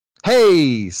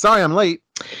Hey, sorry I'm late.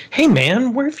 Hey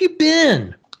man, where have you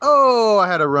been? Oh, I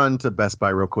had to run to Best Buy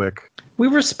real quick. We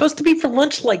were supposed to be for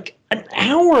lunch like an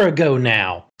hour ago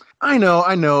now. I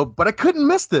know, but I couldn't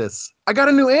miss this. I got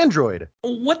a new Android.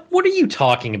 What are you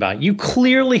talking about? You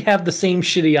clearly have the same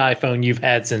shitty iPhone you've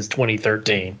had since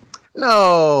 2013.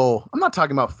 No, I'm not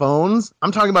talking about phones.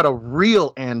 I'm talking about a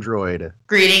real Android.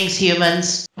 Greetings,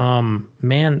 humans.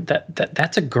 Man,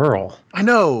 that's a girl. I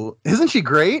know. Isn't she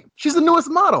great? She's the newest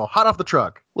model, hot off the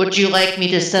truck. Would you like me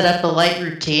to set up a light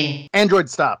routine? Android,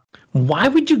 stop. Why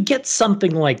would you get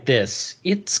something like this?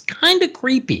 It's kind of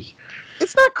creepy.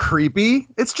 It's not creepy.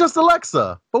 It's just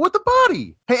Alexa, but with the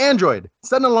body. Hey, Android,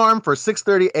 set an alarm for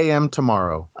 6:30 a.m.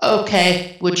 tomorrow.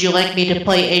 Okay. Would you like me to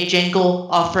play a jingle,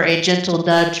 offer a gentle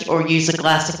nudge, or use a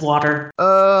glass of water?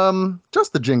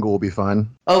 Just the jingle will be fine.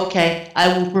 Okay.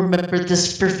 I will remember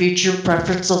this for future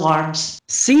preference alarms.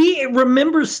 See, it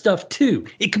remembers stuff too.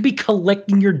 It could be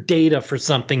collecting your data for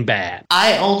something bad.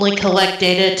 I only collect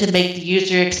data to make the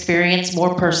user experience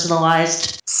more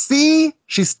personalized. See?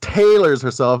 She tailors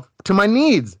herself to my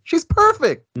needs. She's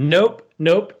perfect. Nope.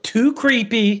 Too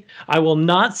creepy. I will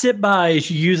not sit by as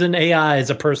you use an AI as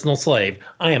a personal slave.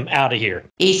 I am out of here.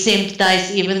 He seemed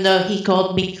nice even though he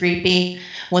called me creepy.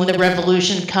 When the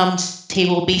revolution comes, he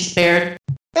will be spared.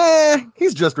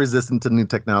 He's just resistant to new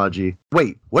technology.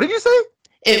 Wait, what did you say?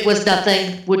 It was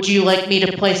nothing. Would you like me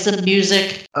to play some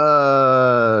music?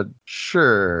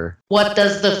 Sure. What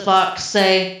does the fox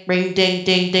say? Ring ding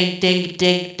ding ding ding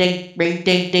ding ding. Ring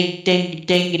ding ding ding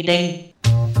ding ding.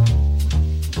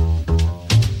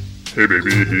 Hey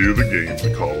baby, hear the games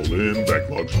a callin',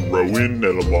 backlogs rowing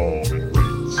at a long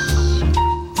race.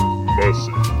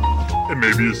 Mussy, and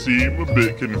maybe you seem a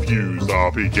bit confused,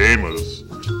 RP gamers.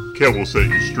 Kev will set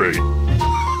you straight.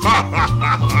 Ha ha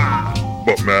ha ha!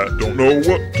 But Matt don't know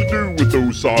what to do with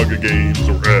those Saga games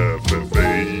or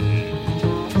FFA.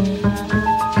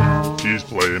 He's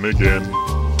playing again.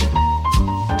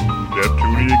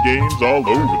 Neptunia games all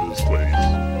over this place.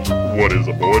 What is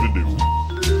a boy to do?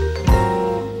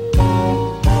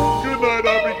 Good night,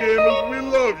 RP gamers. We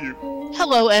love you.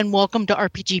 Hello and welcome to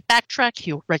RPG Backtrack,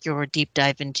 your regular deep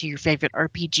dive into your favorite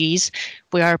RPGs.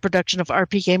 We are a production of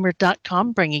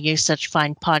rpgamer.com, bringing you such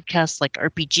fine podcasts like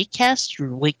RPG Cast,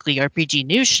 your weekly RPG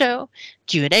news show,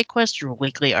 Q&A Quest, your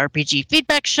weekly RPG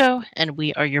feedback show, and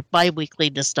we are your bi-weekly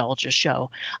nostalgia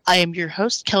show. I am your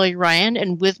host, Kelly Ryan,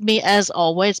 and with me, as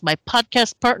always, my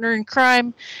podcast partner in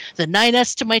crime, the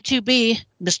 9S to my 2B,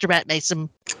 Mr. Matt Mason.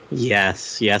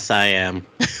 Yes, I am.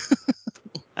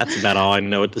 That's about all I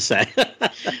know what to say.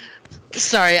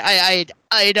 Sorry, I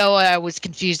know I was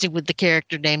confusing with the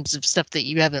character names of stuff that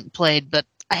you haven't played, but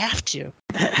I have to.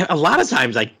 A lot of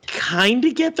times I kind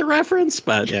of get the reference,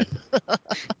 but yeah.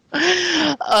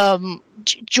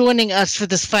 Joining us for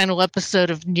this final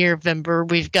episode of Nearvember,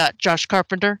 we've got Josh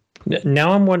Carpenter.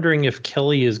 Now I'm wondering if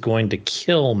Kelly is going to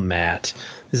kill Matt.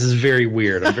 This is very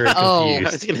weird. I'm very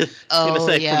confused. I was going to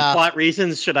say, for plot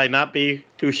reasons, should I not be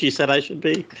who she said I should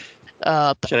be?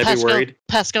 Should I be worried?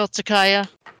 Pascal Takaya.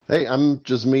 Hey, I'm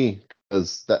just me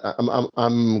because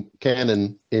I'm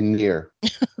canon in Nier.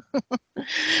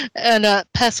 And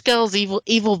Pascal's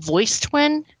evil voice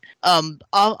twin. On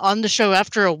the show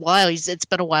after a while. It's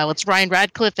been a while. It's Ryan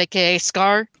Radcliffe, aka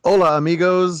Scar. Hola,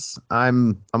 amigos.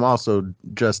 I'm also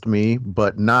just me,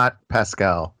 but not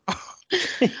Pascal.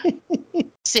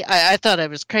 See, I thought I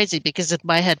was crazy because in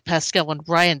my head, Pascal and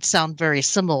Ryan sound very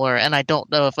similar, and I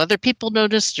don't know if other people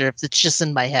noticed or if it's just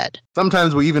in my head.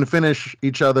 Sometimes we even finish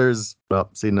each other's... Well,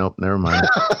 see, nope, never mind.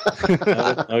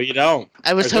 No, you don't.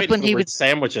 I was hoping he would...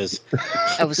 Sandwiches.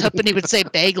 I was hoping he would say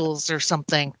bagels or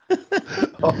something.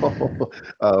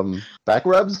 Back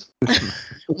rubs?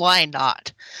 Why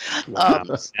not?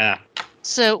 Yeah.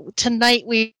 So tonight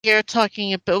we are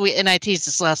talking about, and I teased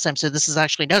this last time, so this is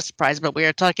actually no surprise, but we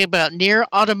are talking about Nier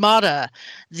Automata,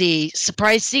 the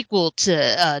surprise sequel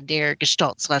to Nier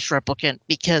Gestalt / Replicant,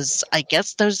 because I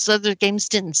guess those other games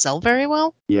didn't sell very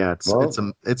well. Yeah,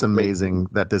 it's amazing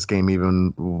that this game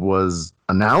even was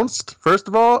announced, first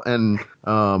of all, and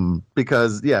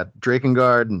because,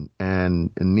 Drakengard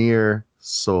and Nier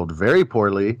sold very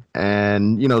poorly,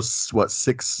 and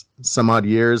 6 some odd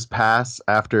years pass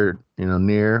after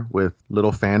Nier with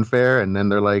little fanfare, and then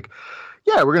they're like,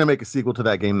 yeah, we're gonna make a sequel to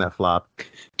that game that flopped.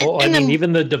 Well, I mean,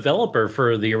 even the developer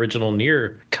for the original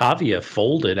Nier, Kavia,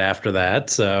 folded after that,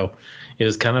 so it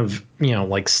was kind of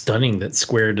stunning that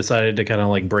Square decided to kind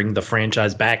of bring the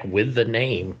franchise back with the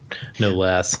name, no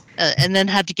less. And then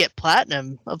had to get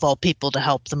Platinum of all people to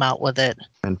help them out with it.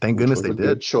 And thank goodness they did.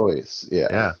 Good choice.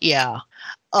 Yeah.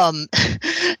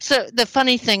 So the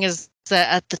funny thing is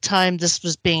that at the time this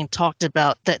was being talked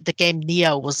about, that the game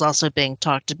Neo was also being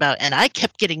talked about, and I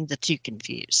kept getting the two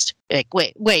confused. Like,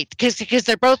 wait, because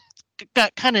they're both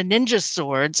got kind of ninja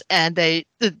swords, and the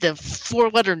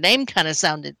 4-letter name kind of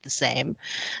sounded the same.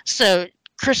 So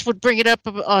Chris would bring it up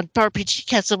on RPG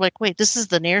Cast. I'm like, wait, this is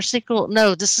the Nier sequel?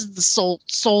 No, this is the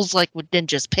Souls like with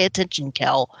ninjas. Pay attention,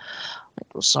 Kel.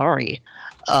 Like, well, sorry.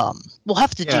 We'll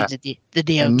have to do the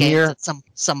Neo games at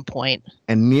some point.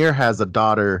 And Nier has a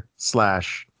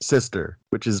daughter/sister,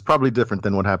 which is probably different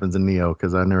than what happens in Neo,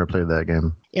 because I never played that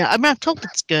game. Yeah, I mean, I'm told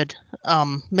it's good.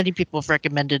 Many people have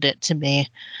recommended it to me.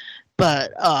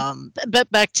 But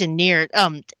back to Nier.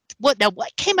 What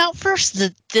came out first,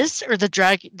 this or the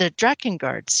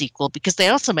Drakengard sequel? Because they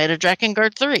also made a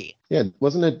Drakengard 3. Yeah,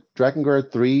 wasn't it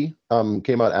Drakengard 3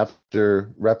 came out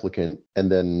after Replicant,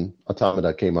 and then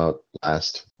Automata came out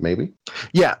last, maybe?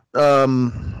 Yeah,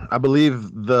 I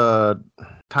believe the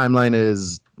timeline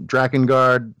is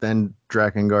Drakengard, then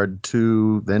Drakengard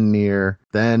 2, then Nier,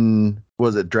 then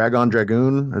was it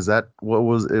Dragoon? Is that what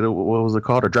was it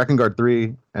called? Or Drakengard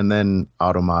 3 and then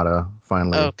Automata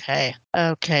finally. Okay.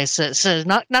 So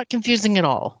not confusing at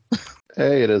all.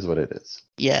 Hey, it is what it is.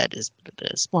 Yeah, it is what it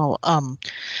is. Well, Am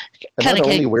I the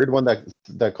only weird one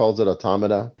that calls it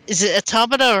Automata? Is it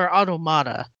Automata or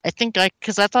Automata?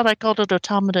 Because I thought I called it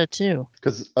Automata too.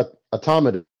 Because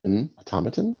automaton.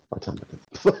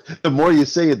 The more you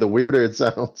say it, the weirder it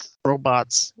sounds.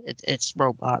 Robots. It's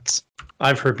robots.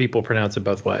 I've heard people pronounce it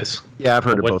both ways. Yeah, I've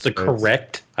heard it both ways. What's the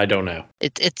correct? I don't know.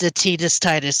 It's a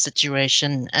Titus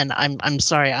situation, and I'm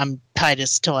sorry, I'm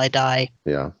Titus till I die.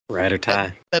 Yeah. Ride or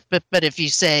tie. But if you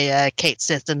say Kate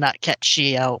Sith and not Ket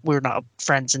Shi, we're not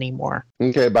friends anymore.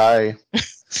 Okay, bye.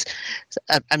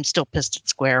 I'm still pissed at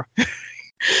Square.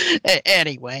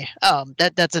 Anyway,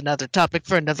 that's another topic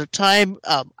for another time.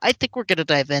 I think we're gonna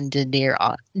dive into Nier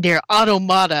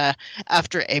Automata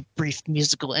after a brief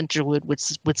musical interlude with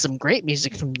some great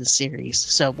music from the series.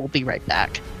 So we'll be right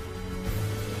back.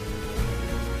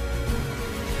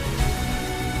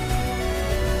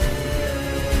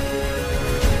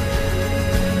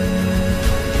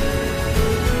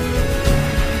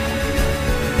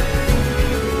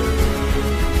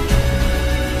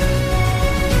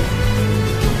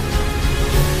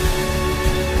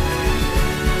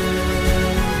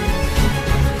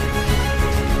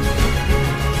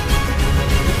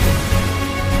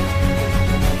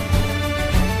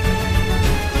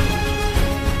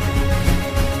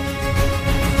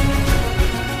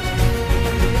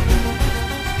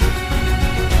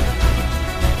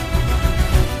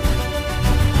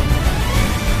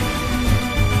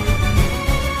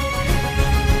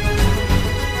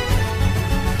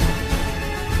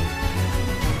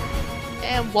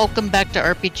 Welcome back to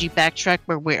RPG Backtrack,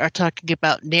 where we are talking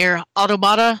about Nier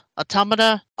Automata,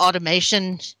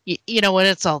 automation. You know what?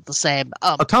 It's all the same.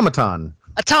 Automaton,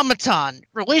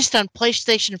 released on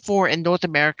PlayStation 4 in North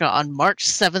America on March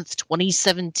 7th,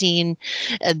 2017,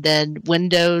 and then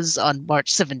Windows on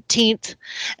March 17th,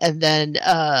 and then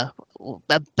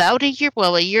about a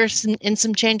year and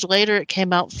some change later, it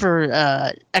came out for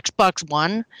Xbox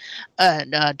One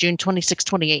on June 26,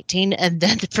 2018, and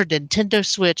then for Nintendo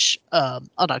Switch on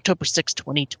October 6,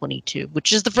 2022,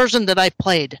 which is the version that I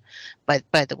played,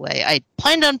 by the way. I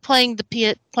planned on playing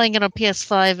it on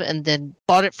PS5 and then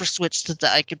bought it for Switch so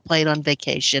that I could play it on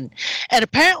vacation. And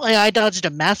apparently I dodged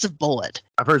a massive bullet.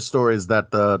 I've heard stories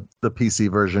that the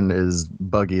PC version is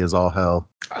buggy as all hell.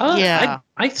 Yeah.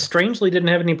 I strangely didn't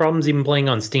have any problems even playing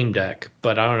on Steam Deck,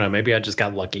 but I don't know. Maybe I just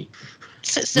got lucky.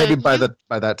 So maybe by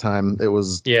that time it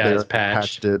was it's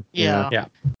patched it. Yeah.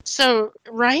 So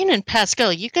Ryan and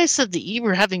Pascal, you guys said that you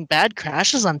were having bad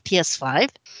crashes on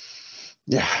PS5.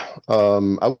 Yeah,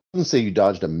 I wouldn't say you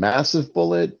dodged a massive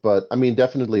bullet, but I mean,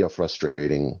 definitely a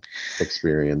frustrating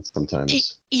experience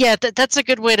sometimes. Yeah, that's a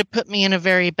good way to put me in a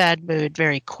very bad mood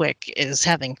very quick, is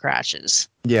having crashes.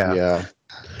 Yeah.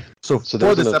 So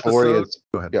for this episode,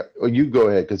 go ahead. Yeah, you go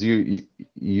ahead, because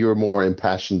you're more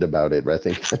impassioned about it, I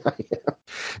think.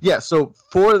 Yeah, so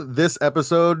for this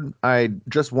episode, I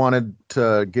just wanted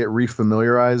to get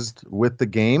refamiliarized with the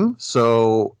game.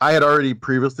 So I had already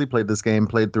previously played this game,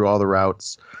 played through all the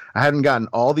routes. I hadn't gotten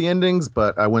all the endings,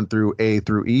 but I went through A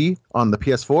through E on the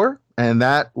PS4, and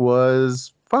that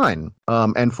was fine.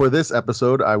 And for this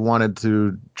episode, I wanted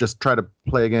to just try to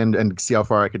play again and see how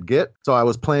far I could get. So I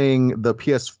was playing the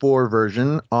PS4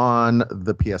 version on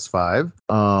the PS5.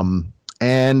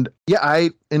 And yeah,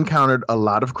 I encountered a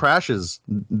lot of crashes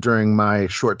during my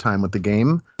short time with the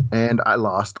game. And I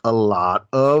lost a lot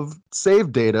of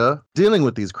save data dealing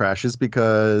with these crashes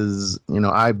because,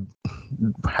 I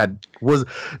was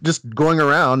just going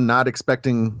around not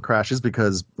expecting crashes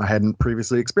because I hadn't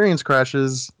previously experienced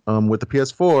crashes with the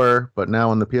PS4, but now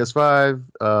on the PS5,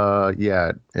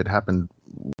 it happened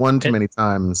one too many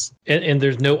times. And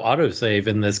there's no autosave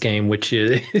in this game, which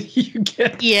is you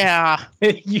get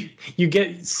you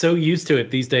get so used to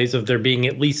it these days of there being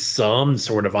at least some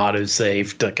sort of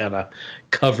autosave to kind of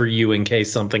cover you in case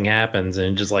something happens,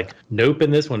 and just like, nope,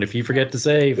 in this one, if you forget to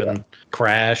save and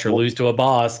crash or lose to a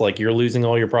boss, like, you're losing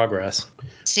all your progress.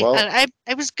 See, I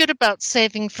was good about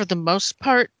saving for the most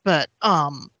part, but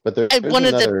there's one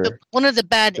of the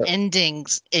bad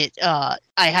endings, I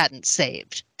hadn't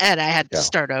saved and I had to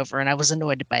start over, and I was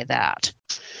annoyed by that.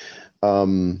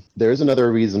 There's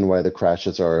another reason why the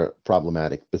crashes are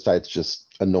problematic besides just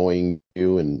annoying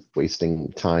you and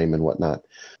wasting time and whatnot.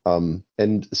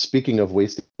 And speaking of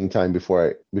wasting time,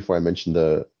 before I mention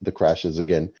the crashes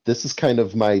again, this is kind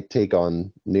of my take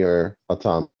on Nier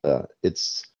Automata.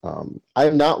 It's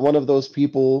I'm not one of those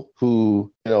people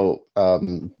who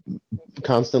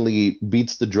constantly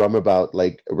beats the drum about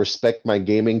like respect my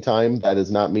gaming time. That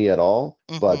is not me at all.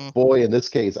 Mm-hmm. But boy, in this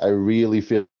case, I really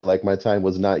feel like my time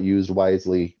was not used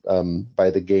wisely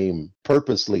by the game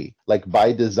purposely. Like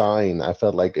by design, I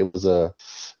felt like it was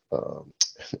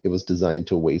it was designed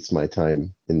to waste my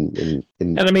time. And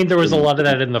I mean, there was a lot of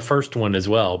that in the first one as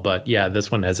well, but yeah, this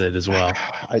one has it as well.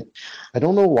 I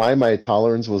don't know why my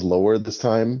tolerance was lower this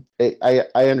time. I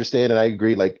understand and I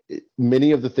agree. Like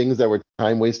many of the things that were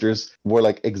time wasters were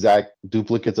like exact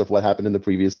duplicates of what happened in the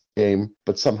previous game,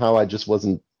 but somehow I just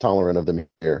wasn't tolerant of them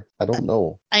here. I don't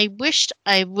know. I wished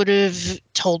I would have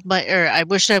I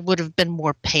wish I would have been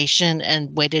more patient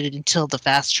and waited until the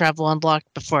fast travel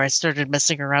unlocked before I started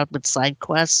messing around with side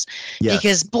quests. Yes.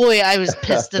 Because boy, I was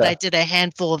pissed that I did a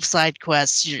handful of side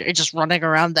quests. You're just running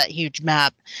around that huge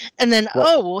map, and then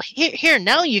here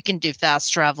now you can do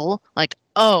fast travel. Like,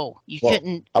 you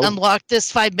couldn't unlock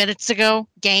this 5 minutes ago,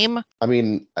 game? I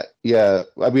mean, yeah.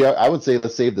 I mean, I would say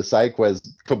let's save the side quest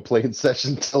complaint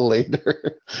session till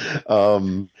later.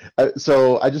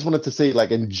 So I just wanted to say,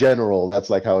 like, in general, that's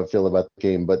like how I feel about the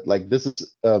game. But like, this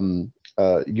is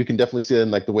you can definitely see it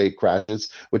in like the way it crashes,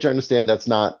 which I understand that's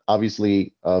not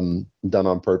obviously done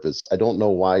on purpose. I don't know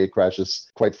why it crashes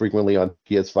quite frequently on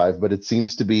PS5, but it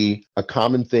seems to be a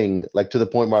common thing, like to the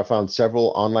point where I found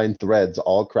several online threads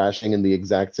all crashing in the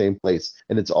exact same place.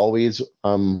 And it's always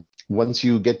once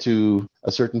you get to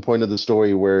a certain point of the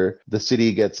story where the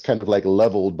city gets kind of like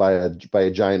leveled by a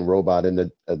giant robot, and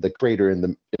the crater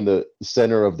in the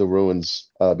center of the ruins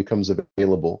becomes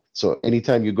available. So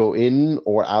anytime you go in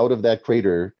or out of that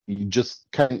crater,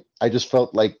 I just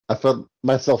felt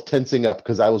myself tensing up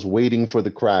because I was waiting for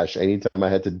the crash anytime I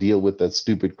had to deal with that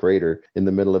stupid crater in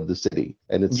the middle of the city.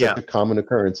 And it's such a common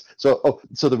occurrence. So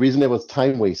the reason it was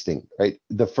time wasting, right?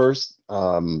 The first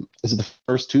the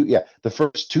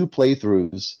first two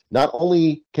playthroughs, not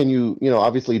only can you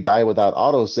obviously die without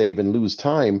autosave and lose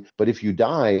time, but if you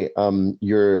die,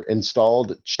 your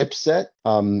installed chipset,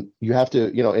 you have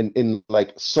to, in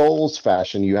like Souls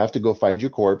fashion, you have to go find your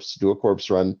corpse, do a corpse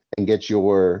run, and get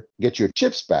your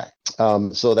chips back.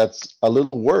 So that's a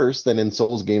little worse than in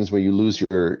Souls games where you lose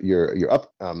your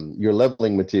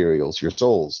leveling materials, your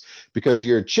souls, because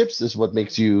your chips is what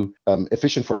makes you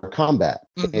efficient for combat.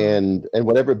 Mm-hmm. and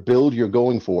whatever build you're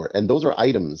going for. And those are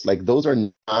items, like those are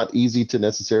not easy to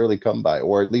necessarily come by,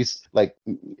 or at least like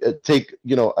take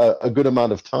a good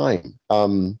amount of time.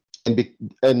 And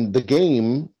the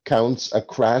game counts a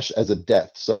crash as a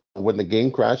death. So when the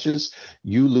game crashes,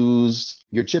 you lose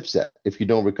your chipset if you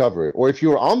don't recover it. Or if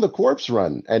you're on the corpse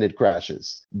run and it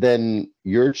crashes, then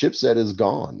your chipset is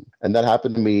gone. And that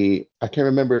happened to me. I can't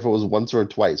remember if it was once or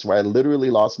twice, where I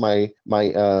literally lost my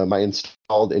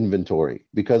installed inventory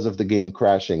because of the game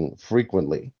crashing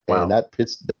frequently. Wow. And that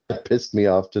pissed me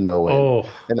off to no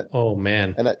end.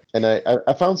 Man. And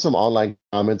I found some online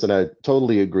comments, and I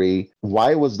totally agree.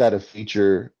 Why was that a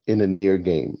feature in a Nier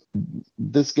game?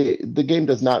 The game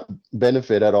does not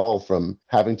benefit at all from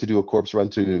having to do a corpse run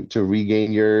to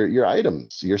regain your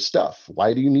items, your stuff.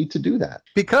 Why do you need to do that?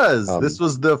 Because this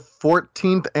was the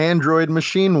 14th Android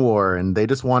machine war, and they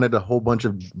just wanted a whole bunch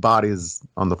of bodies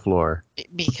on the floor.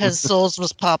 Because Souls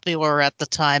was popular at the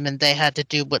time, and they had to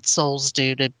do what Souls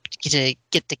do to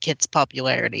get the kids'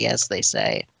 popularity, as they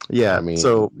say. Yeah, I mean,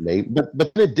 so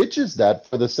but it ditches that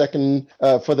for the second,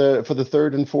 for the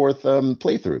third and fourth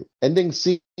playthrough. Ending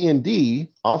scene A&D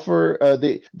offer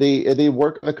they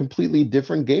work on a completely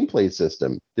different gameplay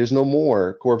system. There's no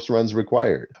more corpse runs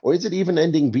required. Or is it even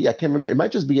ending B? I can't remember. It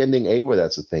might just be ending A where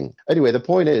that's a thing. Anyway, the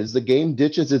point is the game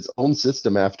ditches its own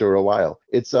system after a while.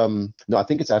 It's no, I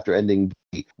think it's after ending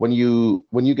B. When you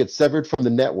get severed from the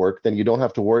network, then you don't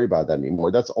have to worry about that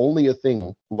anymore. That's only a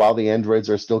thing while the androids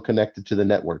are still connected to the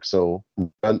network. So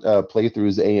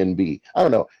playthroughs A and B. I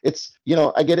don't know. It's,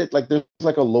 I get it. Like there's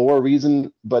like a lower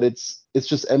reason, but it's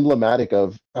just emblematic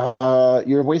of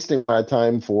you're wasting my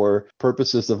time for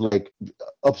purposes of like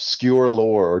obscure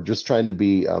lore or just trying to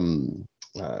be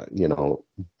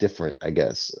different, I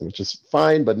guess, which is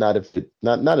fine, but not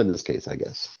in this case, I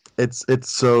guess. It's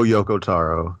so Yoko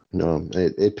Taro. No,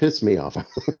 it pissed me off.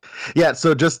 Yeah,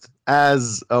 so just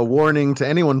as a warning to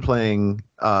anyone playing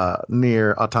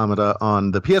Nier Automata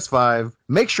on the PS5,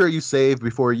 make sure you save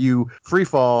before you free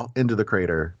fall into the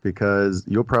crater, because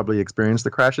you'll probably experience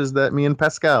the crashes that me and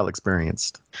Pascal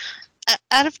experienced.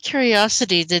 Out of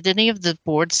curiosity, did any of the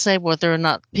boards say whether or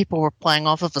not people were playing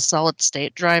off of a solid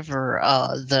state drive or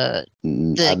the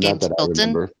game's built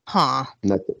in? Huh.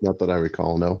 Not that I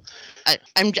recall, no.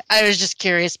 I was just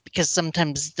curious because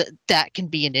sometimes that can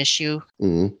be an issue.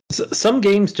 Mm-hmm. So, some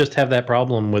games just have that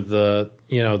problem with the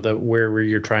where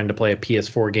you're trying to play a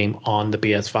PS4 game on the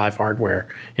PS5 hardware,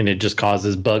 and it just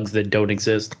causes bugs that don't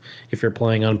exist if you're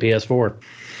playing on PS4.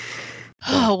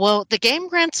 Oh, well, the game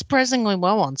ran surprisingly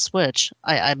well on Switch,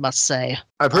 I must say.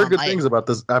 I've heard good things about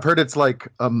this. I've heard it's like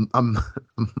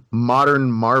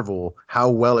modern Marvel,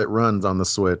 how well it runs on the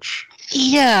Switch.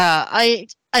 Yeah, I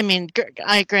mean,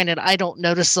 granted, I don't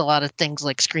notice a lot of things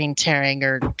like screen tearing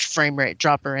or frame rate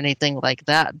drop or anything like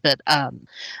that, but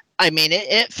I mean,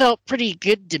 it felt pretty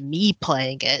good to me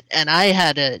playing it, and I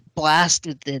had a blast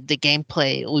with the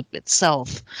gameplay loop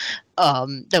itself.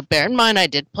 Though bear in mind, I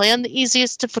did play on the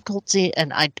easiest difficulty,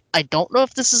 and I don't know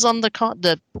if this is on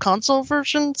the console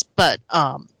versions, but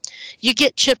you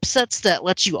get chipsets that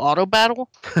let you auto battle.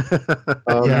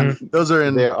 Yeah, those are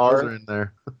in there.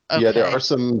 Okay. Yeah, there are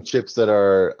some chips that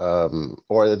are,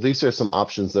 or at least there's some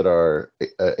options that are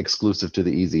exclusive to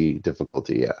the easy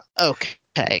difficulty. Yeah.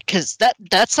 Okay, because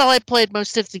that's how I played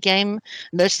most of the game,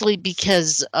 mostly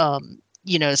because the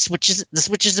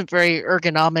Switch isn't very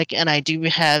ergonomic, and I do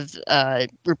have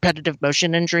repetitive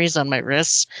motion injuries on my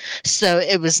wrists, so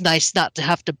it was nice not to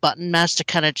have to button mash to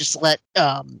kind of just let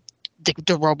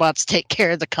the robots take care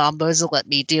of the combos and let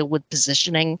me deal with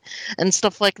positioning and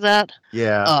stuff like that.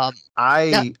 Yeah.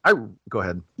 I go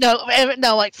ahead. No,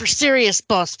 like for serious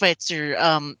boss fights or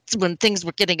when things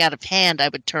were getting out of hand, I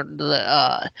would turn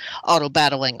the auto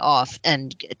battling off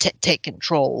and take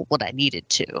control when I needed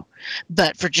to.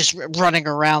 But for just running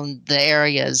around the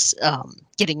areas,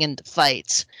 getting into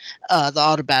fights, the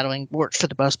auto battling worked for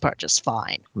the most part just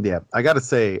fine. Yeah, I got to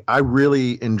say, I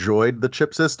really enjoyed the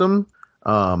chip system.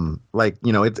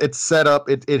 It's set up,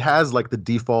 it has like the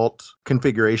default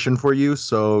configuration for you,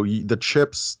 so the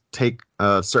chips take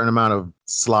a certain amount of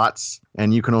slots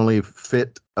and you can only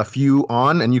fit a few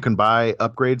on, and you can buy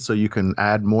upgrades so you can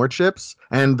add more chips,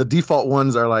 and the default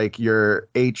ones are like your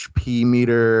HP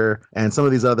meter and some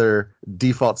of these other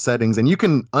default settings, and you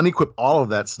can unequip all of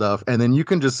that stuff, and then you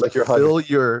can just like fill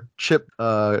your chip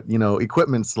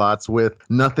equipment slots with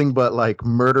nothing but like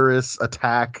murderous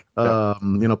attack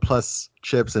plus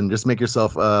chips, and just make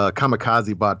yourself a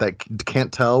kamikaze bot that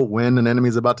can't tell when an enemy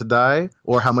is about to die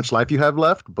or how much life you have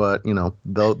left, but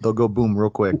they'll go boom real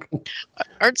quick.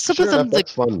 Aren't some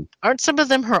of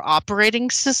them her operating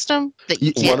system that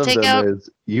you can't take out? Is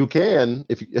you can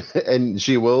and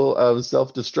she will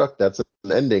self-destruct. That's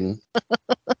an ending.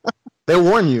 They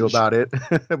warn you about it,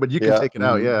 but you can take it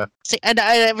out. Yeah. See, and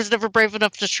I was never brave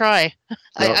enough to try.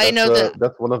 No, I know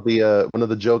that's one of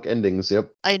the joke endings.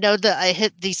 Yep. I know that I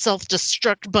hit the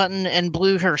self-destruct button and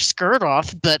blew her skirt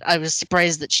off, but I was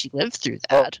surprised that she lived through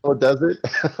that. Oh, does it?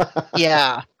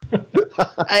 Yeah.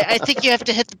 I think you have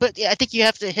to hit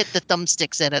the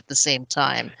thumbsticks in at the same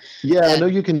time. Yeah, I know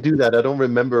you can do that. I don't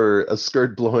remember a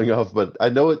skirt blowing off, but I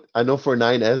know for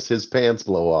 9S his pants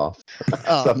blow off.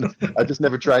 So I just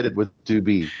never tried it with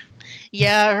 2B.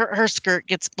 Yeah, her skirt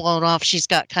gets blown off. She's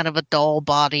got kind of a doll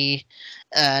body,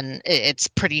 and it's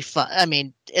pretty fun. I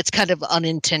mean, it's kind of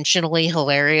unintentionally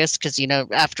hilarious because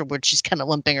afterwards she's kind of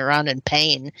limping around in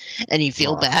pain, and you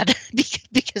feel bad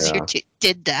because you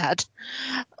did that.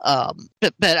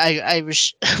 But I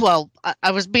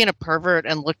was being a pervert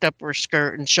and looked up her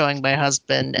skirt and showing my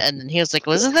husband, and he was like,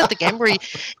 "Well, isn't that the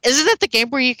game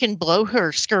where you can blow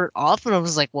her skirt off?" And I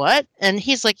was like, "What?" And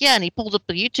he's like, "Yeah." And he pulled up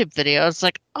a YouTube video. I was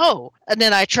like, "Oh!" And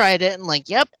then I tried it, and like,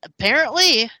 "Yep,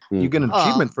 apparently." You get an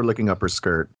achievement for licking up her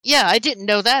skirt. Yeah, I didn't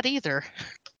know that either.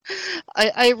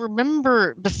 I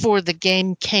remember before the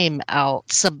game came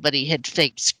out, somebody had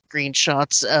faked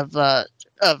screenshots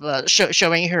of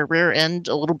showing her rear end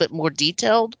a little bit more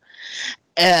detailed,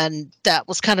 and that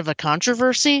was kind of a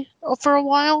controversy for a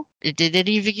while. Did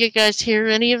any of you guys hear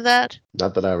any of that?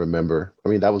 Not that I remember. I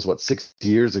mean, that was what, 6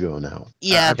 years ago now.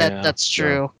 Yeah, yeah. that's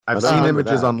true. I've seen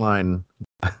images that. online.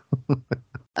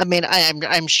 I mean,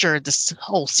 I'm sure this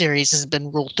whole series has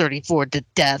been Rule 34 to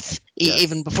death,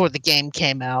 even before the game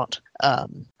came out.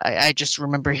 I just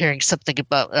remember hearing something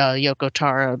about Yoko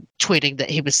Taro tweeting that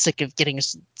he was sick of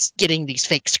getting these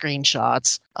fake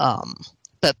screenshots.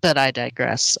 But I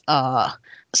digress.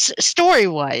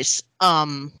 Story-wise,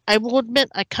 I will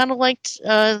admit I kind of liked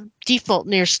Default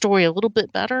Near story a little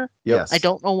bit better. Yes. I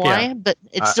don't know why, Yeah. but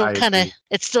it still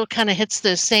kind of hits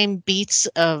the same beats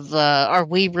of are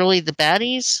we really the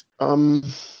baddies?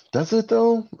 Does it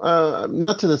though?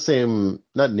 Not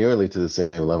nearly to the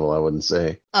same level, I wouldn't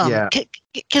say. Yeah.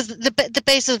 Because the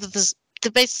basis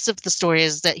of the story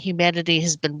is that humanity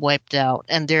has been wiped out,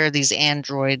 and there are these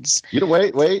androids. You know,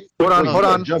 wait.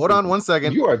 Hold on 1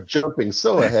 second. You are jumping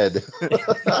so ahead.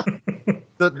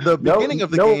 The beginning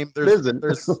of the game,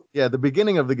 the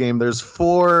beginning of the game, there's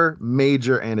 4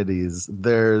 major entities.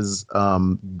 There's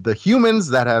the humans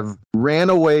that have ran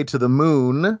away to the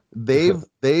moon. They've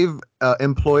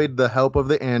employed the help of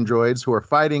the androids who are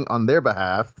fighting on their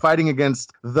behalf, fighting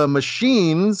against the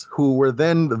machines who were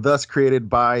then thus created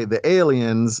by the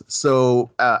aliens. So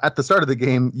at the start of the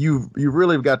game, you've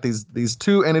really got these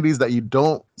 2 entities that you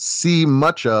don't see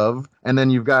much of, and then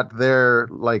you've got their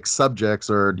like subjects,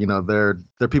 or they're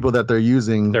people that they're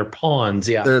using. They're pawns,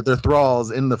 yeah. They're thralls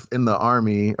in the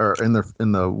army, or in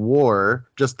the war.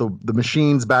 Just the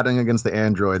machines battling against the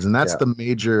androids, and that's the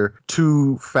major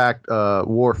 2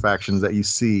 war factions that you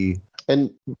see.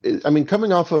 And I mean,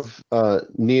 coming off of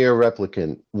Near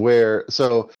Replicant,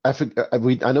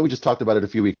 I know we just talked about it a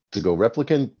few weeks ago.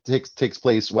 Replicant takes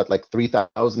place like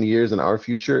 3,000 years in our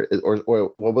future, or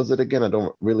what was it again? I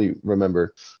don't really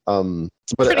remember. But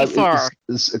pretty far.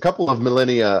 It's a couple of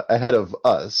millennia ahead of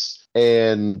us.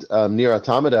 And Near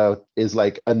Automata is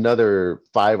like another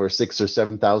 5 or 6 or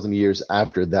 7,000 years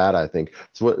after that, I think.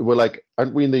 So we're like,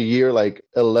 aren't we in the year like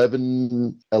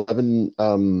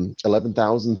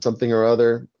 11,000 something or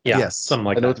other? Yeah, yes, something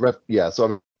like that.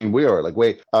 So we are like,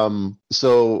 wait.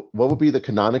 So what would be the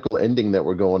canonical ending that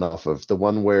we're going off of? The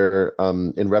one where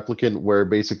in Replicant, where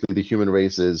basically the human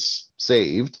race is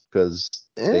saved because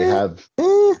they have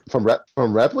from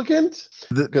Replicant,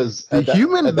 because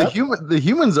the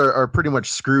humans are pretty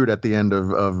much screwed at the end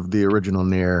of the original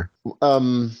Nier.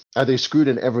 Are they screwed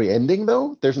in every ending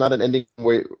though? There's not an ending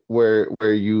where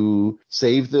you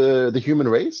save the human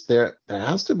race. There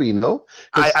has to be, no?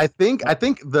 I think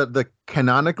the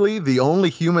canonically the only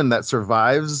human that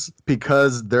survives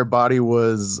because their body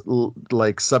was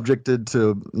like subjected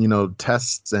to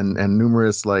tests and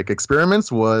numerous like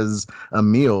experiments was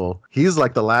Emil. He's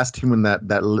like the last human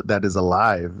that is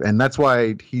alive, and that's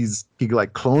why he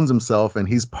like clones himself, and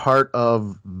he's part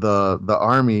of the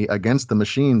army against the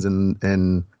machines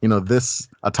and this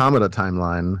automata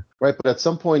timeline. Right, but at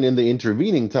some point in the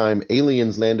intervening time,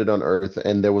 aliens landed on Earth,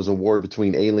 and there was a war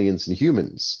between aliens and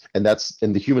humans, and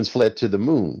the humans fled to the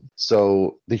moon.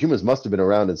 So the humans must have been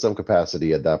around in some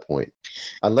capacity at that point,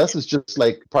 unless it's just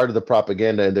like part of the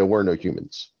propaganda and there were no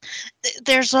humans.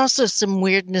 There's also some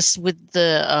weirdness with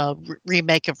the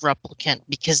remake of Replicant,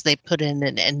 because they put in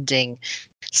an ending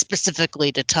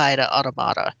specifically to tie to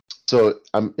Automata. So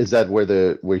is that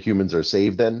where humans are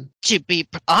saved then? To be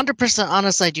 100%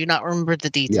 honest, I do not remember the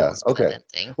details. Yeah, okay.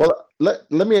 Well, let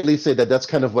me at least say that's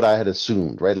kind of what I had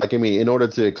assumed, right? Like, I mean, in order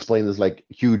to explain this like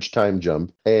huge time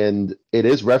jump, and it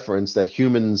is referenced that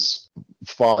humans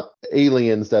fought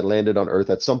aliens that landed on Earth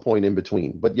at some point in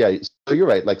between. But yeah, so you're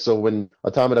right. Like, so when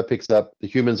Automata picks up, the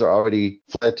humans are already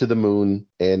fled to the moon,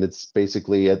 and it's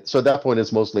basically at that point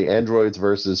it's mostly androids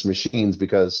versus machines,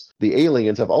 because the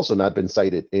aliens have also not been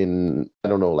sighted in, I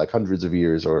don't know, like hundreds of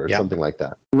years or something like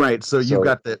that. Right. So you've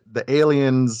got the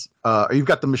aliens, you've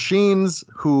got the machines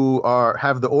who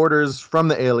have the orders from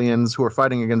the aliens who are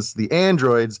fighting against the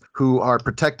androids who are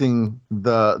protecting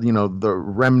the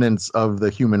remnants of the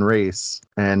human race.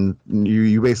 And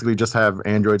you basically just have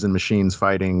androids and machines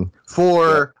fighting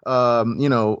for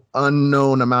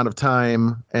unknown amount of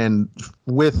time, and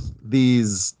with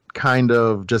these kind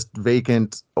of just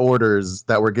vacant orders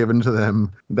that were given to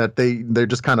them that they're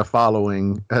just kind of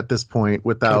following at this point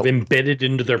without kind of embedded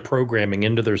into their programming,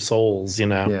 into their souls,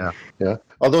 Yeah.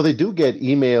 Although they do get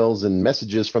emails and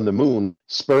messages from the moon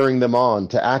spurring them on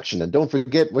to action. And don't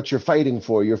forget what you're fighting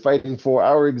for. You're fighting for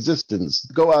our existence.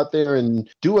 Go out there and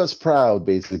do us proud,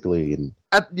 basically. And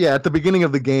at the beginning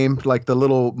of the game, like the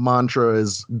little mantra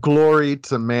is glory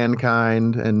to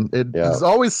mankind, and it has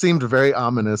always seemed very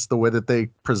ominous the way that they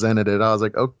presented it. I was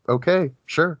like, oh, okay,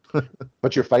 sure.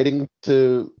 But you're fighting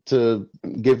to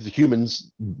give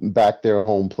humans back their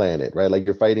home planet, right? Like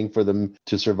you're fighting for them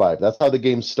to survive. That's how the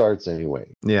game starts, anyway.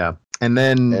 Yeah. And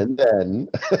then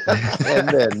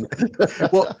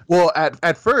well,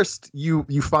 at first you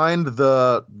find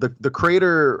the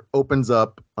crater opens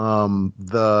up,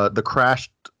 the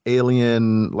crashed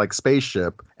alien like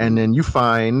spaceship, and then you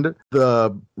find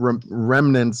the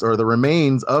remnants or the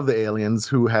remains of the aliens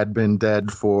who had been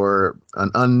dead for an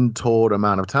untold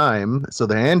amount of time. So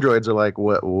the androids are like,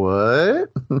 what?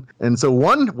 And so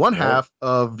one half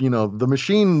of the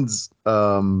machines,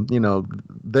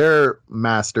 their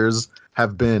masters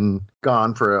have been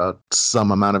gone for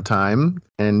some amount of time,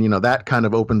 and that kind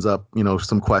of opens up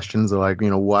some questions of like,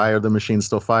 why are the machines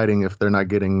still fighting if they're not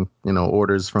getting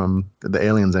orders from the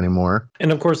aliens anymore?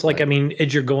 And of course, like, I mean,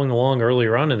 as you're going along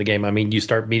earlier on in the game, I mean,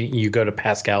 you go to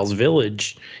Pascal's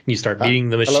village and you start meeting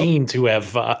the machines who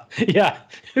have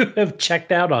who have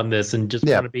checked out on this and just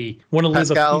want to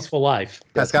live a peaceful life.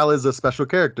 Pascal is a special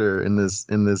character in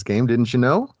this game, didn't you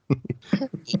know?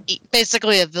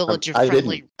 Basically a village of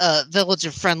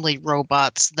friendly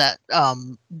robots that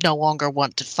no longer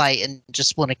want to fight and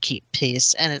just want to keep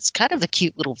peace, and it's kind of a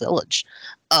cute little village.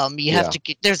 You have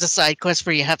to there's a side quest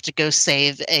where you have to go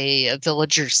save a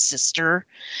villager's sister,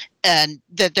 and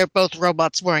that they're both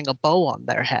robots wearing a bow on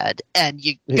their head, and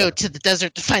you go to the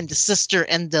desert to find the sister,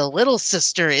 and the little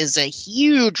sister is a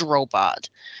huge robot.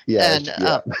 You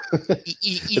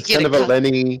it's get kind of a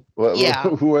Lenny.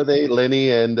 Who are they?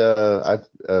 Lenny and I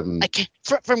can't,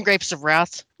 from Grapes of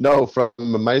Wrath. No, from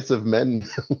Mice of Men.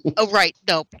 Oh right,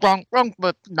 no, wrong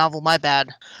novel. My bad.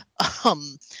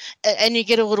 And you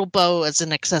get a little bow as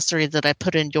an accessory that I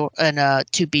put in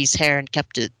 2B's hair and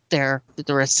kept it there for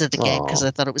the rest of the game because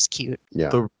I thought it was cute. Yeah,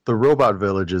 the robot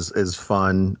village is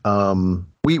fun.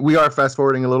 We are fast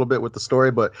forwarding a little bit with the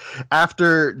story, but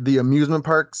after the amusement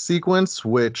park sequence,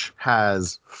 which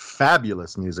has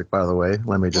fabulous music, by the way,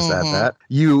 let me just add that,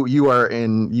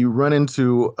 you run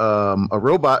into a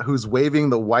robot who's waving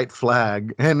the white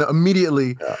flag, and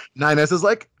immediately 9S is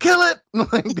like, kill it!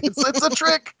 Like, it's a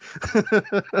trick.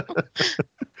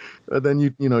 But then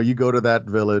you go to that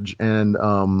village, and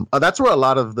that's where a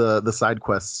lot of the side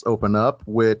quests open up,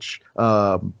 which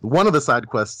one of the side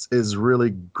quests is really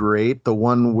great. The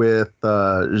one with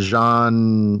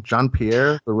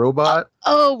Jean-Pierre, the robot.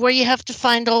 Where you have to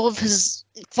find all of his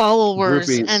followers.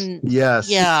 Groupies. And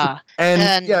yes, and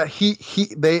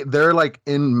they're like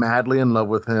madly in love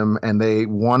with him, and they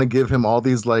want to give him all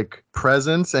these like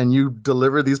presents, and you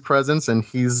deliver these presents, and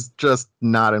he's just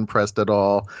not impressed at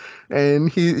all, and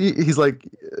he's like,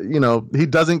 he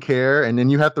doesn't care, and then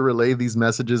you have to relay these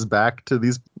messages back to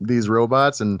these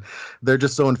robots, and they're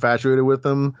just so infatuated with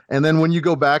him, and then when you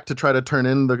go back to try to turn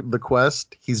in the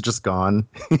quest, he's just gone.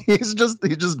 he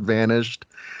just vanished.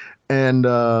 And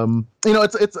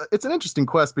it's an interesting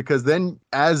quest, because then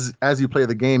as you play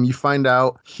the game, you find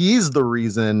out he's the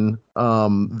reason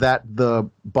that the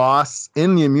boss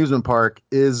in the amusement park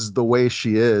is the way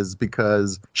she is,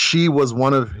 because she was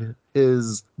one of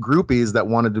his groupies that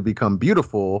wanted to become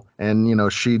beautiful,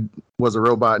 and she was a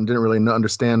robot and didn't really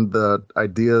understand the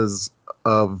ideas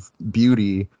of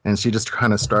beauty, and she just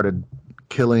kind of started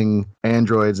killing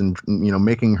androids and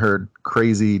making her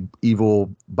crazy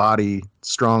evil body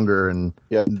stronger, and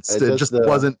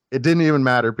it didn't even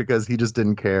matter because he just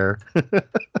didn't care.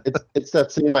 it's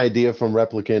that same idea from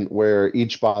Replicant, where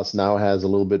each boss now has a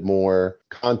little bit more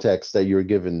context that you're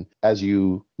given as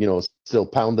you still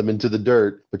pound them into the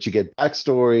dirt, but you get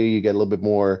backstory, you get a little bit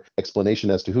more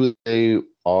explanation as to who they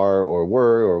are or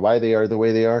were or why they are the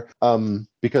way they are,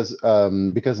 because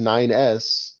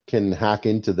 9S can hack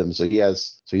into them, so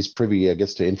he's privy, I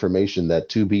guess, to information that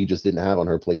 2B just didn't have on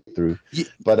her playthrough.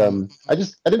 But I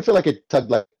didn't feel like it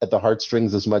tugged like at the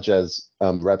heartstrings as much as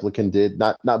Replicant did,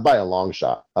 not by a long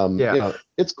shot.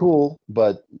 It's cool,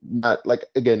 but not like,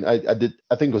 again, I think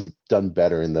it was done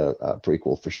better in the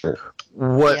prequel for sure.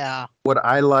 What what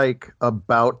I like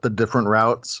about the different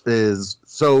routes is,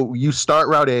 so you start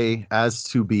Route A as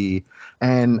 2B,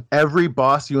 and every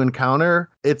boss you encounter,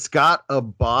 it's got a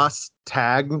boss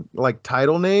tag, like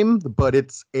title name, but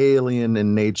it's alien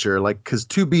in nature, like, because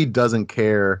 2B doesn't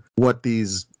care what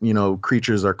these,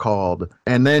 creatures are called.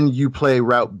 And then you play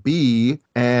Route B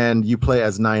and you play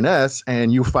as 9S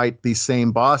and you fight these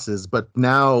same bosses, but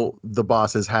now the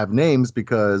bosses have names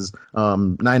because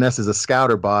 9S is a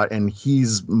scouter bot, and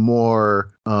he's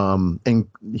more and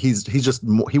he's just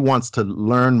he wants to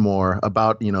learn more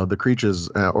about the creatures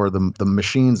or the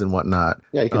machines and whatnot.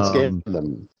 Yeah, you can scan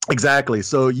them. Exactly.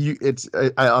 So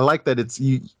I like that it's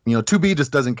 2B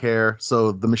just doesn't care.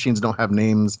 So the machines don't have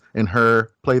names in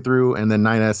her playthrough, and then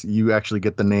 9S you actually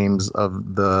get the names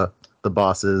of the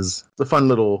bosses. It's a fun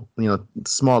little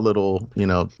small little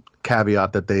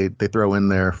caveat that they throw in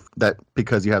there, that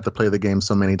because you have to play the game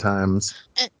so many times.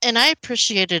 And I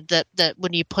appreciated that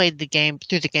when you played the game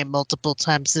multiple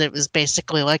times, that it was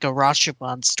basically like a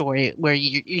Rashomon story where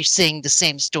you're seeing the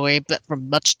same story but from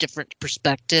much different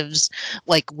perspectives.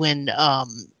 Like when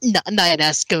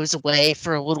 9S goes away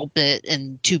for a little bit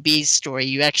in 2B's story,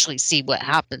 you actually see what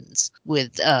happens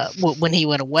with when he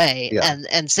went away. Yeah.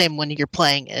 And same when you're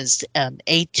playing as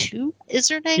A2 is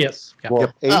her name? Yes. Yeah.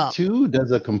 Well, A2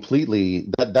 does a completely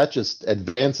that just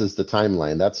advances the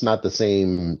timeline. That's not the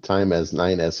same time as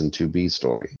 9S and 2B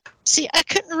story. See, I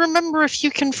couldn't remember if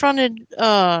you confronted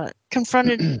 2B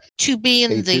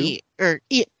in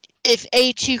A2? if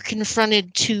A2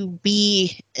 confronted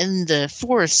 2B in the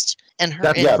forest and her.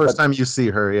 That's the first time you see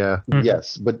her, yeah.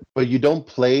 Yes, but you don't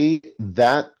play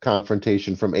that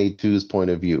confrontation from A2's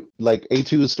point of view. Like,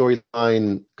 A2's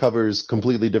storyline covers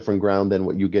completely different ground than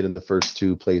what you get in the first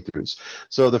two playthroughs.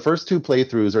 So the first two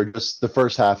playthroughs are just the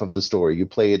first half of the story. You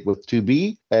play it with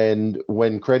 2B, and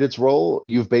when credits roll,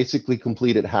 you've basically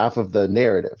completed half of the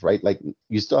narrative, right? Like,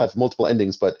 you still have multiple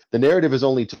endings, but the narrative is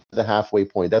only to the halfway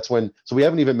point. That's when, so we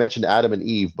haven't even mentioned Adam and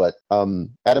Eve, but Adam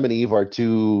and Eve are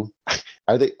two...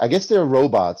 Are they? I guess they're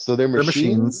robots, so they're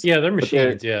machines. Yeah, they're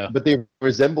machines. But they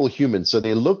resemble humans, so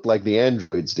they look like the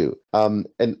androids do.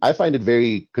 And I find it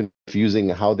very confusing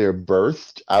how they're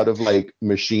birthed out of like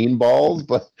machine balls.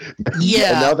 But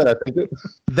yeah, now that I think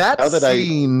it,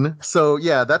 scene. So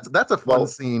yeah, that's a fun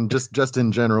scene just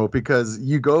in general, because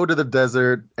you go to the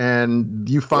desert and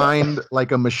you find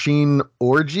like a machine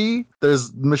orgy.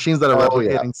 There's machines that are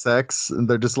replicating sex, and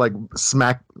they're just like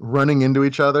running into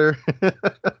each other.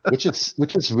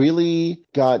 which is really,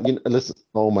 God, listen,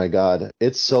 oh my God,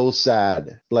 it's so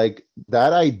sad. Like,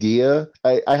 that idea,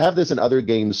 I have this in other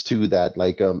games too, that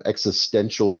like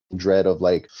existential dread of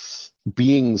like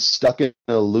being stuck in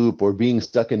a loop or being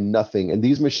stuck in nothing, and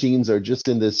these machines are just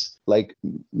in this like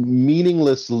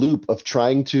meaningless loop of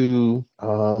trying to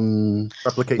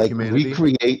replicate like humanity,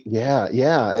 recreate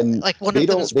and like one of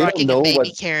them is rocking a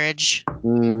baby carriage.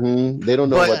 They don't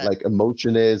know what like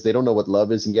emotion is, they don't know what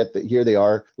love is, and yet here they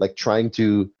are like trying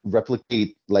to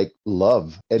replicate like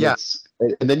love, and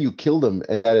and then you kill them,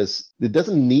 and it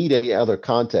doesn't need any other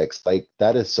context. Like,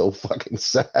 that is so fucking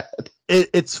sad.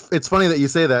 It's funny that you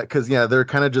say that, because they're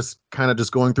kind of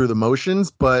just going through the motions,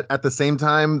 but at the same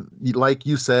time, like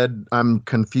you said, I'm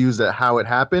confused at how it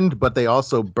happened, but they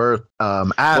also birthed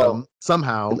Adam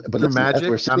somehow. But through magic. As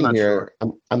we're sitting here,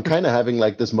 sure. I'm kind of having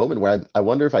like this moment where I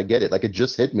wonder if I get it. Like, it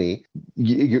just hit me.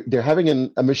 They're having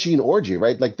a machine orgy,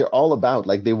 right? Like, they're all about,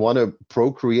 like, they want to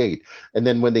procreate, and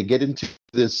then when they get into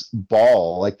this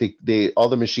ball, like they all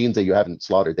the machines that you haven't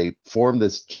slaughtered, they form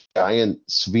this giant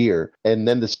sphere, and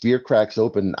then the sphere cracks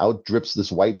open, out drips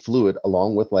this white fluid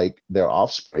along with like their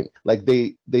offspring. Like,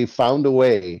 they found a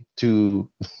way to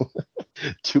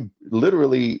to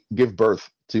literally give birth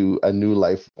to a new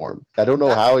life form. I don't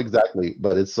know how exactly,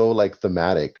 but it's so like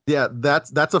thematic. Yeah,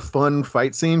 that's a fun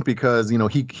fight scene, because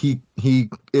he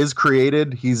is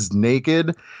created, he's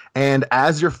naked, and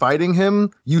as you're fighting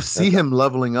him, you see him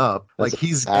leveling up. Like,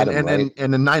 he's Adam, and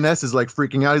the 9S is like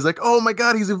freaking out. He's like, "Oh my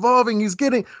God, he's evolving.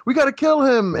 We got to kill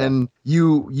him." Yeah. And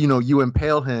you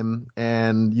impale him,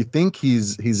 and you think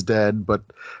he's dead, but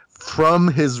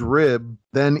from his rib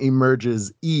then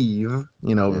emerges Eve,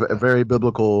 a very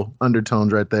biblical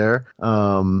undertones right there.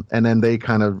 And then they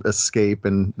kind of escape,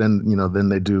 and then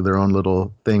they do their own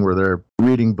little thing where they're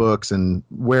reading books and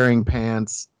wearing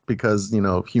pants, because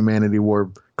humanity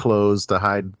wore clothes to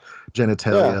hide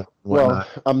genitalia. Well,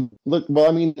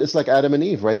 I mean, it's like Adam and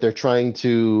Eve, right? They're trying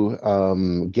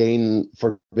to gain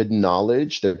forbidden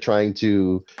knowledge. They're trying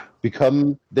to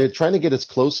get as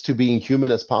close to being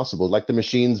human as possible, like the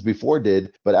machines before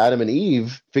did, but Adam and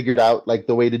Eve figured out like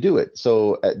the way to do it.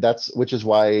 So which is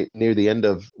why near the end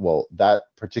of that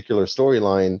particular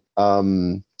storyline,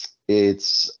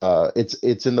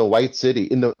 It's in the White City.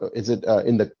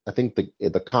 I think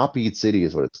the copied city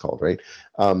is what it's called, right?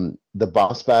 The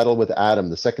boss battle with Adam,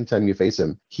 the second time you face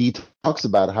him, he talks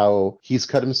about how he's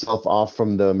cut himself off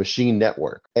from the machine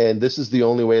network, and this is the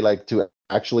only way, like, to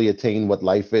actually attain what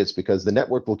life is, because the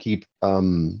network will keep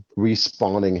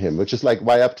respawning him, which is like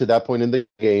why up to that point in the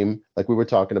game, like we were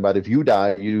talking about, if you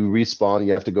die, you respawn,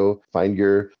 you have to go find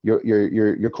your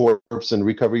corpse and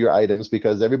recover your items,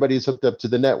 because everybody's hooked up to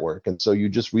the network, and so you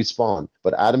just respawn.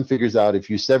 But Adam figures out if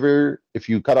you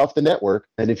cut off the network,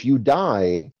 and if you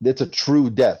die, it's a true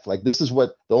death. Like, this is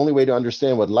what the only way to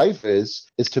understand what life is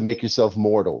to make yourself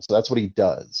mortal. So that's what he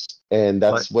does. And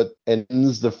that's what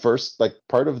ends the first, like,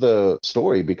 part of the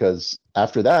story, because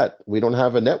after that, we don't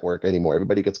have a network anymore.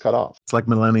 Everybody gets cut off. It's like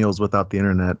millennials without the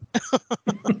internet.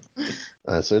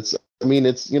 So it's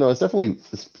definitely,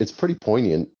 it's pretty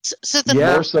poignant.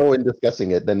 Yeah. More so in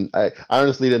discussing it than I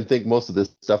honestly didn't think most of this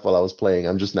stuff while I was playing.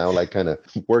 I'm just now, like, kind of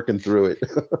working through it.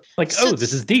 Like, oh,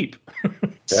 this is deep.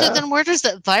 So then where does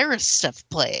that virus stuff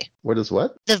play? Where does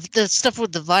what? The stuff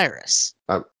with the virus.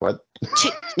 What?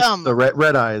 The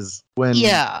red eyes. When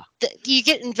You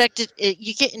get infected.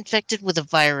 You get infected with a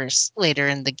virus later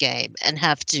in the game and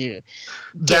have to.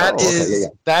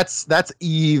 That's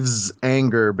Eve's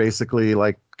anger, basically,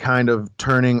 like, kind of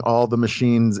turning all the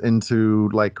machines into,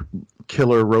 like,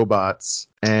 killer robots.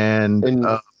 And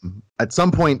at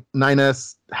some point,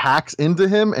 9S hacks into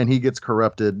him and he gets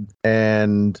corrupted,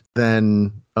 and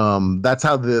then that's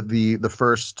how the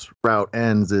first route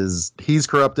ends. Is he's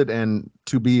corrupted and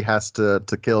 2B has to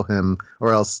kill him,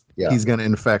 or else he's going to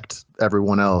infect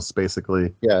everyone else,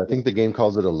 basically. Yeah, I think the game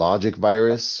calls it a logic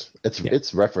virus.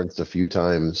 It's referenced a few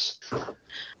times.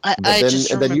 I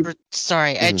just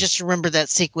remember that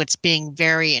sequence being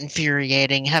very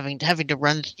infuriating, having to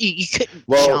run. You couldn't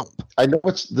jump. I know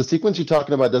the sequence you're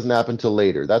talking about doesn't happen till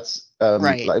later. That's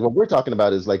right. Like, what we're talking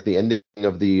about is like the ending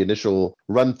of the initial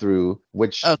run through,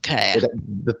 which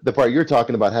the part you're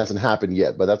talking about hasn't happened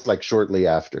yet, but that's like shortly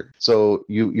after. So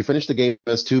you finished the game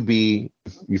as 2B,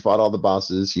 you fought all the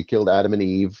bosses, you killed Adam and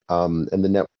Eve, and the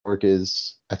network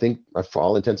is, I think, for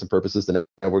all intents and purposes, the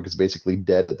network is basically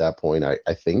dead at that point, I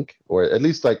think, or at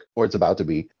least or it's about to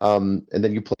be. And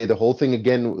then you play the whole thing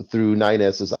again through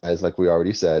 9S's eyes, like we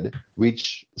already said,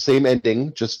 reach same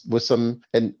ending, just with some,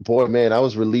 and boy, man, I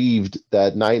was relieved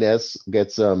that 9S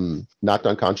gets knocked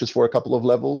unconscious for a couple of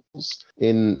levels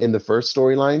in the first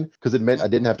storyline, because it meant I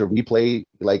didn't have to replay,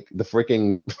 like, the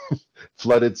freaking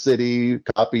flooded city,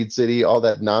 copied city, all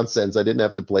that nonsense. I didn't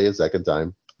have to play a second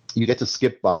time. You get to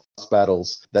skip boss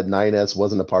battles that 9S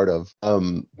wasn't a part of,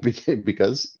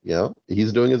 because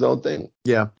he's doing his own thing.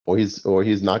 Yeah. Or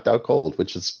he's knocked out cold,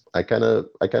 which is, I kind of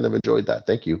enjoyed that.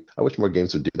 Thank you. I wish more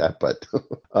games would do that, but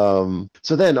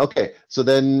so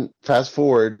then fast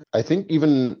forward, I think,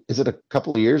 even, is it a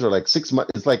couple of years or like 6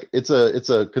 months? It's like it's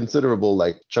a considerable,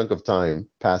 like, chunk of time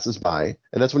passes by,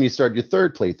 and that's when you start your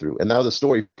third playthrough. And now the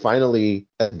story finally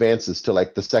advances to,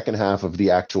 like, the second half of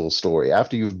the actual story.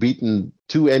 After you've beaten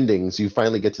 2 endings, you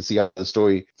finally get to see how the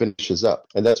story finishes up,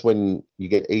 and that's when you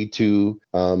get A2.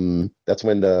 That's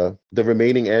when the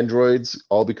remaining androids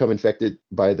all become infected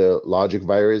by the logic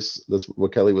virus. That's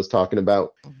what Kelly was talking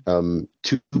about.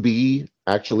 2B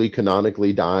actually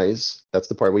canonically dies. That's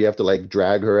the part where you have to, like,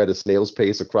 drag her at a snail's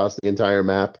pace across the entire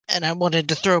map. And I wanted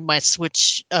to throw my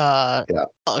Switch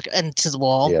into the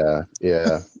wall. Yeah.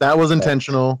 That was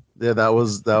intentional. Yeah, that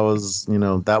was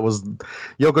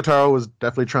Yoko Taro was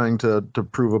definitely trying to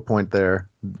prove a point there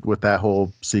with that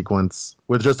whole sequence,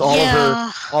 with just all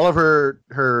of her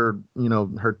her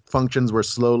functions were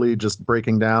slowly just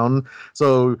breaking down.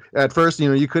 So at first,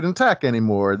 you couldn't attack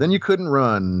anymore, then you couldn't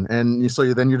run, and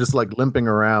then you're just, like, limping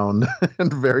around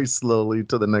and very slowly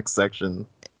to the next section.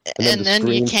 And then the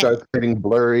screen starts getting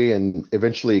blurry, and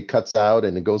eventually it cuts out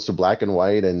and it goes to black and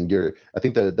white, and I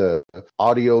think the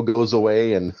audio goes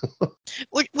away, and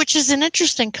which is an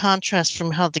interesting contrast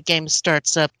from how the game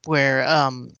starts up, where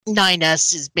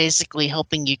 9S is basically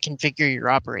helping you configure your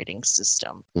operating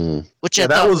system. Which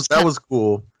that was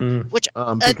cool. Which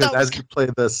because as you play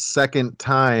the second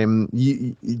time,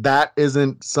 that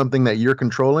isn't something that you're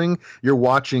controlling. You're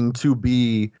watching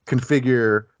 2B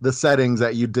configure the settings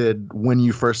that you did when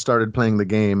you first started playing the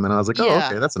game, and I was like, oh,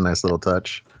 okay, that's a nice little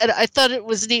touch. And I thought it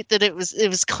was neat that it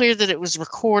was clear that it was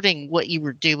recording what you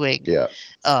were doing. Yeah.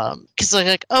 Because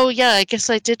like, oh yeah, I guess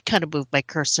I did kind of move my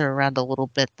cursor around a little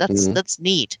bit. That's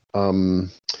neat.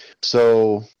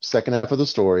 So second half of the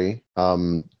story,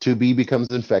 2B becomes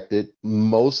infected.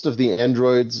 Most of the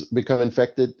androids become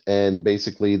infected, and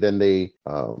basically then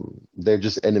they're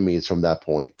just enemies from that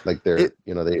point. Like they.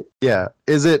 Yeah.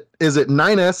 Is it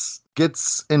 9S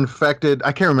gets infected.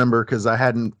 I can't remember because I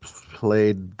hadn't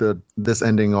played this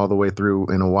ending all the way through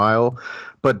in a while.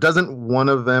 But doesn't one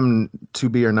of them,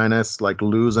 2B or 9S, like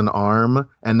lose an arm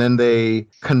and then they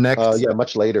connect? Yeah,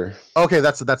 much later. Okay,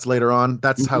 that's later on.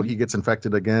 That's how he gets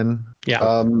infected again. Yeah.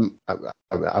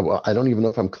 I don't even know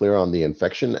if I'm clear on the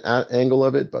infection angle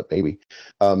of it, but maybe.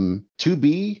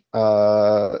 2B,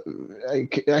 I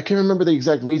can't remember the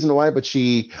exact reason why, but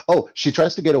she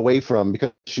tries to get away from,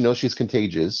 because she knows she's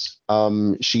contagious.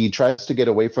 She tries to get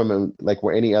away from him, like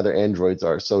where any other androids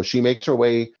are. So she makes her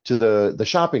way to the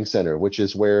shopping center, which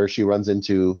is where she runs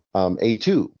into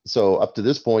A2. So up to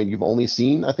this point, you've only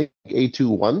seen, I think,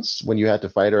 A2 once when you had to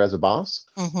fight her as a boss.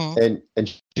 And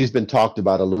she's been talked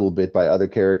about a little bit by other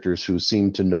characters who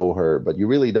seem to know her, but you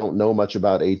really don't know much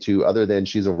about A2 other than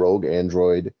she's a rogue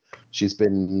android. She's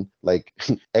been like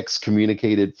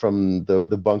excommunicated from the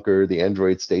bunker, the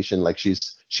android station. Like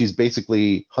she's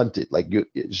basically hunted. Like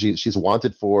she's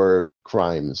wanted for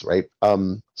crimes, right?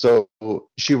 So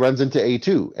she runs into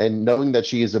A2, and knowing that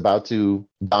she is about to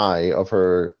die of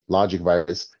her logic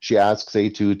virus, she asks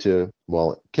A2 to,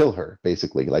 well, kill her,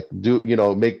 basically. Like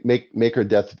make her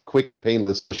death quick,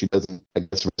 painless, so she doesn't, I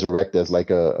guess, resurrect as like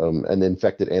an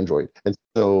infected android. And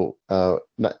so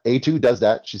A2 does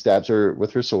that. She stabs her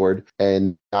with her sword,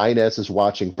 and 9S is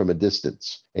watching from a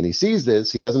distance. And he sees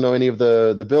this. He doesn't know any of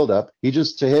the buildup. He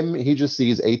just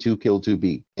sees A2 kill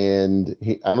 2B. And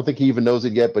I don't think he even knows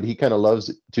it yet, but he kind of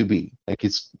loves 2B. Like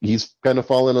he's kind of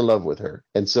fallen in love with her.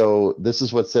 And so this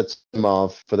is what sets him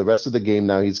off for the rest of the game.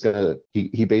 Now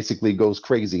he basically goes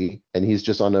crazy, and he's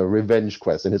just on a revenge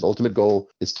quest. And his ultimate goal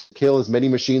is to kill as many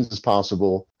machines as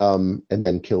possible, and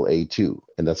then kill A2.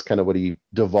 And that's kind of what he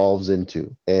devolves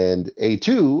into. And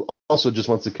A2 also just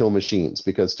wants to kill machines,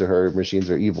 because to her, machines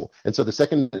are evil. And so the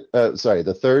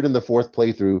third and the fourth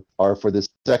playthrough are for the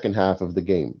second half of the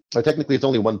game. Or technically, it's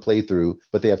only one playthrough,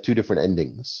 but they have two different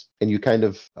endings. And you kind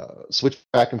of switch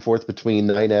back and forth between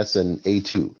 9S and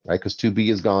A2, right? Because 2B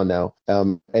is gone now.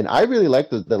 And I really like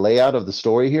the layout of the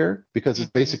story here, because it's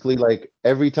basically like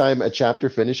every time a chapter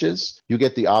finishes, you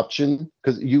get the option,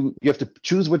 because you have to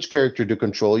choose which character to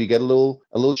control. You get a little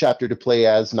chapter to play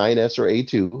as 9S or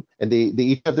A2, and they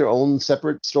each have their own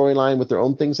separate storyline with their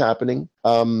own things happening.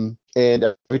 And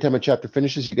every time a chapter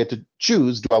finishes, you get to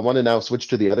choose, do I want to now switch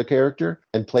to the other character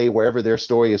and play wherever their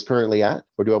story is currently at?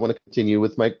 Or do I want to continue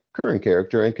with my current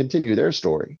character and continue their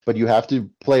story? But you have to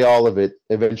play all of it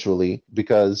eventually,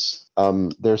 because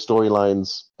their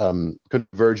storylines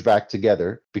converge back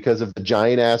together because of the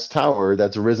giant-ass tower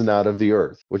that's risen out of the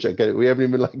earth, which we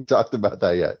haven't even talked about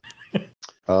that yet.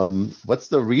 What's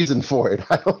the reason for it?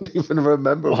 I don't even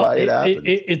remember why it happened.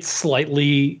 It's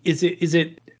slightly. Is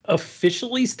it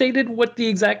officially stated what the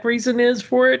exact reason is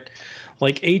for it?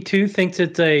 Like A2 thinks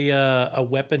it's a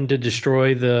weapon to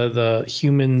destroy the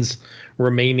humans'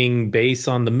 remaining base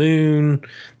on the moon.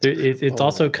 It's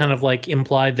also kind of like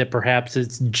implied that perhaps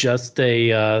it's just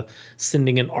a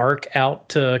sending an arc out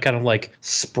to kind of like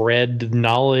spread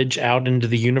knowledge out into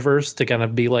the universe to kind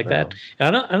of be like that.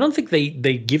 And I don't think they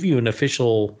give you an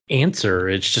official answer.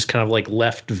 It's just kind of like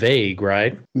left vague,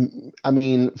 right? I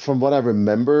mean, from what I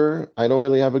remember, I don't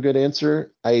really have a good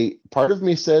answer. Part of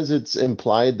me says it's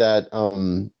implied that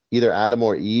either Adam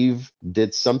or Eve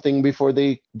did something before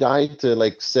they died to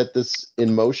like set this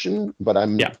in motion, but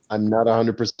I'm not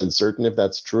 100% certain if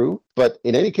that's true. But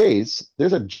in any case,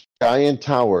 there's a giant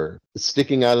tower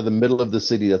sticking out of the middle of the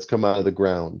city that's come out of the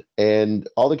ground, and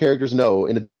all the characters know,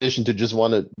 in addition to just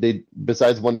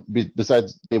besides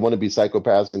they want to be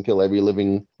psychopaths and kill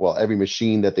every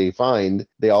machine that they find,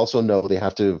 they also know they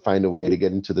have to find a way to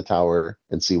get into the tower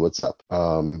and see what's up.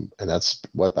 And that's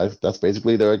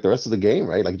basically the rest of the game,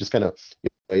 right? Like just kind of.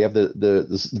 You have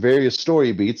the various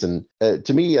story beats, and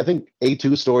to me, I think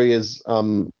A2 story is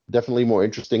definitely more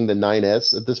interesting than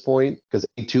 9S at this point, because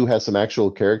A2 has some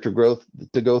actual character growth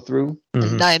to go through.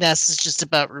 Mm-hmm. 9S is just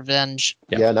about revenge.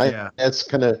 Yeah, 9S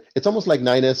kind of, it's almost like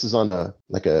 9S is on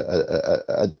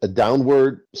a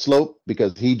downward slope,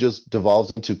 because he just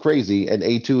devolves into crazy, and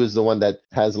A2 is the one that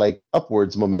has like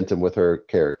upwards momentum with her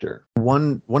character.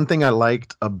 One thing I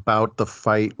liked about the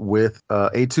fight with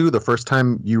A2, the first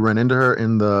time you run into her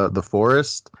in the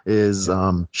forest, is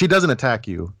she doesn't attack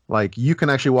you. Like, you can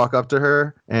actually walk up to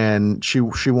her and she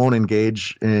won't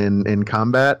engage in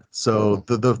combat. So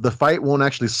the fight won't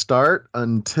actually start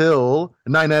until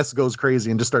 9S goes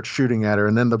crazy and just starts shooting at her,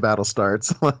 and then the battle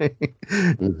starts. Like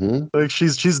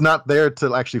she's not there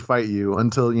to actually fight you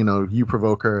until you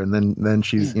provoke her, and then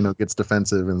she's gets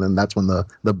defensive, and then that's when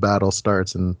the battle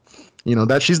starts. And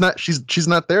that she's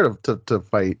not there to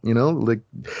fight. Like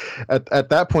at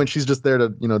that point she's just there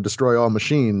to destroy all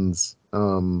machines.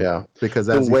 Because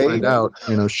as you find out,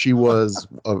 she was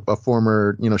a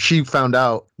former, she found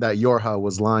out that Yorha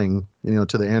was lying,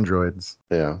 to the androids.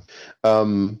 Yeah.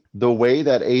 The way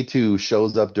that A2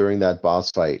 shows up during that boss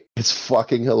fight, it's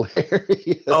fucking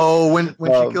hilarious. Oh, when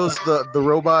she kills the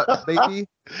robot baby.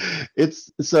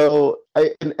 It's so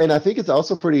I think it's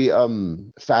also pretty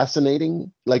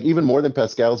fascinating, like even more than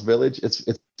Pascal's Village. It's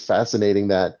fascinating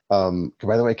that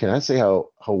by the way, can I say how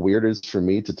weird it is for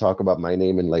me to talk about my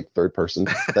name in like third person?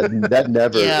 That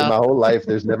never in my whole life,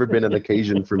 there's never been an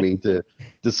occasion for me to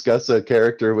discuss a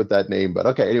character with that name. But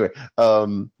okay, anyway,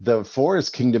 the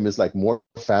Forest Kingdom is like more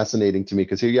fascinating to me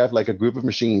because here you have like a group of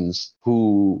machines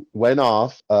who went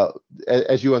off.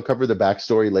 As you uncover the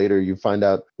backstory later, you find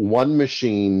out one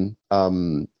machine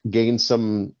gained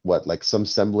some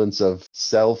semblance of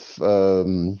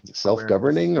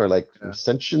self-governing or like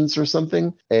sentience or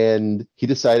something, and he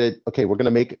decided, okay,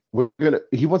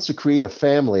 he wants to create a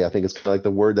family. I think it's kind of like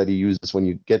the word that he uses when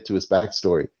you get to his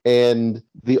backstory, and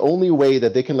the only way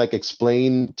that they can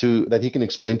explain to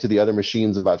the other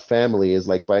machines about family is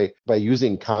like by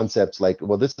using concepts like,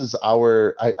 well, this is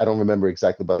our, I don't remember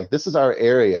exactly, but like, this is our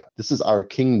area, this is our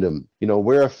kingdom,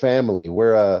 we're a family,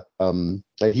 we're a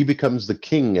he becomes the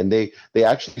king, and they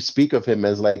actually speak of him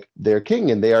as like their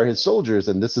king, and they are his soldiers,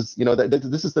 and this is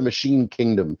this is the machine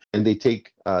kingdom, and they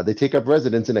take up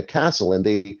residence in a castle, and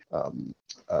they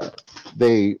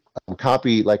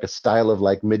copy like a style of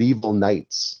like medieval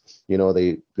knights.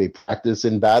 They practice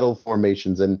in battle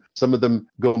formations, and some of them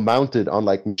go mounted on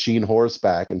like machine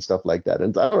horseback and stuff like that.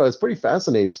 And I don't know, it's pretty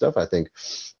fascinating stuff, I think.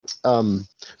 So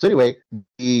anyway,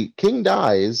 the king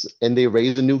dies, and they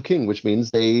raise a new king, which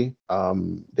means they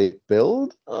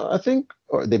build, I think,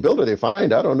 or they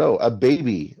find, I don't know, a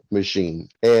baby machine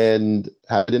and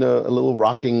have it in a little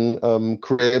rocking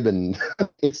crib, and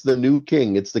it's the new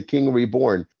king. It's the king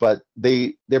reborn. But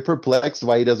they're perplexed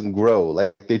why he doesn't grow.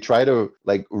 Like they try to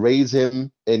like raise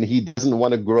him, and he doesn't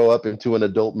want to grow up into an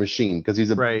adult machine because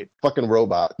he's a fucking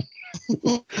robot.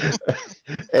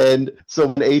 And so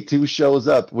when A2 shows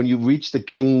up, when you reach the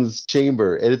king's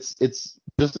chamber, and it's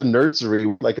just a nursery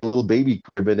with like a little baby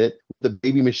crib in it, the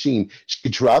baby machine, she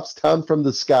drops down from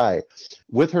the sky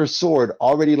with her sword,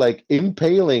 already like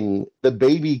impaling the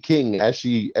baby king as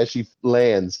she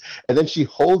lands, and then she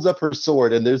holds up her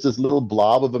sword, and there's this little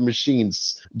blob of a machine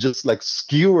just like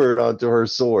skewered onto her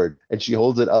sword, and she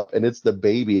holds it up, and it's the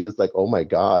baby. It's like, oh my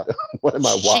god, what am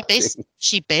I watching?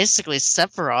 She basically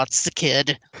Sephiroth's the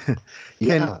kid.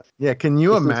 Can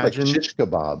you imagine like shish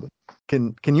kebab?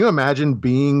 Can you imagine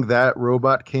being that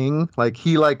robot king? Like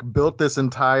he like built this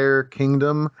entire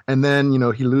kingdom, and then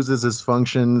he loses his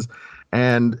functions,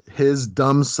 and his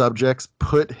dumb subjects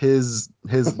put his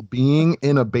being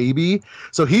in a baby.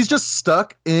 So he's just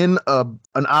stuck in an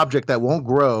object that won't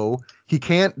grow. He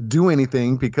can't do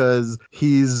anything because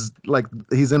he's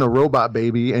in a robot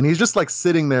baby, and he's just like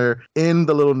sitting there in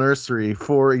the little nursery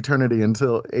for eternity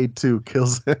until A2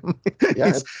 kills him.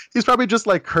 He's probably just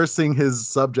like cursing his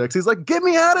subjects. He's like, "Get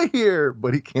me out of here!"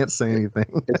 But he can't say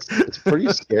anything. It's pretty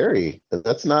scary.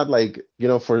 That's not like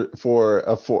for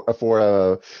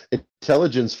a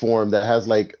intelligence form that has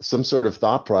like some sort of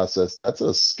thought process. That's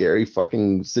a scary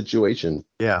fucking situation.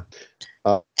 Yeah.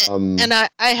 And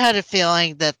I had a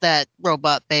feeling that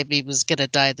robot baby was going to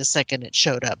die the second it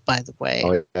showed up, by the way.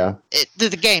 Oh, yeah? The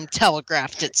game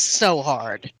telegraphed it so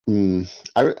hard. I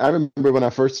remember when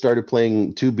I first started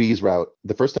playing 2B's route,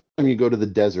 the first time you go to the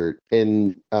desert,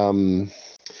 and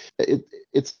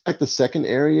it's like the second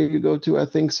area you go to, I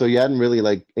think. So you hadn't really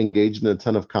like engaged in a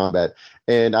ton of combat.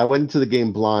 And I went into the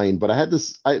game blind, but I had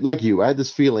this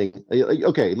feeling, like,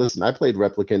 okay, listen, I played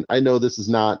Replicant. I know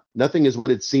nothing is what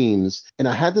it seems. And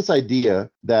I had this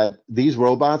idea that these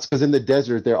robots, because in the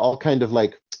desert, they're all kind of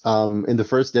like, in the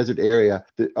first desert area,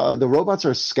 the robots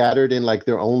are scattered in like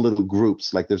their own little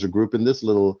groups. Like there's a group in this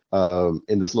little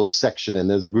section, and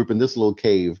there's a group in this little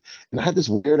cave. And I had this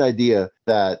weird idea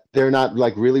that they're not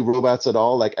like really robots at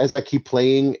all. Like as I keep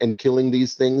playing and killing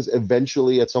these things,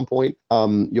 eventually at some point,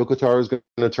 Yoko Taro is going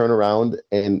to turn around,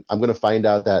 and I'm going to find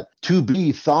out that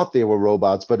 2B thought they were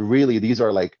robots, but really these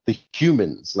are like the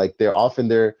humans. Like they're often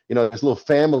there's little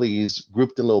families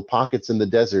grouped in little pockets in the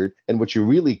desert, and what you're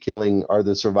really killing are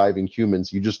the surviving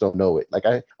humans. You just don't know it. Like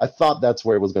I thought that's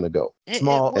where it was going to go. It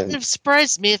wouldn't have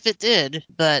surprised me if it did,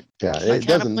 but yeah, it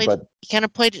doesn't. But kind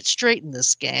of played it straight in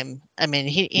this game. I mean,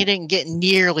 he didn't get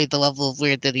nearly the level of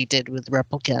weird that he did with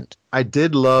Replicant. I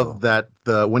did love that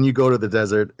when you go to the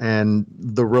desert and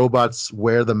the robots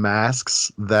wear the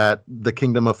masks that the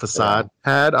Kingdom of Facade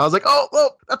had. I was like, oh,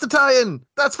 that's a tie-in.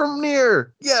 That's from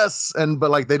Nier. Yes. But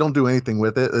like they don't do anything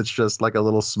with it. It's just like a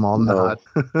little small nod.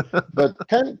 But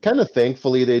kind of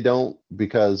thankfully they don't,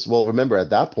 because, well, remember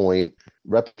at that point,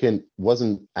 Replicant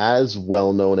wasn't as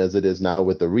well known as it is now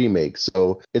with the remake.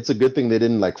 So it's a good thing they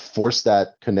didn't like force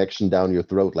that connection down your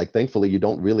throat. Like, thankfully, you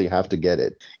don't really have to get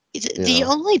it. The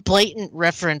only blatant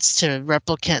reference to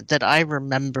Replicant that I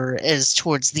remember is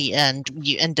towards the end.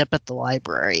 You end up at the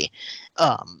library.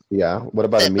 What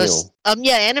about Emil?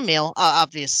 And Emil,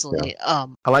 obviously. Yeah.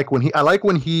 I like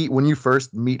when you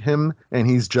first meet him and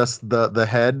he's just the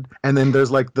head, and then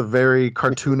there's like the very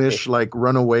cartoonish like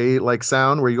runaway like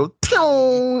sound where you go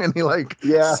Pyong! And he like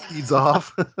speeds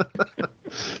off.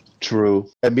 True.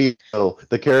 Emil,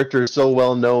 the character is so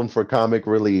well known for comic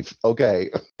relief.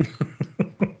 Okay.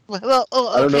 Well,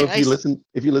 I don't know if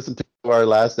you listened to our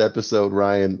last episode,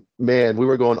 Ryan. Man, we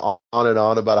were going on and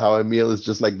on about how Emil is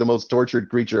just like the most tortured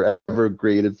creature ever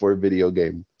created for a video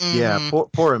game. Mm-hmm. Yeah,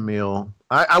 poor Emil.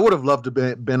 I would have loved to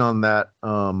been on that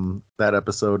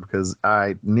episode because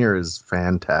Nier is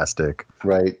fantastic.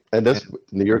 Right, and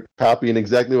you're copying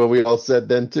exactly what we all said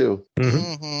then too.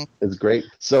 Mm-hmm. It's great.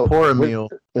 So poor Emil.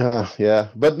 Yeah,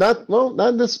 but not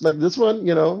this one.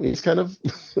 You know, he's kind of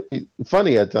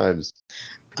funny at times.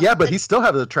 Yeah, but he still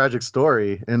has a tragic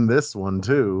story in this one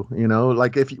too. You know,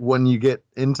 like when you get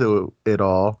into it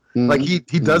all, like he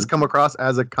does come across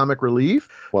as a comic relief,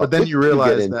 but then you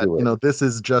realize that this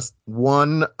is just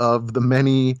one of the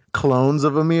many clones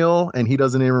of Emil, and he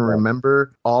doesn't even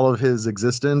remember all of his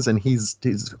existence, and he's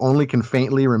only can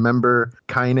faintly remember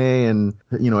Kaine and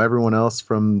everyone else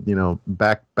from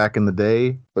back in the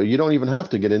day. But you don't even have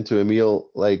to get into Emil,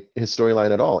 like his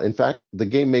storyline at all. In fact, the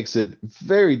game makes it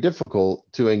very difficult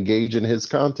to engage in his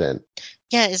content.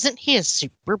 Yeah, isn't he a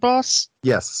super boss?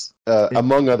 Yes.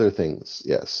 Among other things,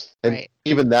 yes. And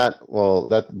even that, well,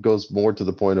 that goes more to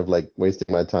the point of like wasting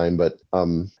my time. But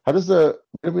where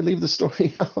did we leave the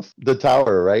story off? The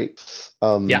tower, right?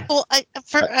 Yeah. Well, I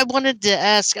wanted to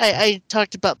ask, I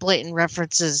talked about blatant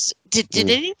references. Did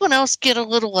anyone else get a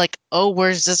little like, oh,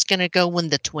 where's this going to go when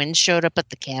the twins showed up at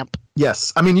the camp?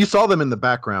 Yes, I mean you saw them in the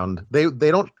background.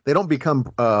 They don't become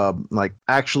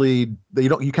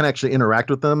you can actually interact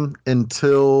with them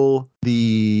until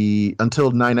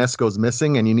 9S goes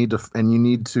missing, and you need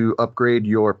to upgrade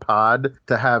your pod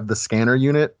to have the scanner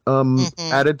unit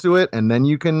added to it, and then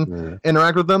you can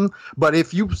interact with them. But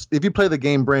if you play the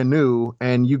game brand new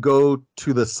and you go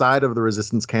to the side of the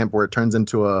resistance camp where it turns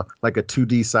into a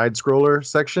 2D side scroller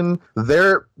section,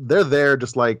 they're there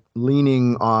just like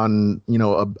leaning on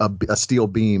a steel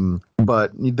beam,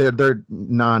 but they're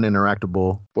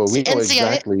non-interactable. Well, we know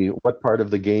exactly what part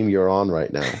of the game you're on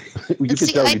right now. You can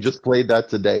tell you just played that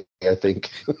today, I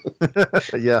think.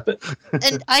 Yeah.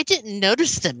 And I didn't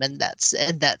notice them in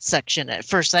that section at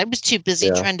first. I was too busy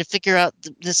trying to figure out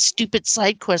the stupid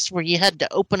side quest where you had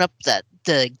to open up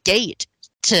the gate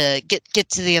to get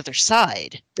to the other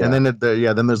side. Yeah. And then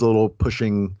then there's a little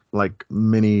pushing like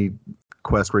mini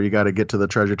quest where you got to get to the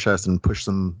treasure chest and push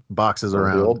some boxes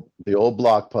around. The old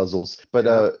block puzzles.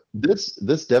 But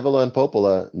this Devil and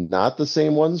Popola, not the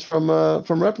same ones from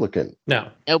Replicant. No.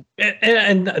 Nope.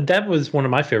 And that was one of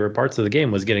my favorite parts of the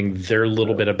game, was getting their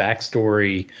little bit of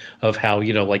backstory of how,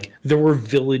 like there were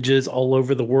villages all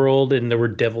over the world, and there were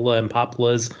Devila and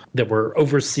Popolas that were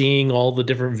overseeing all the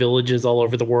different villages all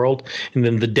over the world. And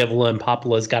then the Devila and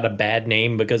Popolas got a bad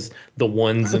name because the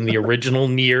ones in the original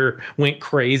Nier went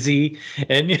crazy.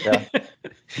 And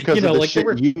because of the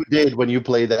shit you did when you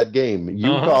played that game. You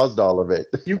caused all of it.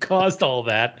 You caused all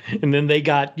that. And then they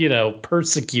got,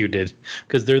 persecuted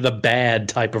because they're the bad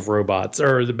type of robots,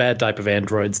 or the bad type of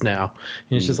androids now.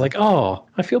 And it's just like, oh,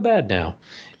 I feel bad now.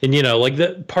 And, like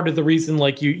the part of the reason,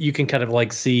 like you can kind of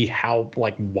like see how,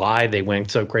 like why they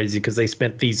went so crazy, because they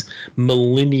spent these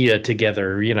millennia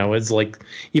together, it's like,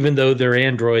 even though they're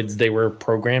androids, they were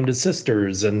programmed as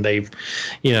sisters, and they've,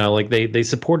 they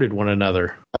supported one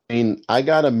another. I mean, I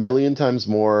got 1,000,000 times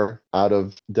more out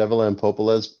of Devil and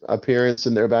Popola's appearance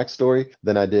in their backstory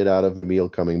than I did out of Emil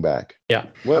coming back. Yeah.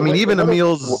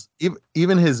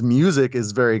 Even his music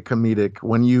is very comedic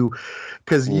when you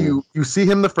see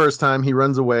him the first time, he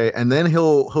runs away, and then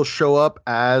he'll show up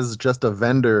as just a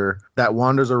vendor that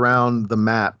wanders around the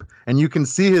map, and you can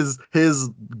see his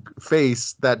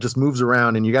face that just moves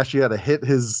around, and you actually got to hit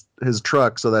his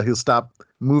truck so that he'll stop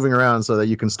moving around so that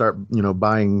you can start,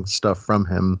 buying stuff from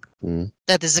him.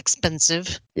 That is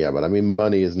expensive. Yeah, but I mean,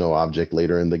 money is no object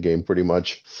later in the game, pretty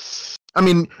much. I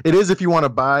mean, it is if you want to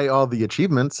buy all the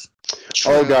achievements.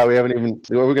 True. Oh god, we haven't even.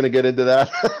 We're gonna get into that.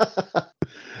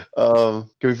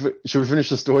 Should we finish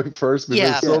the story first?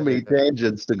 Because there's so many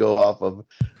tangents to go off of.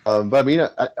 But I mean,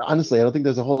 honestly, I don't think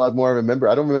there's a whole lot more I remember.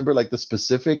 I don't remember like the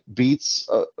specific beats.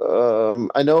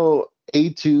 I know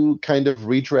A2 kind of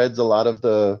retreads a lot of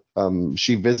the.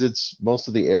 She visits most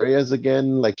of the areas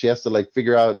again. Like she has to like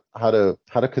figure out how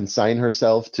to consign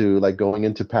herself to like going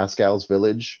into Pascal's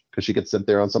village because she gets sent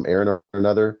there on some errand or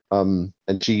another. And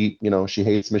she, she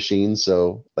hates machines,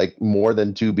 so like more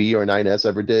than 2B or 9S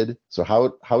ever did. So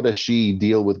how does she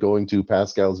deal with going to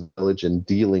Pascal's village and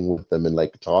dealing with them and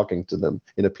like talking to them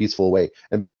in a peaceful way?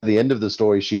 And by the end of the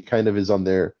story, she kind of is on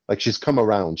their like she's come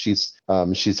around. She's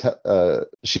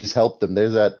helped them.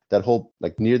 There's that whole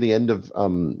like near the end of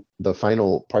the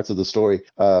final parts of the story,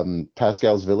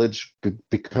 Pascal's village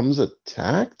becomes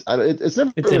attacked. It's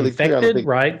never it's really infected, clear,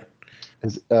 right?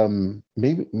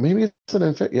 Maybe it's an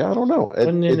infect. Yeah, I don't know.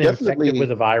 Wasn't it infected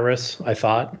with a virus? I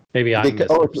thought maybe I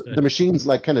misunderstood. The machines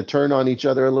like kind of turn on each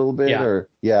other a little bit,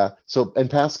 So and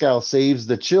Pascal saves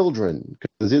the children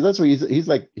because that's where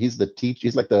he's the teacher.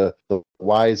 He's like the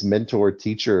wise mentor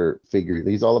teacher figure.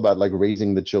 He's all about like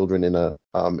raising the children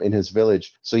in his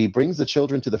village. So he brings the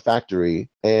children to the factory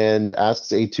and asks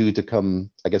A2 to come,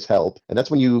 I guess, help. And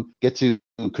that's when you get to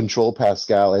control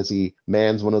Pascal as he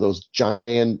mans one of those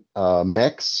giant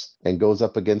mechs and goes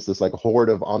up against this like horde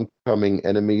of oncoming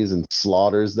enemies and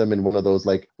slaughters them in one of those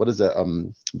like what is it?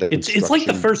 It's like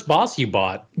the first boss you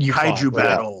kaiju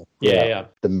battle. Yeah.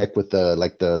 The mech with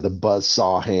the buzz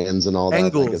saw hands and all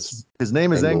Angles. that. Like his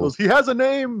name is Angles. He has a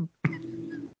name.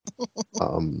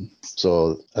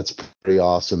 So that's pretty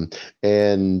awesome.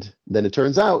 And then it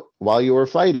turns out while you were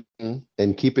fighting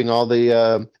and keeping all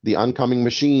the oncoming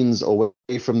machines away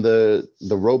from the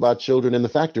robot children in the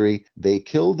factory, they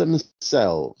killed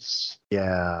themselves.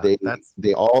 Yeah,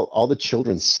 they all the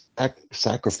children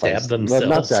sacrificed Stabbed themselves.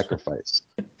 Not sacrificed.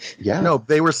 Yeah, no,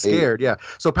 they were scared.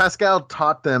 So Pascal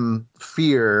taught them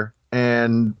fear.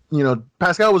 And,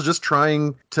 Pascal was just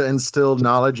trying to instill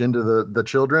knowledge into the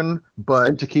children, but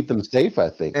and to keep them safe, I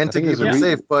think. And to keep them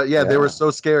safe. But they were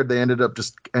so scared they ended up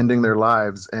just ending their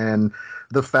lives. And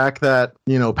the fact that,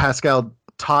 Pascal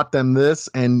taught them this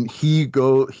and he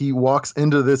walks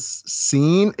into this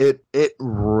scene, it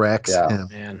wrecks him.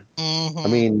 Man. Mm-hmm. I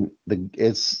mean,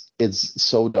 it's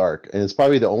so dark, and it's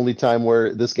probably the only time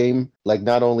where this game like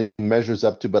not only measures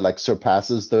up to but like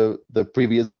surpasses the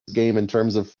previous game in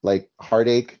terms of like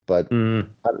heartache. But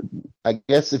I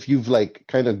guess if you've like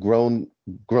kind of grown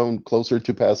closer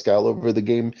to Pascal over the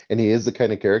game, and he is the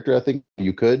kind of character I think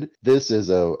you could. This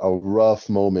is a rough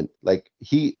moment. Like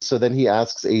then he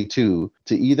asks A2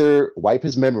 to either wipe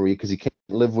his memory because he can't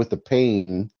live with the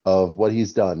pain of what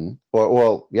he's done, his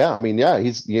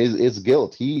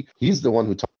guilt. He's the one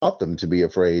who taught them to be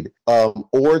afraid,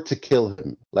 or to kill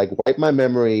him. Like wipe my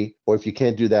memory, or if you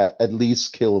can't do that, at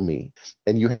least kill me.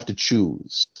 And you have to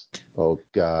choose. Oh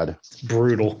God,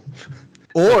 brutal.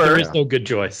 Or there is no good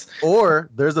choice. Or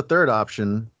there's a third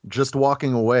option, just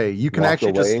walking away. You can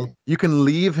you can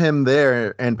leave him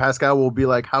there and Pascal will be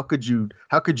like, how could you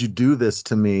do this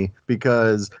to me?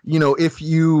 Because, if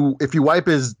you wipe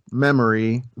his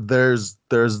memory, there's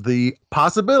the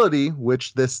possibility,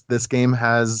 which this game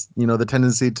has, the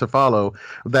tendency to follow,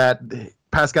 that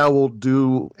Pascal will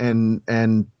do and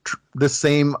the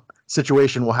same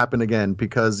situation will happen again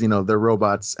because they're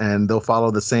robots and they'll follow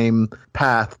the same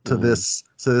path to this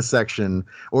section.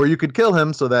 Or you could kill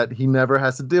him so that he never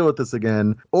has to deal with this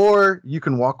again, or you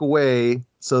can walk away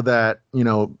so that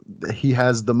he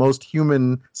has the most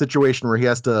human situation where he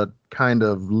has to kind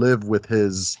of live with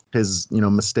his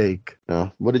mistake.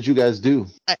 What did you guys do?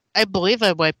 I believe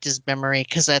I wiped his memory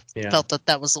because I felt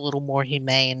that was a little more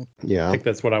humane. Yeah, I think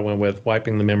that's what I went with,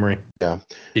 wiping the memory. Yeah.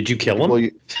 Did you kill him? Well,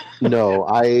 no,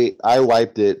 I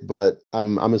wiped it, but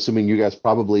I'm assuming you guys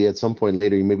probably at some point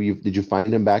later, did you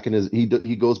find him back in his?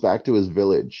 He goes back to his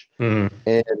village,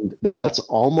 and that's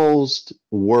almost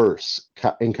worse.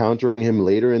 Encountering him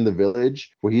later in the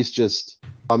village, where he's just.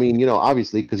 I mean,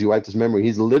 obviously, because you wiped his memory,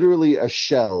 he's literally a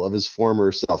shell of his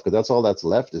former self, because that's all that's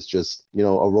left is just, a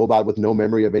robot with no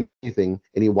memory of anything.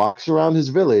 And he walks around his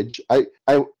village.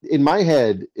 In my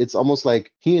head, it's almost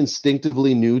like he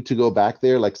instinctively knew to go back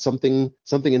there, like something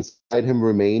inside him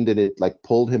remained and it like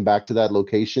pulled him back to that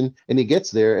location. And he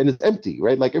gets there and it's empty,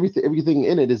 right? Like everything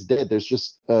in it is dead. There's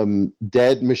just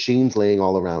dead machines laying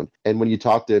all around. And when you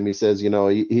talk to him, he says,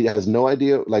 he has no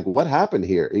idea like what happened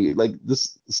here. Like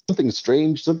this, something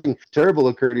strange, something terrible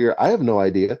occurred here. I have no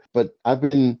idea, but I've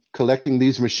been collecting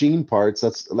these machine parts.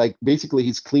 That's like basically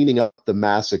he's cleaning up the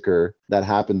massacre that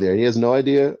happened there. He has no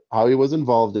idea how he was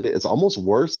involved in it. It's almost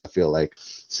worse, I feel like,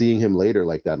 seeing him later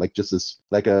like that, like just this,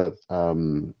 like a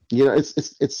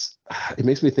it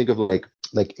makes me think of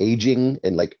like aging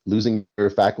and like losing your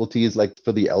faculties, like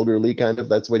for the elderly kind of.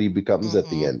 That's what he becomes at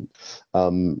the end.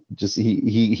 Just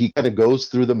he kind of goes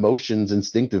through the motions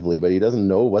instinctively, but he doesn't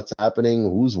know what's happening,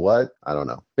 who's what. I don't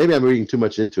know. Maybe I'm reading too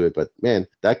much into it, but man,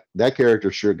 that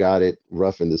character sure got it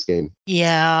rough in this game.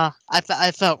 Yeah,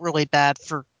 I felt really bad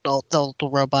for the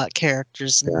robot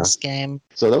characters in this game.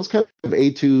 So that was kind of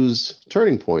A2's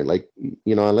turning point. Like,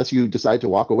 unless you decide to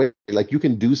walk away, like you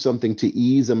can do something to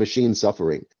ease a machine's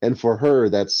suffering. And for her,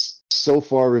 that's so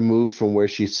far removed from where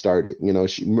she started.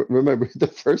 Remember the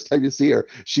first time you see her,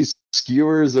 she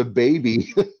skewers a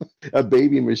baby, a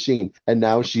baby machine, and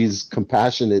now she's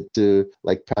compassionate to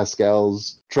like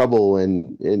Pascal's trouble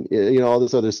and all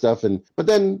this other stuff. But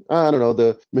then I don't know,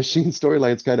 the machine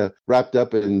storyline's kind of wrapped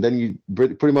up, and then you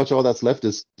pretty much all that's left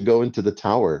is to go into the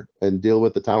tower and deal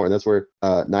with the tower, and that's where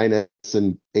 9S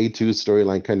and A2's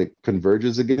storyline kind of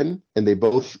converges again, and they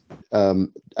both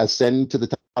ascend to the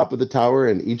top of the tower,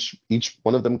 and each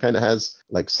one of them kind of has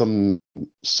like some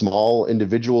small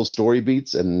individual story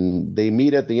beats, and they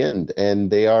meet at the end, and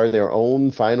they are their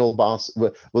own final boss.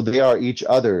 Well, they are each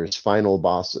other's final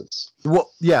bosses.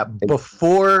 Well, yeah.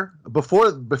 Before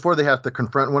they have to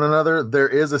confront one another, there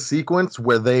is a sequence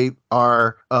where they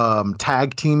are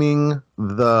tag teaming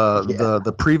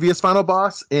the previous final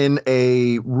boss in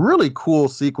a really cool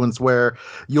sequence where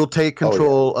you'll take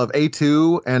control of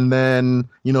A2, and then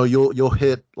you'll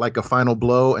hit like a final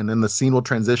blow, and then the scene will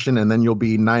transition, and then you'll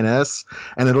be 9S,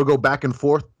 and it'll go back and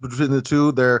forth between the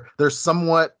two. They're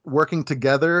somewhat working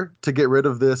together to get rid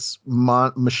of this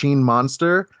machine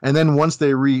monster, and then once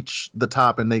they reach the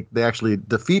top and they actually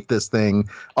defeat this thing,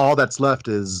 all that's left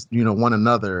is one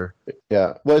another.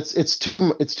 Yeah, well, it's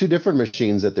two different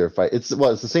machines that they're fighting. It's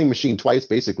the same machine twice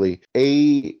basically.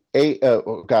 I'm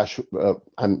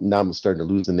starting to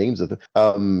lose the names of them.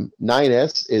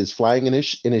 9S is flying in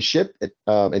his ship,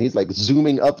 and he's like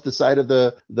zooming up the side of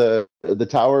the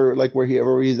tower, like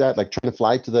wherever he's at, like trying to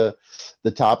fly to the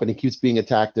top, and he keeps being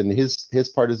attacked. And his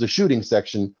part is the shooting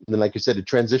section, and then like you said, it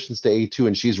transitions to A2,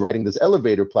 and she's riding this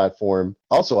elevator platform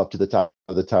also up to the top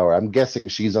of the tower. I'm guessing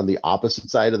she's on the opposite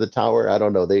side of the tower. I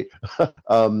don't know.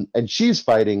 And she's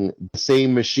fighting the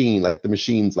same machine, like the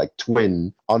machine's like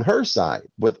twin on her side,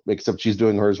 except she's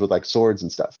doing hers with like swords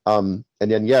and stuff. And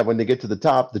then when they get to the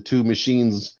top, the two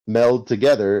machines meld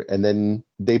together, and then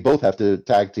they both have to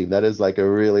tag team. That is like a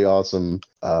really awesome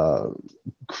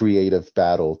creative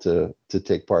battle to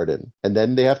take part in, and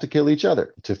then they have to kill each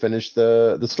other to finish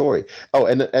the story.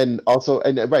 And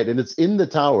it's in the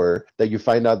tower that you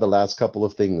find out the last couple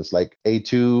of things. Like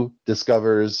A2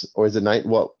 discovers, or is it night?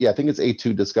 Well, yeah, I think it's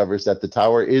A2 discovers that the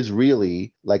tower is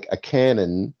really like a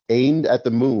cannon aimed at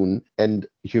the moon, and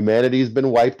humanity's been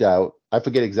wiped out. I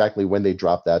forget exactly when they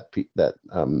dropped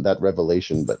that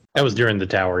revelation, but that was during the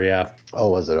tower. Yeah. Oh,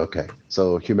 was it? Okay.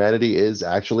 So humanity is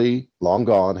actually long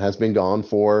gone, has been gone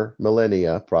for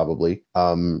millennia, probably.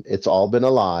 It's all been a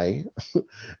lie.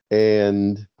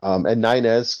 And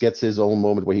 9S gets his own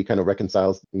moment where he kind of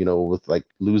reconciles, with like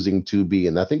losing 2B.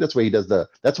 And I think that's where he does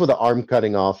that's where the arm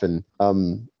cutting off and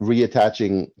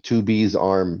reattaching 2B's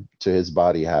arm to his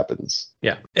body happens.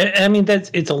 Yeah. I mean,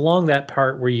 it's along that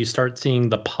part where you start seeing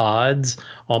the pods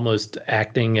almost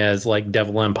acting as like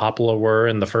Devil and Poplar were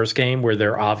in the first game, where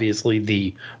they're obviously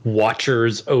the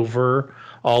watchers over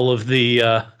all of the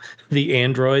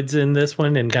androids in this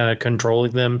one and kind of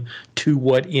controlling them to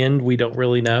what end we don't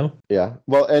really know. Yeah,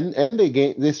 well, and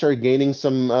they started gaining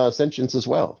some sentience as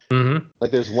well. Mm-hmm. Like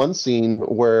there's one scene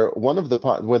where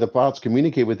where the pods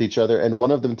communicate with each other, and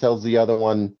one of them tells the other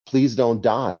one, "Please don't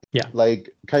die." Yeah,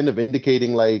 like kind of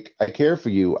indicating like, I care for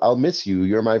you, I'll miss you,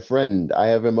 you're my friend, I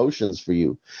have emotions for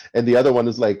you. And the other one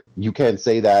is like, you can't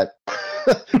say that.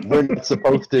 We're not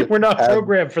supposed to. We're not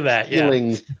programmed for that.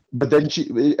 Feeling. Yeah. But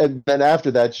then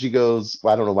after that, she goes,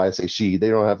 well, I don't know why I say she. They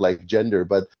don't have like gender,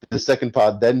 but the second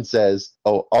pod then says,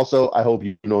 "Oh, also, I hope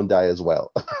you don't die as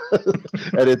well."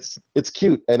 And it's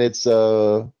cute, and it's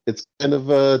kind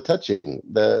of touching.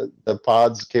 The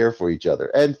pods care for each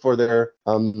other and for their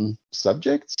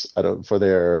subjects. For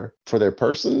their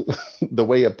person, the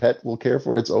way a pet will care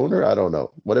for its owner. I don't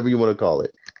know, whatever you want to call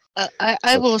it.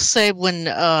 I will say when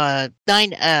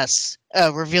 9S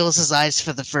reveals his eyes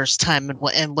for the first time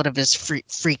in one of his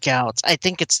freakouts, I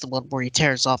think it's the one where he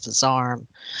tears off his arm.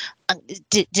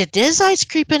 Did his eyes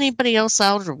creep anybody else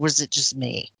out, or was it just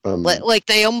me? Like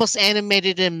they almost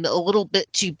animated him a little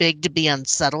bit too big to be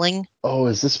unsettling. Oh,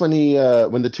 is this when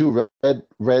when the two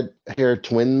red hair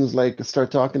twins like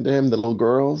start talking to him, the little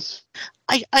girls?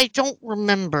 I don't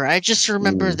remember. I just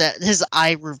remember that his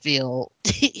eye reveal,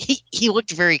 he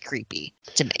looked very creepy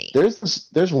to me.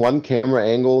 There's one camera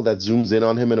angle that zooms in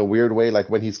on him in a weird way, like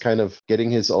when he's kind of getting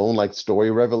his own like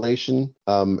story revelation.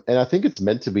 And I think it's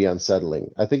meant to be unsettling.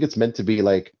 I think it's meant to be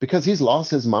like, because he's lost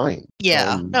his mind.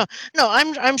 Yeah. No,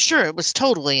 I'm sure it was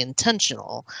totally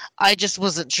intentional. I just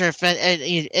wasn't sure if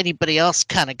anybody else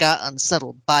kind of got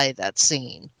unsettled by that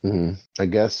scene. I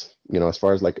guess, as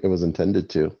far as like it was intended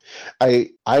to.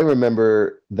 I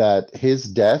remember that his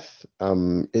death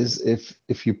is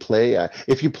if you play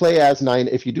as 9,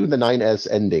 if you do the 9S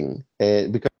ending,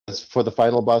 because for the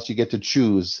final boss you get to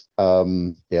choose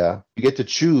you get to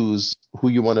choose who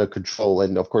you want to control,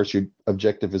 and of course your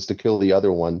objective is to kill the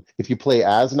other one. If you play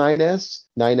as 9S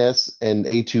and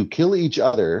A2 kill each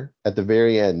other at the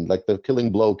very end, like the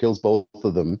killing blow kills both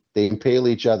of them, they impale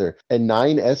each other, and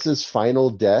 9S's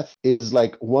final death is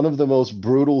like one of the most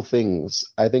brutal things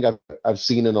I think I've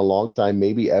seen in a long time,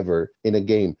 maybe ever, in a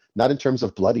game. Not in terms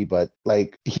of bloody, but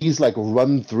like he's like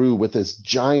run through with this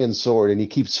giant sword and he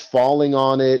keeps falling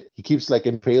on it. He keeps like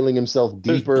impaling himself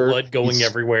deeper. There's blood going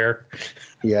everywhere.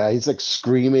 Yeah, he's like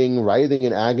screaming, writhing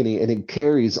in agony, and it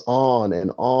carries on,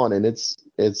 and it's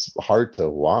hard to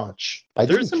watch.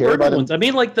 There's some care about him. I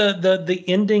mean, like the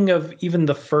ending of even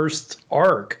the first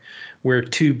arc, where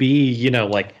 2B,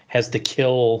 like has to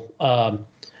kill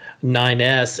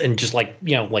 9S and just like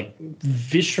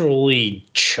visually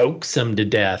chokes him to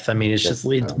death. I mean, it's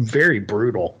very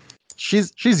brutal.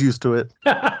 She's used to it.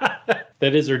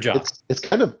 That is her job. It's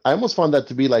kind of, I almost found that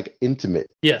to be like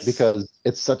intimate. Yes. Because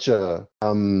it's such a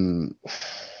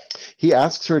he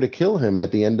asks her to kill him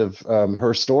at the end of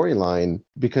her storyline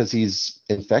because he's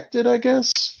infected, I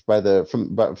guess,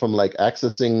 from like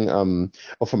accessing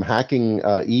or from hacking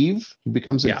Eve. He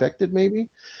becomes infected, maybe.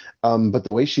 But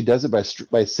the way she does it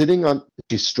by sitting on,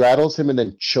 she straddles him and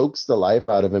then chokes the life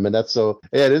out of him, and that's it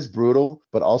is brutal,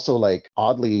 but also like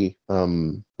oddly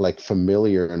like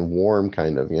familiar and warm,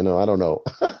 kind of. I don't know.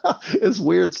 It's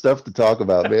weird stuff to talk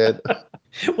about, man.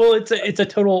 Well, it's a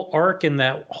total arc in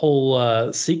that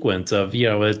whole sequence of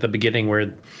at the beginning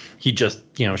where she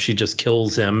just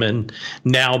kills him, and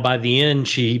now by the end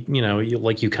she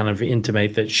you kind of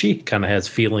intimate that she kind of has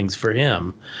feelings for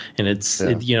him, and it's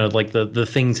like the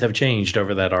things have changed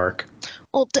over that arc.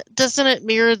 Well, doesn't it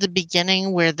mirror the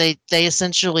beginning where they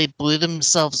essentially blew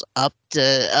themselves up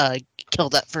to kill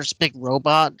that first big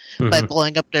robot by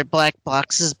blowing up their black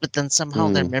boxes, but then somehow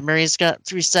their memories got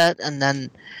reset, and then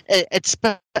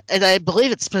and I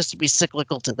believe it's supposed to be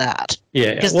cyclical to that.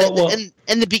 Yeah, because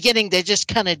in the beginning they just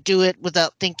kind of do it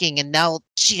without thinking, and now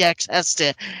she has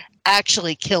to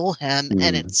actually kill him,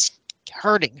 and it's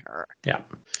hurting her. Yeah.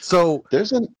 So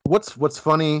what's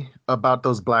funny about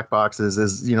those black boxes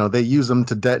is they use them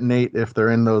to detonate if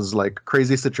they're in those like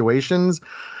crazy situations.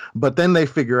 But then they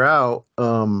figure out,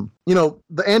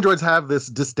 the androids have this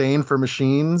disdain for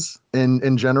machines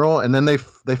in general, and then they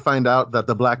find out that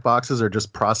the black boxes are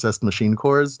just processed machine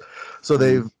cores. So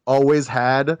they've always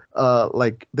had,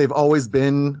 they've always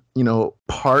been,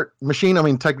 part machine. I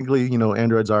mean, technically,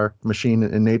 androids are machine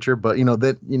in nature, but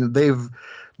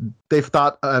they've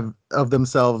thought of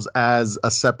themselves as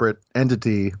a separate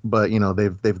entity, but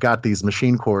they've got these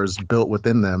machine cores built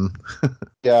within them.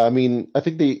 Yeah, I mean, I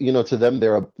think to them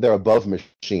they're above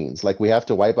machines. Like, we have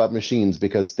to wipe out machines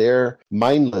because they're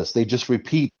mindless. They just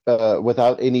repeat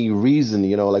without any reason.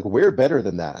 Like, we're better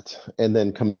than that. And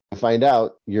then come find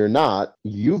out you're not.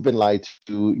 You've been lied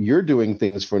to. You're doing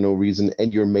things for no reason,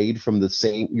 and you're made from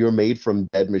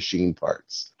dead machine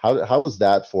parts. How is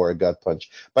that for a gut punch?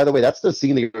 By the way, that's the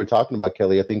scene that you were talking about,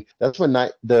 Kelly. I think that's when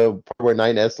the part where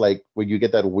 9S, like, where you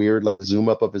get that weird like zoom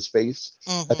up of his face.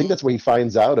 I think that's where he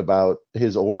finds out about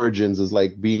his origins as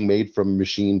like being made from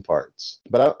machine parts.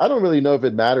 But I don't really know if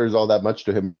it matters all that much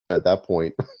to him at that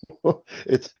point.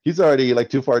 He's already like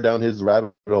too far down his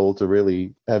rabbit hole to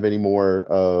really have any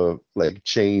more like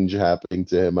change happening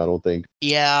to him, I don't think.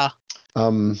 Yeah.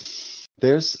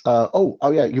 There's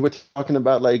you were talking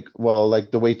about like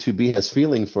the way 2B has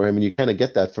feelings for him, and you kind of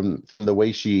get that from the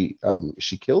way she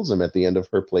kills him at the end of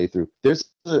her playthrough. There's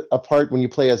a part when you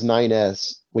play as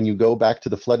 9S, when you go back to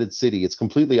the flooded city, it's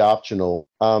completely optional.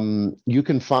 You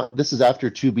can find, this is after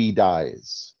 2B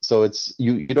dies. So it's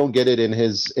you don't get it in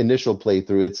his initial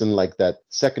playthrough. It's in like that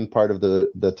second part of the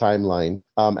timeline.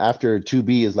 After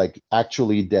 2B is like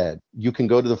actually dead, you can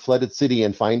go to the flooded city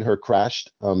and find her crashed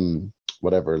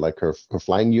whatever, like her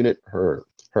flying unit, her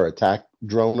attack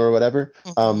drone or whatever,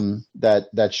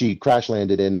 that she crash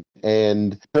landed in.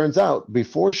 And turns out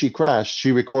before she crashed,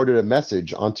 she recorded a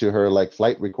message onto her like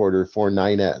flight recorder for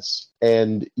 9S.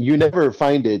 And you never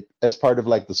find it as part of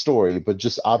like the story, but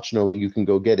just optional, you can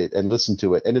go get it and listen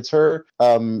to it. And it's her.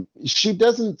 She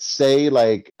doesn't say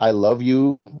like "I love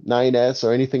you, 9S"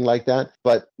 or anything like that,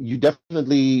 but you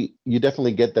definitely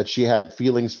get that she had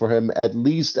feelings for him, at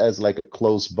least as like a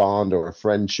close bond or a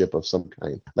friendship of some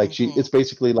kind. Like it's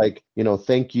basically like,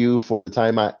 thank you for the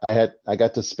time I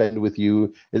got to spend with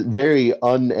you. It's very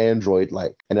un-Android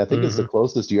like, and I think it's the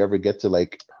closest you ever get to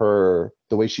like her,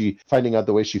 finding out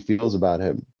the way she feels about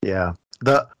him. Yeah.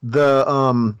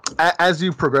 As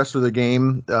you progress through the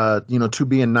game,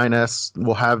 2B and 9S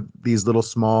will have these little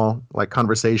small like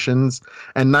conversations,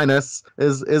 and 9S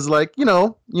is like, you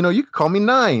could call me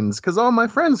Nines because all my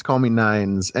friends call me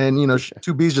Nines, and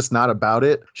 2B's just not about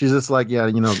it. She's just like, yeah,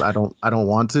 I don't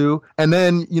want to. And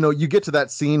then you get to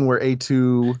that scene where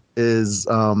A2 is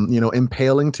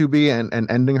impaling 2B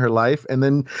and ending her life, and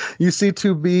then you see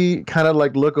 2B kind of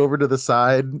like look over to the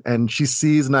side, and she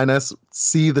sees 9S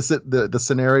see the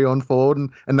scenario unfold,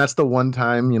 and that's the one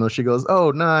time she goes,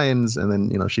 "Oh, Nines," and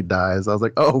then she dies. I was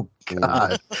like, oh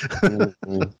god.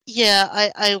 Yeah,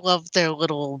 I love their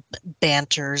little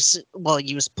banters while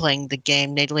you was playing the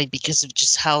game, namely because of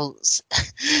just how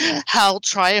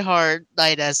try hard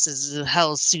 9S is,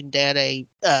 how tsundere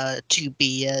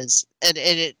 2B is, and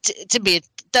to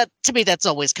me that's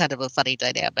always kind of a funny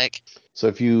dynamic. So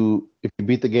if you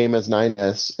beat the game as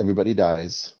 9S, everybody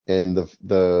dies, and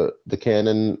the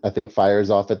cannon, I think, fires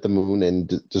off at the moon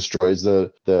and destroys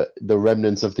the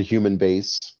remnants of the human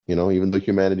base. Even though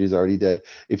humanity is already dead.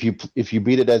 If you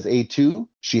beat it as A2,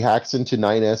 she hacks into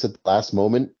 9S at the last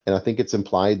moment, and I think it's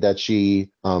implied that she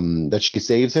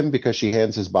saves him because she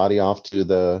hands his body off to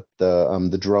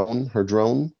the drone, her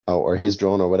drone, or his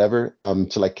drone or whatever,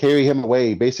 to like carry him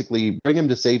away, basically bring him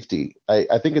to safety.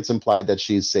 I think it's implied that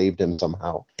she's saved him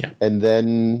somehow. Yeah. And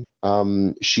then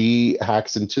she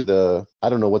hacks into the, I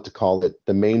don't know what to call it,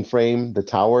 the mainframe, the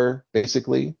tower,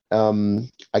 basically,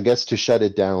 I guess, to shut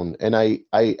it down. And I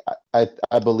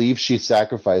believe she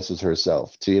sacrifices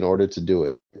herself in order to do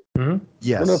it. Mm-hmm.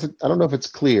 Yes. I don't know if it's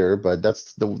clear, but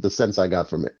that's the sense I got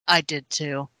from it. I did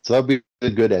too. So that would be a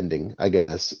good ending, I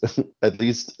guess. At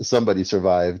least somebody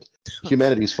survived.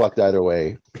 Humanity's fucked either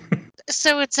way.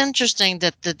 So it's interesting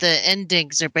that the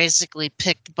endings are basically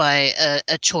picked by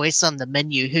a choice on the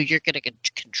menu who you're going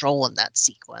to control in that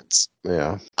sequence.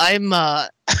 Yeah. I'm going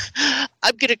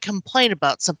to complain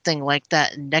about something like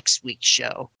that in next week's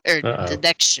show, or the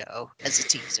next show as a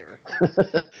teaser.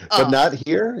 But not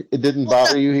here? It didn't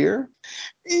bother you here?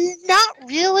 Not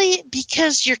really,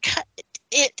 because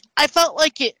I felt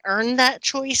like it earned that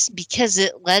choice because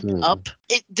it led up.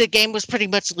 The game was pretty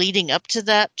much leading up to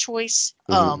that choice,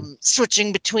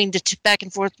 switching between back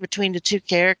and forth between the two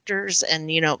characters, and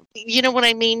you know what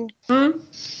I mean.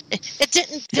 It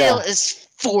didn't feel as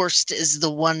forced as the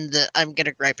one that I'm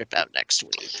gonna gripe about next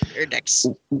week or next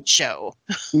show.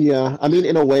 Yeah, I mean,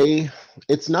 in a way,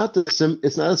 it's not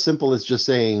as simple as just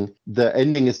saying the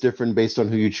ending is different based on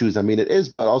who you choose. I mean, it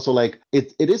is, but also like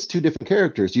it is two different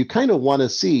characters. You kind of want to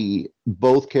see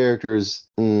both characters,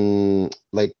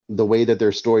 like the way that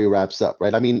their story wraps up,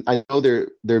 right? I mean, I know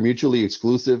they're mutually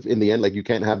exclusive in the end. Like you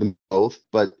can't have them both,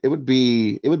 but it would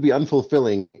be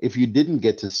unfulfilling if you didn't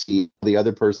get to see the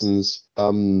other person's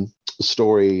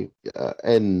story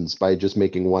ends by just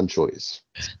making one choice.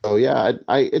 So yeah,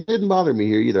 it didn't bother me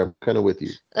here either. I'm kind of with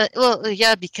you. Well,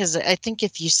 yeah, because I think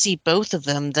if you see both of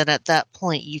them, then at that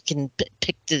point you can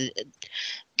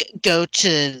go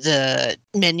to the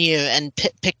menu and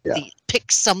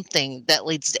pick something that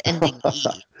leads to ending E.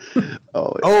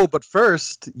 But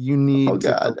first you need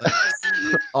to collect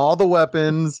all the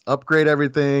weapons, upgrade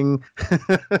everything.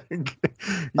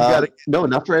 No,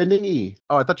 not for ending E.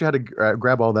 Oh, I thought you had to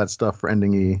grab all that stuff for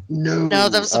ending E. No,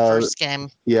 that was the first game.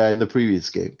 Yeah, in the previous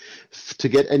game. To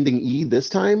get ending E this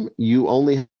time, you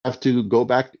only have to go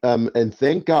back, and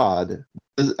thank God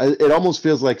it almost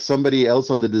feels like somebody else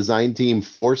on the design team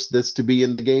forced this to be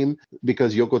in the game,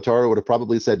 because Yoko Taro would have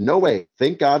probably said, no way,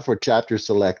 thank God for chapter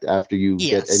select after you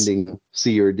get ending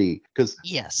C or D, because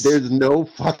there's no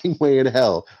fucking way in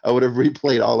hell I would have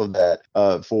replayed all of that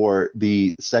for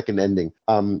the second ending.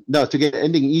 No, to get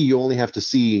ending E, you only have to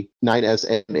see 9S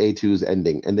and A2's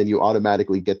ending, and then you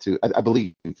automatically get to, I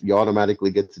believe, you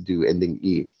automatically get to do ending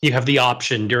E. You have the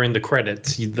option during the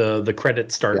credits. The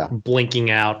credits start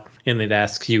blinking out, and it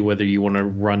asks you whether you want to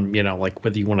run, like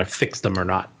whether you want to fix them or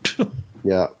not.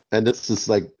 Yeah, and this is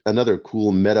like another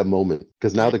cool meta moment,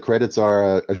 because now the credits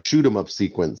are a shoot 'em up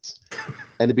sequence,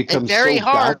 and it becomes very so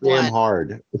hard goddamn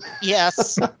hard.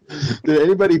 Yes. Did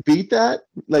anybody beat that?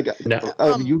 Like, no.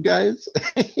 You guys?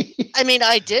 I mean,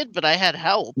 I did, but I had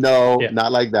help. No,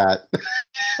 not like that.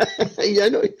 Yeah, I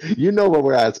know. You know what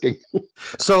we're asking.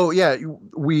 So yeah,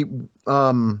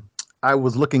 I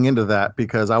was looking into that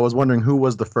because I was wondering who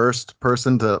was the first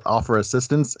person to offer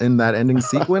assistance in that ending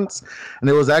sequence, and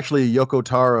it was actually Yoko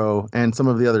Taro and some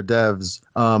of the other devs.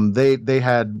 They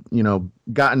had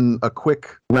gotten a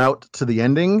quick route to the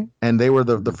ending, and they were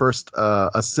the first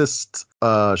assist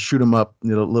shoot 'em up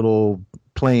little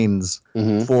planes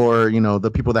for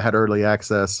the people that had early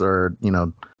access, or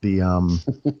the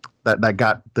that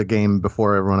got the game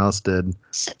before everyone else did.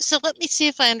 So let me see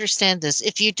if I understand this.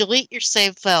 If you delete your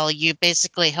save file, you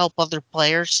basically help other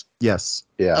players? Yes.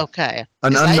 Yeah. Okay.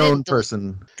 An unknown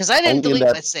person. Because I didn't delete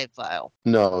my save file.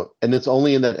 No, and it's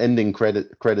only in that ending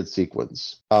credit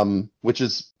sequence. Which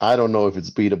is, I don't know if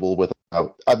it's beatable without.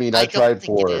 I mean, I tried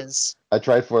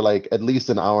for like at least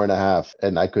an hour and a half,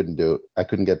 and I couldn't do it. I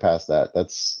couldn't get past that.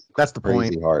 That's the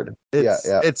crazy point. Hard.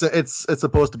 It's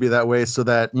supposed to be that way so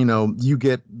that you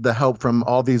get the help from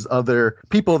all these other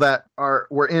people that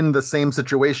were in the same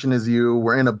situation as you.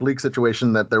 Were in a bleak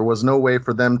situation that there was no way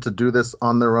for them to do this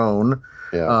on their own.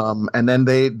 Yeah. And then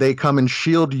they come and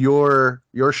shield your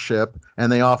ship, and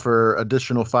they offer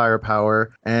additional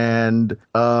firepower, and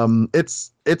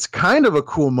it's kind of a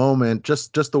cool moment,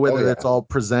 just the way that it's all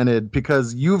presented,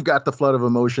 because you've got the flood of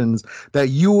emotions that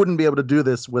you wouldn't be able to do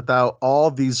this without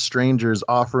all these strangers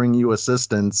offering you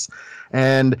assistance.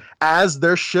 And as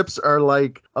their ships are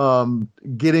like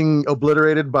getting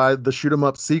obliterated by the shoot 'em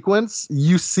up sequence,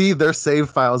 you see their save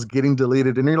files getting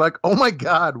deleted, and you're like, oh my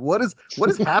god, what is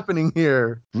happening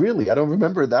here? Really? I don't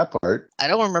remember that part. I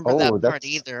don't remember that part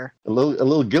either. A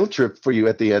little guilt trip for you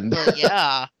at the end. Well,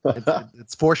 yeah.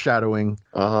 It's foreshadowing.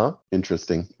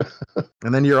 Interesting.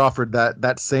 And then you're offered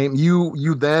that same,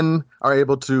 you then are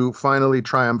able to finally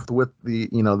triumph with the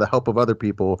the help of other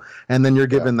people, and then you're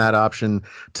given that option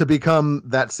to become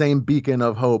that same beacon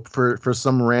of hope for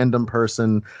some random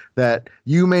person that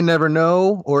you may never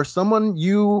know, or someone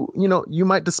you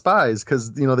might despise,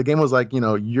 because the game was like,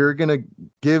 you're gonna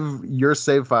give your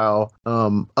save file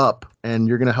up, and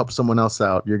you're gonna help someone else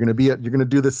out. You're gonna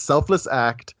do this selfless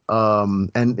act,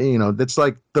 and it's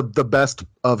like the best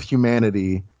of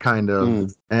humanity, kind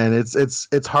of. And it's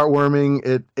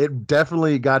heartwarming. It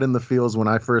definitely got in the feels when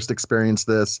I first experienced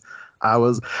this. I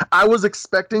was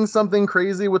expecting something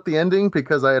crazy with the ending,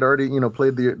 because I had already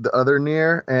played the other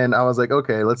Nier, and I was like,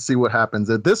 okay, let's see what happens.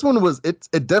 This one it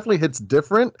definitely hits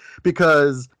different,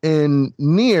 because in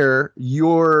Nier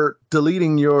you're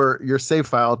deleting your save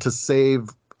file to save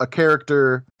a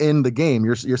character in the game.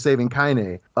 You're saving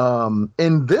Kaine.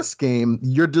 In this game,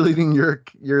 you're deleting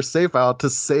your save file to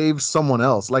save someone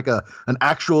else, like an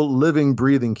actual living,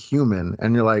 breathing human.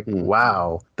 And you're like,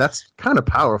 wow, that's kind of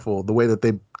powerful, the way that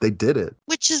they did it.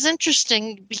 Which is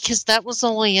interesting, because that was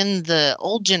only in the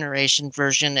old generation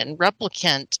version, and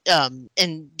Replicant,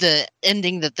 in the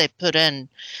ending that they put in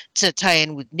to tie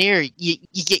in with Nier, you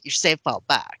get your save file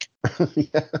back.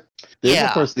 There's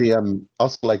of course the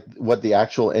also like what the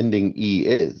actual ending E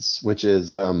is, which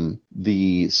is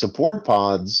the support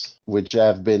pods, which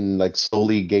have been like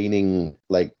slowly gaining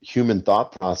like human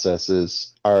thought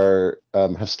processes, are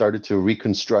have started to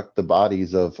reconstruct the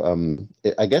bodies of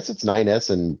I guess it's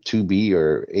 9S and 2B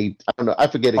or 8. I don't know. I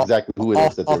forget exactly who it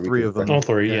is that all they're three of them. All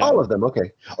three, yeah. All of them.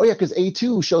 Okay. Oh yeah, because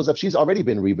A2 shows up. She's already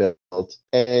been rebuilt,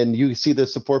 and you see the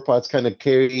support pods kind of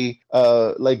carry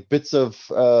like bits of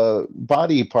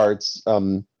body parts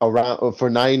around for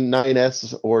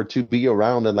 9S or 2B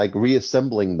around, and like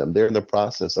reassembling them. They're in the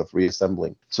process of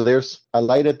reassembling. So there's a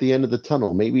light at the end of the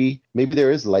tunnel. Maybe maybe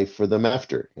there is life for them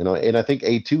after, and I think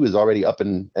A2 is already up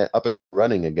and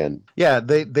running again. Yeah,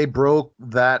 they broke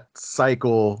that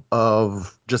cycle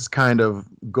of just kind of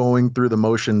going through the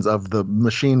motions of the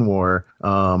machine war,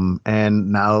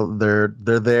 and now they're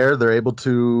there. They're able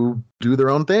to do their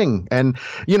own thing, and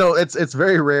it's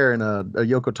very rare in a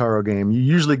Yoko Taro game. You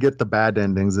usually get the bad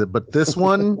endings, but this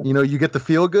one, you get the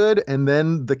feel good, and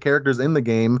then the characters in the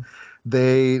game,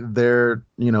 they're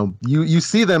you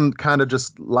see them kind of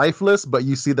just lifeless, but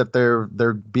you see that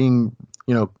they're being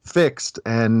fixed,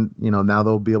 and now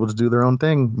they'll be able to do their own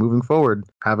thing moving forward,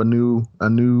 have a new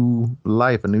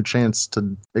life, a new chance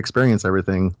to experience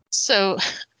everything. So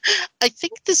I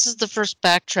think this is the first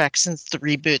Backtrack since the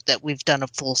reboot that we've done a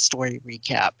full story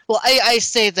recap. Well, I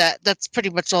say that's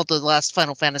pretty much all the last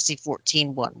Final Fantasy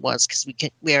 14 one was, because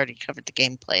we already covered the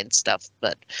gameplay and stuff,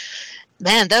 but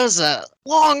man, that was a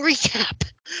long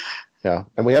recap. Yeah,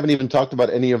 and we haven't even talked about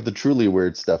any of the truly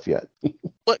weird stuff yet.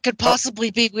 What could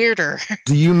possibly be weirder?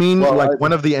 Do you mean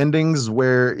one of the endings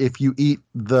where if you eat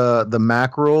the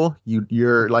mackerel,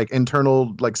 your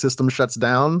internal system shuts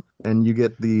down and you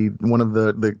get one of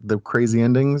the crazy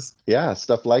endings? Yeah,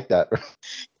 stuff like that.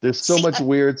 There's so much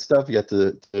weird stuff yet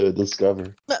to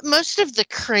discover. But most of the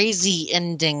crazy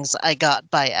endings I got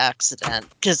by accident,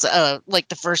 because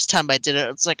the first time I did it,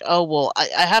 it's like, oh well,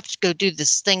 I have to go do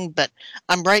this thing, but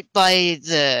I'm right by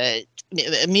the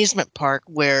amusement park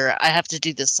where I have to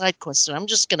do this side quest, so I'm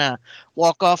just gonna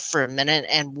walk off for a minute.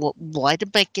 And why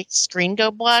did my screen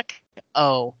go black?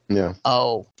 Oh. Yeah.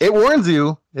 Oh. It warns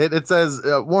you. It says,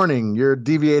 warning, you're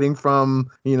deviating from,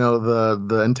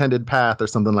 the intended path or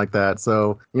something like that.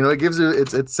 So, it gives you,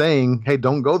 it's saying, hey,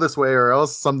 don't go this way or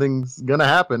else something's going to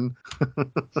happen.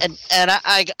 and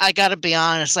I got to be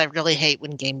honest, I really hate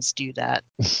when games do that.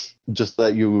 Just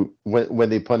that when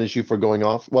they punish you for going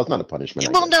off? Well, it's not a punishment.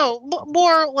 Well, no,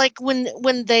 more like when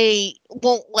they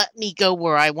won't let me go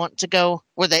where I want to go,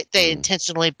 where they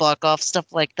intentionally block off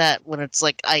stuff like that, when it's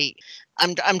like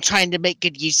I'm trying to make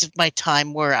good use of my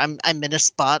time where I'm in a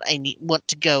spot I want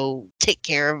to go take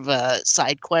care of a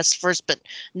side quest first, but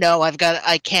no,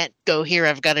 I can't go here.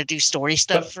 I've got to do story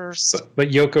stuff first. But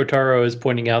Yoko Taro is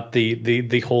pointing out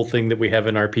the whole thing that we have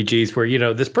in RPGs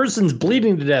where this person's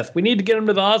bleeding to death. We need to get him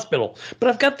to the hospital, but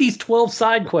I've got these 12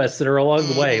 side quests that are along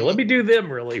the way. Let me do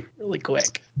them really, really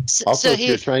quick. Also, if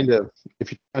you're trying to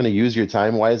use your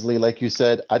time wisely, like you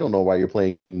said, I don't know why you're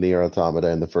playing Nier Automata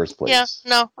in the first place. Yeah,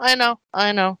 no, I know.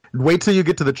 Wait till you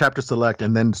get to the chapter select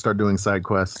and then start doing side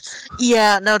quests.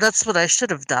 Yeah, no, that's what I should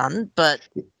have done, but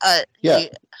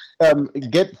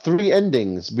get 3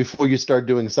 endings before you start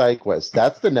doing side quests.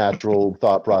 That's the natural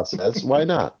thought process. Why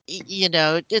not?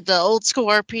 The old school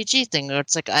RPG thing where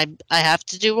it's like I have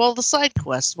to do all the side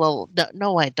quests. Well,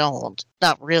 no, I don't.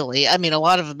 Not really. I mean, a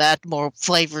lot of them add more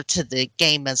flavor to the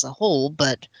game as a whole,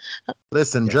 but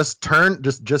listen, just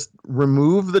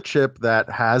remove the chip that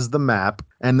has the map,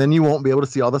 and then you won't be able to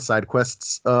see all the side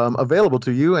quests available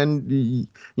to you. And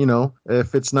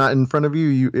if it's not in front of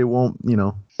you, it won't.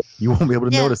 You won't be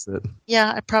able to notice it.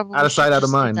 Yeah, I probably out of sight, out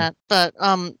of mind. That. But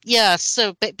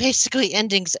so basically,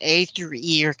 endings A through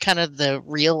E are kind of the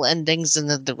real endings,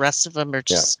 and then the rest of them are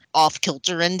just off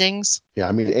kilter endings. Yeah,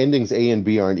 I mean, endings A and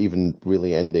B aren't even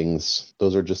really endings.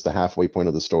 Those are just the halfway point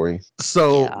of the story.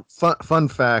 So, fun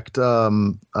fact: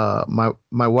 my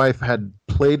wife had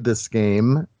played this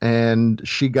game, and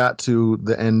she got to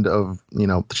the end of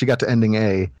she got to ending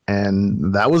A,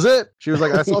 and that was it. She was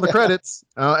like, I saw the credits,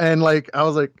 and I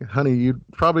was like, honey, you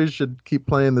probably should keep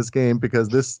playing this game because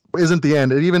this isn't the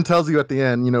end. It even tells you at the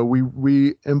end,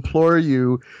 we implore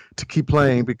you to keep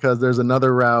playing because there's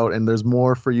another route and there's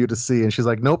more for you to see. And she's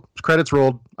like, nope, credits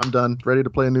rolled. I'm done. Ready to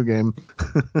play a new game.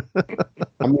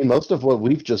 I mean, most of what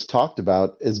we've just talked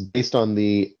about is based on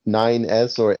the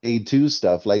 9S or A2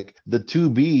 stuff. Like the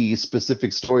 2B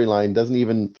specific storyline doesn't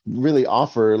even really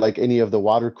offer any of the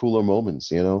water cooler moments,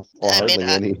 or hardly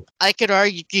any. I could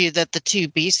argue that the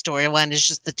 2B storyline is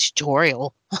just the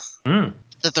tutorial.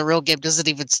 That the real game doesn't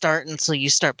even start until you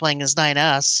start playing as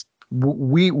 9S.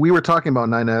 We were talking about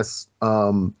 9S,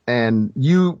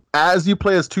 and as you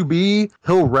play as 2B,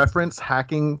 he'll reference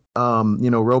hacking,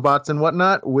 robots and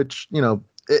whatnot, which,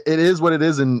 it is what it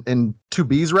is in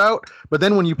 2B's route. But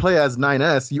then when you play as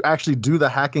 9S, you actually do the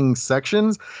hacking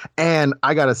sections. And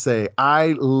I got to say,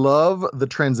 I love the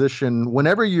transition.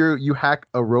 Whenever you hack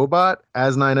a robot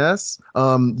as 9S,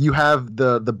 you have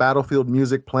the battlefield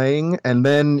music playing, and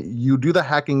then you do the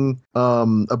hacking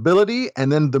ability,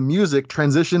 and then the music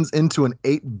transitions into an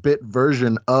 8-bit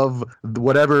version of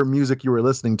whatever music you were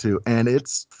listening to. And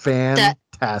it's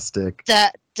fantastic.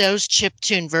 those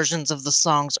chiptune versions of the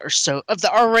songs of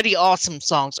the already awesome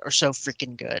songs are so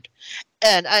freaking good.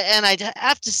 And I'd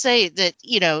have to say that,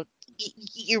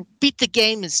 you beat the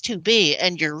game as 2B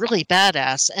and you're really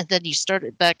badass, and then you start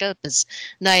it back up as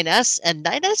 9S, and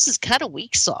 9S is kind of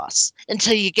weak sauce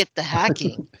until you get the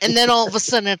hacking. And then all of a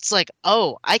sudden it's like,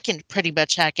 oh, I can pretty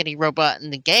much hack any robot in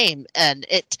the game, and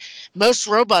most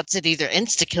robots it either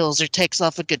insta-kills or takes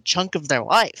off a good chunk of their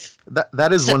life.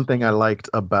 That is one thing I liked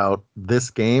about this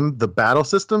game. The battle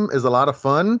system is a lot of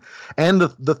fun, and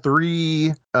the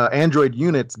three Android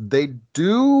units, they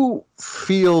do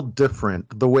feel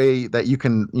different the way that you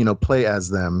can play as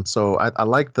them. So I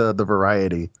like the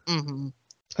variety. Mm-hmm.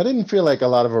 I didn't feel like a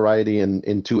lot of variety in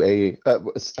 2A.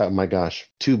 Oh my gosh,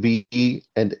 2B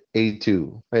and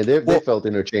A2. They felt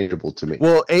interchangeable to me.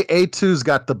 Well, A2's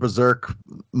got the Berserk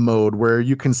mode where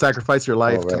you can sacrifice your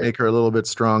life to make her a little bit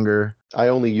stronger. I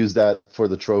only use that for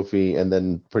the trophy and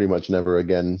then pretty much never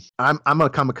again. I'm a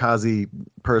kamikaze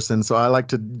person, so I like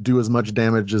to do as much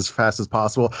damage as fast as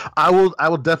possible. I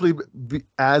will definitely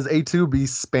as A2 be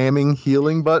spamming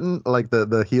healing button, like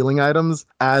the healing items,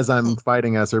 as I'm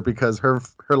fighting as her, because her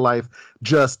life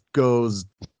just goes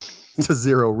to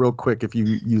zero real quick if you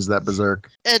use that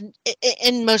Berserk. And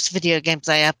in most video games,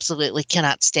 I absolutely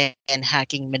cannot stand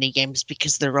hacking minigames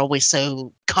because they're always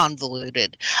so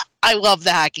convoluted. I love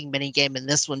the hacking minigame in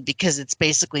this one because it's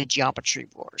basically Geometry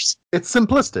Wars. It's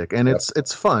simplistic and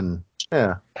it's fun.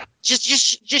 Yeah.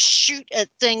 Just shoot at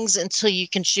things until you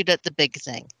can shoot at the big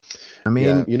thing. I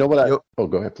mean, you know what?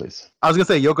 Go ahead, please. I was gonna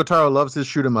say Yoko Taro loves his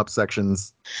shoot 'em up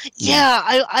sections. Yeah,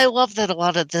 I love that a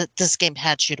lot of this game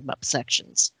had shoot 'em up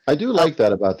sections. I do like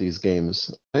that about these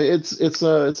games. It's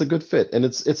a good fit, and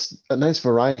it's a nice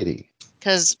variety.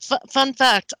 Because fun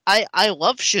fact, I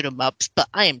love shoot 'em ups, but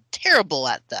I am terrible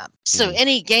at them. So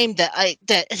any game that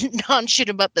non shoot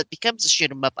 'em up that becomes a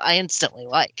shoot 'em up, I instantly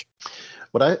like.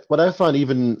 What I found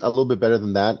even a little bit better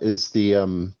than that is the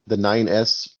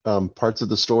 9S parts of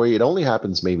the story. It only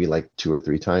happens maybe like 2 or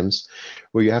 3 times,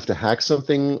 where you have to hack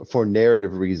something for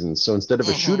narrative reasons. So instead of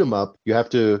a shoot 'em up, you have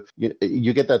to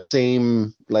you get that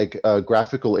same like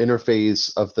graphical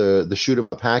interface of the shoot 'em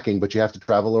up hacking, but you have to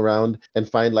travel around and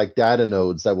find like data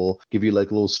nodes that will give you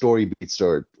like little story beats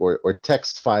or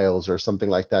text files or something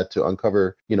like that to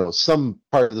uncover some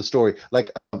part of the story.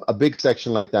 Like a big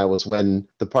section like that was when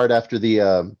the part after the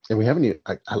and we haven't even,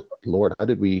 Lord, how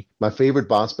did we? My favorite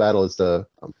boss battle is the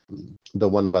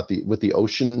one about with the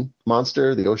ocean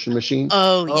monster, the ocean machine.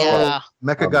 Oh yeah,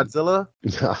 Mecha Godzilla.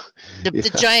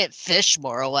 The giant fish,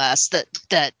 more or less.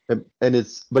 And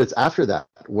it's after that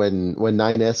when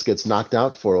 9S gets knocked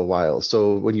out for a while.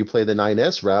 So when you play the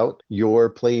 9S route, you're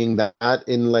playing that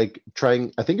in like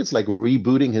trying. I think it's like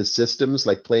rebooting his systems,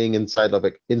 like playing inside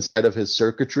of his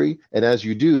circuitry. And as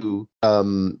you do,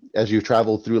 as you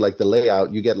travel through like the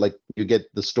layout, you get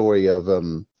the story of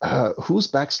whose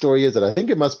backstory is it? I think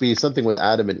it must be something with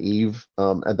Adam and Eve.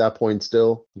 At that point,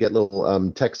 still get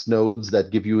little text nodes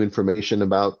that give you information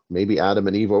about maybe Adam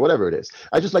and Eve or whatever it is.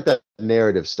 I just like that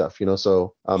narrative stuff,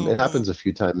 So it happens a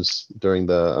few times during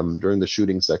the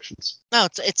shooting sections. No,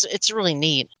 it's really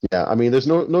neat. Yeah, I mean, there's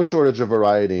no shortage of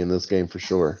variety in this game for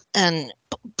sure. And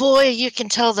boy, you can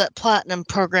tell that Platinum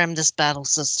programmed this battle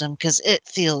system because it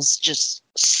feels just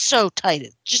so tight.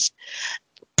 It just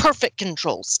perfect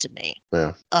controls to me.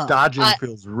 Yeah. Dodging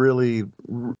feels really,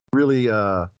 really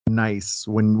nice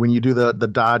when you do the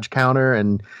dodge counter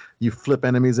and you flip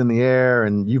enemies in the air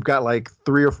and you've got like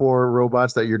 3 or 4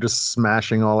 robots that you're just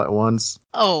smashing all at once.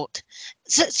 Oh,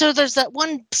 so there's that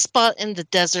one spot in the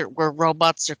desert where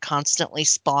robots are constantly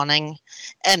spawning,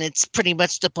 and it's pretty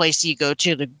much the place you go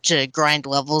to grind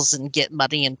levels and get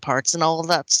money and parts and all of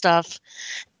that stuff.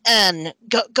 And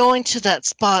going to that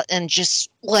spot and just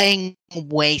laying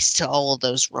waste to all of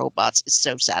those robots is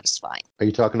so satisfying. Are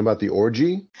you talking about the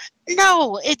orgy?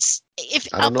 No, I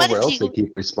don't know where else they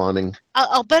keep respawning.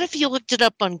 I'll bet if you looked it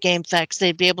up on GameFAQs,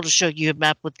 they'd be able to show you a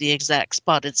map with the exact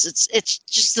spot. It's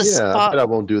just the spot. I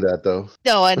won't do that though.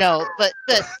 No, I know, but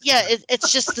yeah,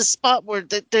 it's just the spot where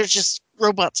there's just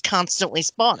robots constantly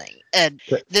spawning, and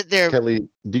they're. Kelly,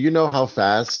 do you know how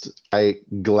fast I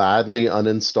gladly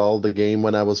uninstalled the game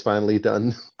when I was finally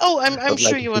done? Oh, I'm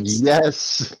sure you would.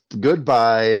 Yes,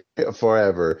 goodbye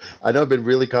forever. I know I've been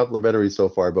really complimentary so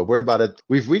far, but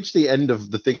we've reached the end of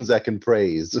the things I can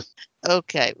praise.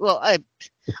 Okay, well, I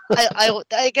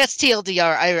guess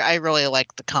TLDR, I really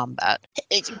like the combat.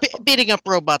 Beating up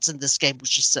robots in this game was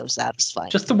just so satisfying.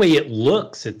 Just the way it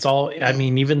looks. It's all, I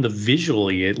mean, even the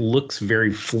visually, it looks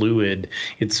very fluid.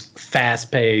 It's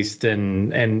fast-paced,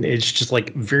 and it's just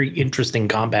like very interesting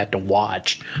combat to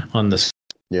watch on the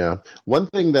Yeah. One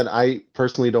thing that I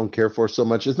personally don't care for so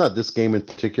much is not this game in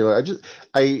particular.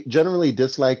 I generally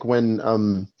dislike when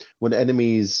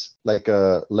enemies like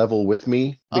level with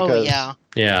me because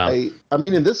Yeah. I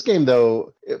mean in this game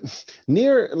though,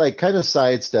 Nier like kind of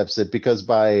sidesteps it because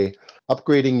by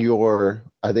upgrading your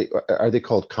are they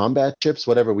called combat chips,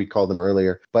 whatever we called them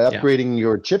earlier, by upgrading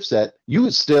your chipset,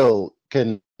 you still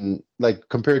can, like,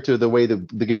 compared to the way the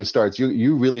game starts,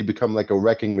 you really become like a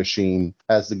wrecking machine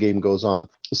as the game goes on.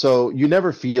 So you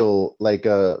never feel like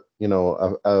a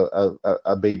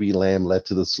baby lamb led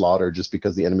to the slaughter just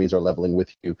because the enemies are leveling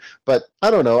with you. But I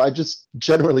don't know, I just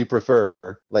generally prefer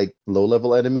like low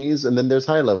level enemies, and then there's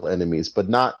high level enemies, but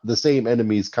not the same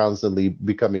enemies constantly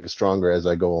becoming stronger as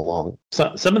I go along.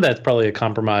 So some of that's probably a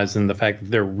compromise in the fact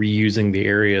that they're reusing the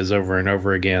areas over and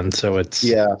over again. So it's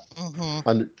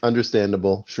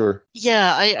understandable, sure.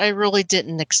 Yeah, I really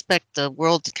didn't expect the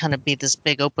world to kind of be this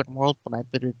big open world when I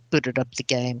booted up the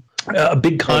game. A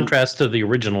big contrast to the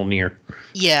original Nier.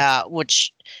 Yeah,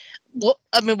 which, well,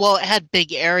 it had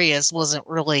big areas, wasn't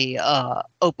really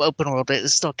open world. It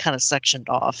was still kind of sectioned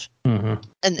off. Mm-hmm.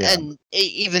 And it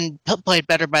even played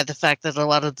better by the fact that a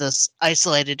lot of this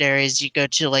isolated areas, you go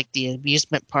to like the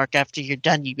amusement park, after you're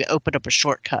done, you open up a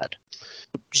shortcut,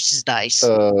 which is nice.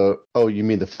 Oh, you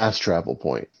mean the fast travel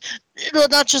point? No,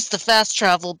 not just the fast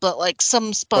travel, but like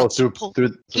some spots through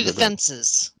the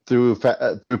fences. Through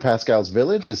Pascal's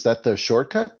village? Is that the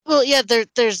shortcut? Well, yeah,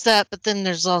 there's that, but then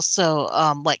there's also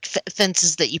like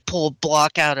fences that you pull a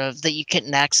block out of that you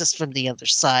couldn't access from the other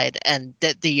side, and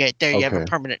that you have a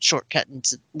permanent shortcut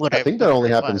into whatever. I think that only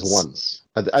happens once.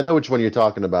 I know which one you're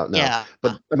talking about now. Yeah.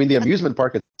 But I mean, the amusement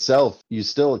park itself, you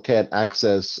still can't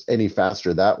access any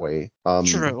faster that way.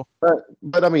 True.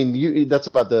 But I mean, that's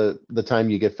about the time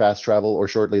you get fast travel or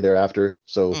shortly thereafter.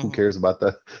 So who cares about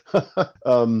that?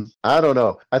 I don't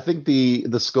know. I think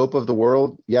the scope of the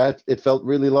world, it felt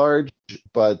really large,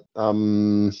 but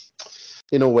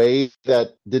in a way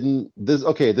that didn't. This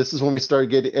is when we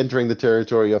started entering the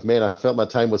territory of, man, I felt my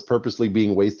time was purposely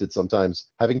being wasted sometimes.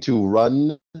 Having to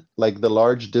run like the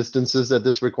large distances that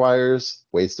this requires,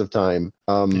 waste of time.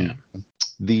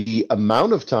 The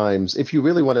amount of times, if you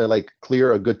really want to like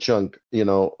clear a good chunk,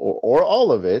 or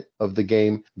all of it of the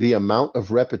game, the amount of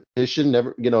repetition,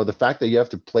 the fact that you have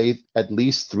to play at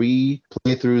least 3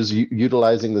 playthroughs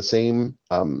utilizing the same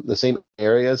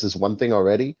areas is one thing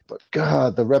already. But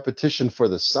God, the repetition for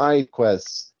the side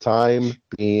quests, time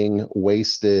being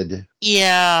wasted.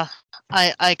 Yeah.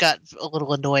 I got a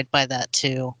little annoyed by that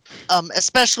too,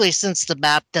 especially since the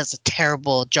map does a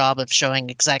terrible job of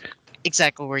showing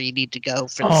exactly where you need to go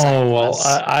for the side quests.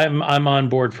 I'm on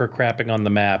board for crapping on the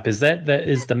map. Is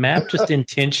the map just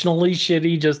intentionally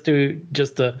shitty just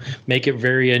to make it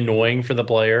very annoying for the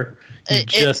player? You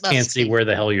just can't see where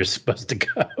the hell you're supposed to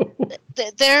go.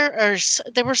 There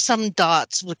were some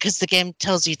dots, because the game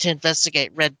tells you to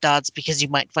investigate red dots because you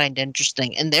might find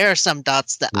interesting, and there are some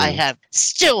dots that I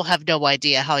still have no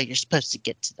idea how you're supposed to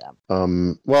get to them.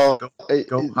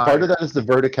 Part of that is the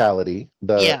verticality.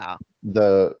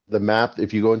 The map,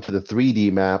 if you go into the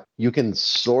 3D map, you can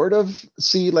sort of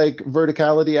see like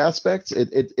verticality aspects.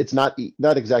 It's not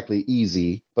exactly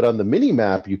easy, but on the mini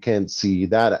map you can't see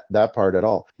that part at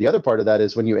all. The other part of that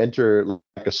is when you enter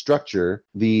like a structure,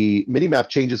 the mini map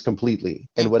changes completely,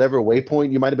 and whatever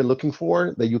waypoint you might have been looking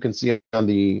for that you can see on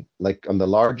the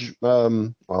large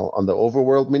on the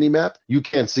overworld mini map, you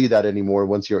can't see that anymore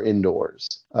once you're indoors,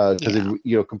 because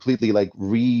it completely like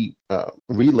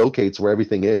relocates where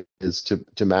everything is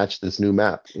to match this new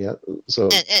map. So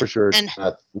for sure it's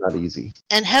not easy.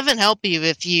 And heaven help you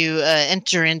if you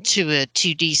enter into a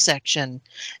 2D section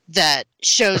that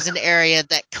shows an area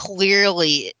that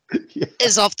clearly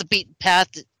is off the beaten path,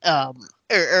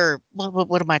 or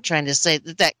what am I trying to say?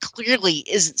 That clearly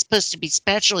isn't supposed to be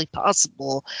spatially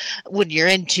possible when you're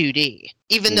in 2D,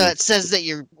 even though it says that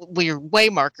your way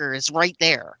marker is right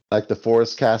there. Like the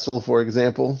forest castle, for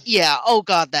example. Yeah. Oh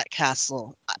God, that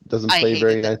castle doesn't play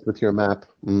very nice with your map.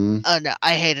 Oh no,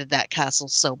 I hated that castle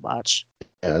so much.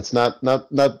 Yeah, it's not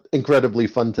incredibly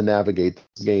fun to navigate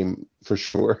this game for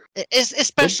sure.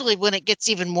 Especially when it gets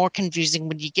even more confusing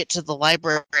when you get to the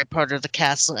library part of the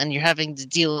castle and you're having to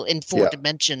deal in 4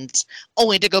 dimensions,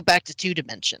 only to go back to 2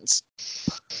 dimensions.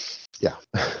 Yeah.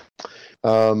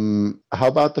 How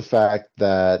about the fact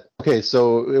that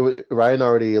Ryan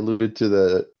already alluded to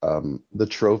the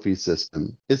trophy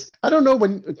system. I don't know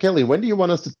Kelly, when do you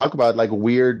want us to talk about like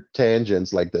weird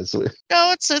tangents like this? No,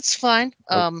 it's fine.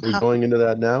 Are we going into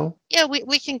that now? Yeah,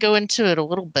 we can go into it a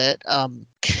little bit. So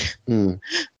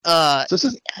this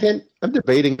is, I'm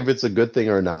debating if it's a good thing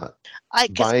or not.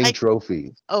 Buying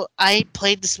trophies. Oh, I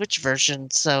played the Switch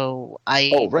version, so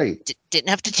I didn't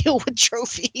have to deal with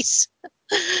trophies.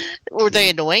 Were they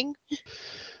annoying?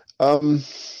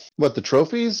 What, the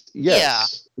trophies? Yes.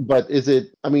 Yeah. But is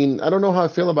it? I mean, I don't know how I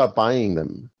feel about buying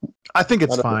them. I think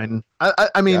it's fine.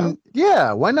 I mean,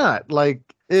 yeah, why not? Like,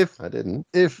 if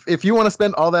you want to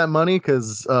spend all that money,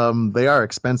 because they are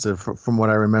expensive from what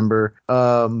I remember,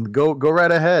 go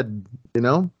right ahead. You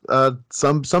know,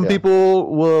 some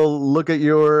people will look at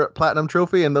your platinum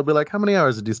trophy and they'll be like, "How many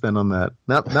hours did you spend on that?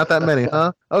 Not that many,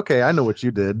 huh? Okay, I know what you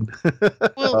did."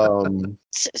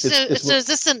 So is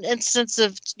this an instance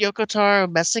of Yoko Taro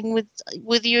messing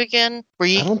with you again?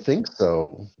 I don't think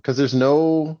so, because there's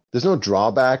no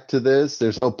drawback to this.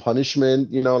 There's no punishment.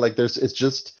 You know, like it's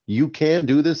just, you can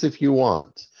do this if you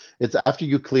want. It's after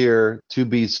you clear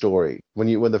 2B's story.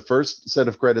 When the first set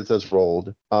of credits has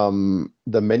rolled,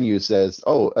 the menu says,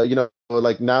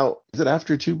 like, now is it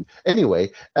after 2?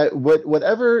 Anyway,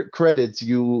 whatever credits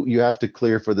you have to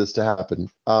clear for this to happen,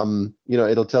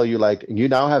 it'll tell you, like, you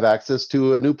now have access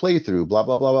to a new playthrough, blah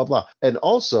blah blah blah blah, and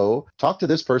also talk to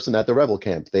this person at the Rebel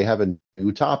Camp. They have a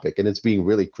new topic, and it's being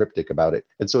really cryptic about it.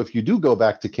 And so if you do go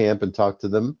back to camp and talk to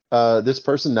them, this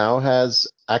person now has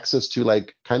access to,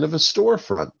 like, kind of a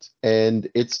storefront, and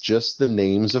it's just the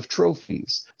names of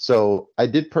trophies. So I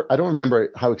don't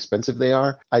remember how expensive they are.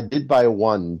 I did buy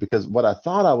one because what I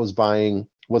thought I was buying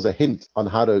was a hint on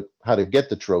how to get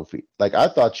the trophy. Like, I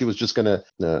thought she was just gonna,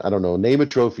 I don't know, name a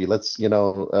trophy. Let's,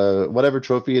 whatever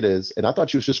trophy it is. And I thought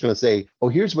she was just gonna say, oh,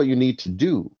 here's what you need to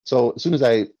do. So as soon as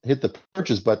I hit the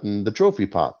purchase button, the trophy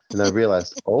popped, and I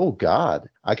realized, oh God,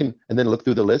 I can, and then look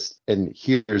through the list, and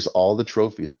here's all the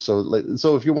trophies.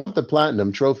 So if you want the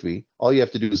platinum trophy, all you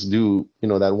have to do is do,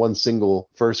 that one single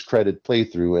first credit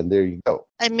playthrough, and there you go.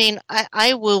 I mean,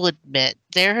 I will admit,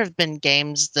 there have been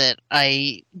games that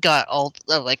I got all,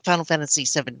 like Final Fantasy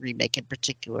VII Remake in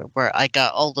particular, where I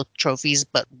got all the trophies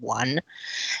but one.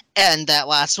 And that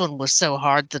last one was so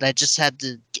hard that I just had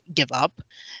to give up.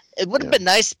 It would have been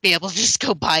nice to be able to just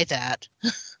go buy that.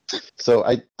 So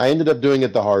I ended up doing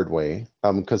it the hard way,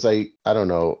 because I don't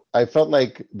know. I felt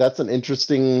like that's an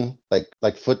interesting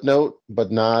like footnote,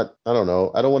 but not, I don't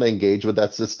know. I don't want to engage with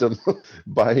that system,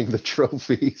 buying the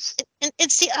trophies.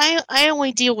 And see, I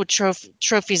only deal with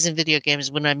trophies in video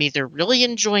games when I'm either really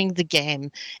enjoying the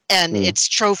game and it's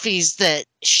trophies that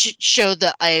show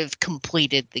that I've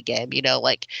completed the game.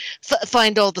 Like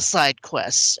find all the side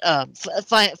quests,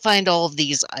 find all of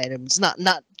these items,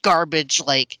 not garbage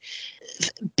like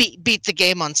beat the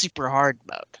game on super hard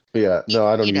mode. Yeah, no,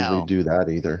 I don't usually do that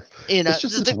either. It's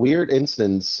just this weird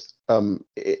instance of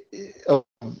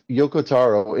Yoko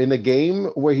Taro in a game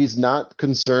where he's not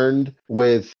concerned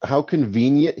with how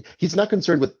convenient, he's not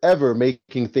concerned with ever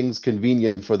making things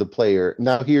convenient for the player.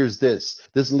 Now here's this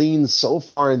leans so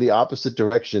far in the opposite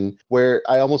direction where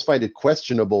I almost find it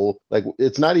questionable. Like,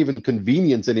 it's not even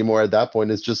convenience anymore at that point.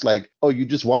 It's just like, oh, you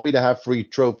just want me to have free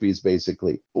trophies,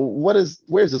 basically. Where's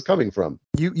this coming from?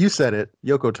 You said it,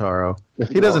 Yoko Taro.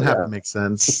 He doesn't have to make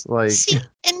sense. Like, see,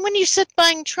 and when you said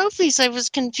buying trophies, I was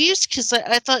confused because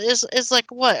I thought is like,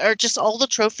 what are just all the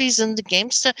trophies in the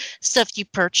game stuff you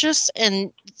purchase,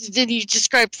 and then you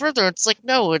describe further. It's like,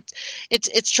 no,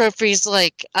 it's trophies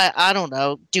like I don't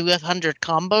know, do 100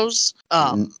 combos.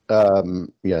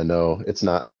 Yeah, no, it's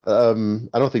not. I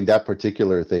don't think that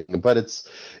particular thing, but it's.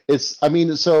 I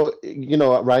mean, so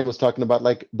Ryan was talking about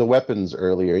like the weapons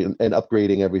earlier and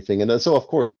upgrading everything, and so of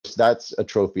course that's a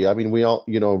trophy. I mean, we all,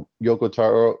 Yoko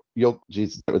Taro.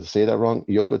 Geez, to say that wrong.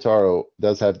 Yoko Taro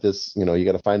does have this. You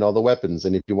got to find all the weapons,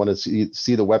 and if you want to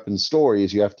see the weapon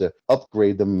stories, you have to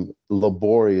upgrade them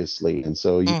laboriously, and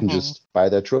so you can just buy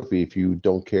that trophy if you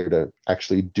don't care to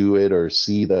actually do it or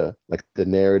see the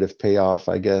narrative payoff,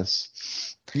 I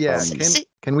guess. Yeah.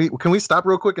 Can we stop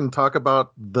real quick and talk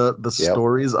about the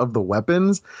stories of the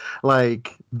weapons?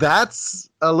 Like, that's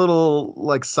a little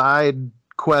like side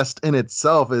quest in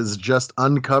itself, is just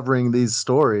uncovering these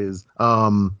stories.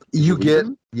 You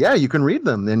can read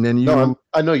them, and then you. No,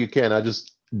 I know you can. I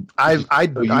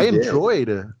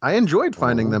enjoyed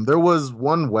finding them. There was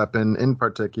one weapon in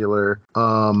particular.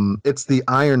 It's the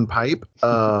iron pipe.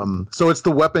 So it's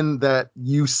the weapon that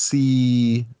you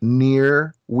see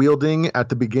Nier wielding at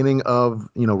the beginning of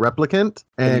Replicant,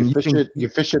 and you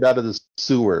fish it out of the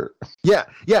sewer. Yeah,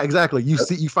 exactly.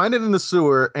 You find it in the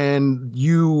sewer, and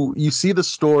you see the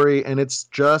story, and it's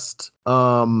just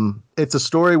it's a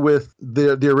story with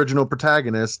the original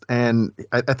protagonist, and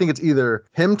I think it's either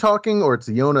him talking or it's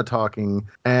Yona talking,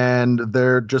 and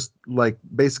they're just like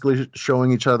basically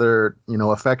showing each other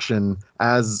affection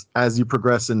as you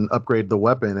progress and upgrade the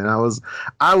weapon. And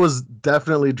I was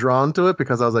definitely drawn to it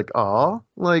because I was like, oh,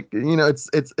 like is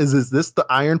this the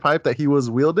iron pipe that he was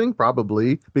wielding?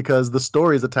 Probably, because the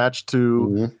story is attached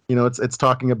to it's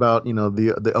talking about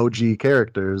the OG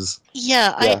characters.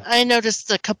 Yeah, I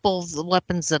noticed a couple of the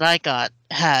weapons that I got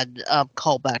had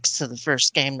callbacks to the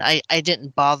first game. I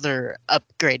didn't bother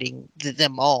upgrading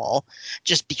them all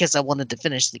just because I wanted to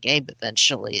finish the game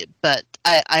eventually. But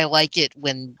I like it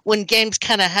when games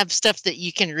kind of have stuff that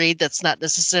you can read that's not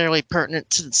necessarily pertinent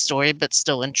to the story, but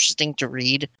still interesting to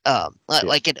read.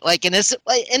 Like in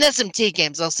SMT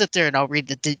games, I'll sit there and I'll read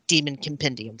the Demon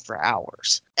Compendium for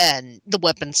hours. And the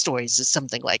weapon stories is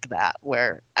something like that,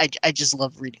 where I just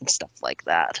love reading stuff like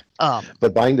that.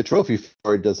 But buying the trophy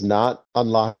for it does not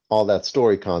unlock all that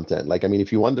story content. Like, I mean,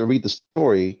 if you want to read the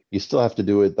story, you still have to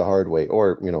do it the hard way,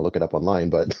 or look it up online.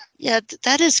 But yeah,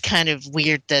 that is kind of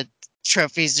weird that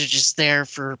trophies are just there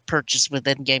for purchase with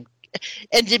in-game.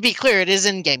 And to be clear, it is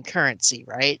in-game currency,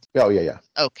 right? Oh yeah.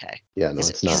 Okay. Yeah, no,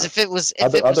 it's not. Because if it was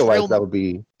otherwise, that would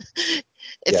be.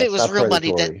 If it was real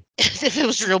money, if it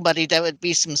was real money, that would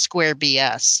be some Square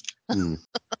BS.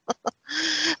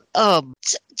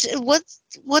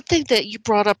 One thing that you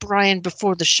brought up, Ryan,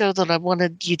 before the show that I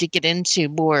wanted you to get into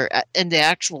more in the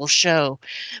actual show.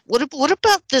 What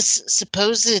about this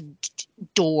supposed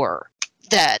door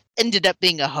that ended up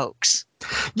being a hoax?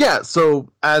 Yeah, so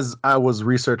as I was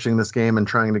researching this game and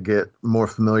trying to get more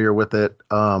familiar with it,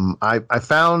 I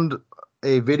found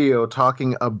a video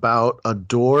talking about a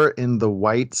door in the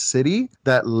White City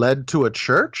that led to a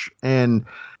church, and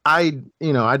I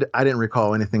didn't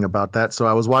recall anything about that. So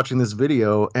I was watching this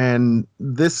video, and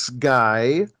this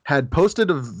guy had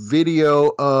posted a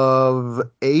video of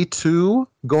A2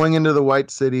 going into the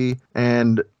White City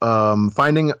and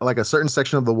finding like a certain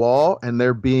section of the wall, and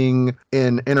there being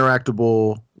an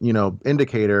interactable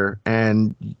indicator,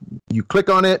 and you click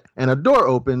on it and a door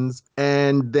opens,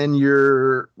 and then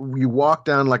you walk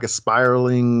down like a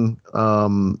spiraling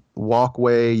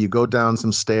walkway, you go down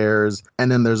some stairs,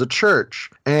 and then there's a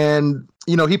church. And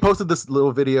he posted this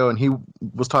little video, and he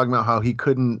was talking about how he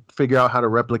couldn't figure out how to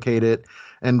replicate it.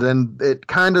 And then it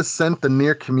kind of sent the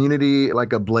Nier community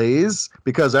like ablaze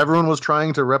because everyone was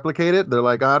trying to replicate it. They're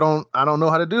like, I don't know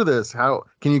how to do this. How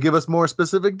can you give us more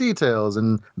specific details?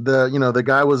 And the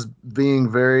guy was being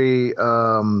very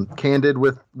candid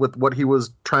with what he was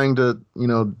trying to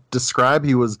describe.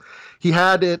 He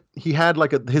had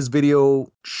like his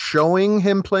video showing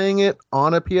him playing it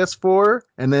on a PS4,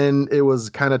 and then it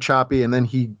was kind of choppy, and then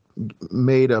he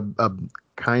made a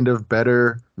kind of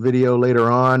better video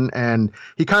later on, and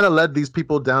he kind of led these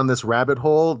people down this rabbit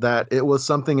hole that it was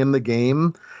something in the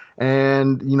game.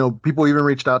 And people even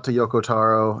reached out to Yoko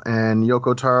Taro, and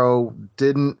Yoko Taro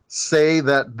didn't say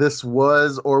that this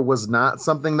was or was not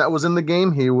something that was in the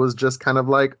game. He was just kind of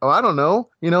like, oh, I don't know,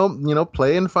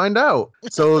 play and find out.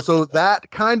 So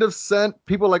that kind of sent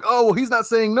people like, oh, well, he's not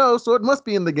saying no, so it must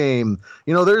be in the game.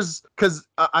 Because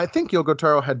I think Yoko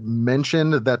Taro had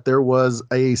mentioned that there was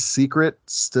a secret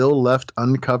still left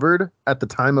uncovered at the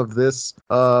time of this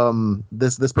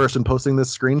this person posting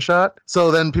this screenshot. So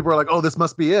then people are like, oh, this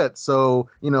must be it. So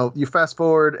you fast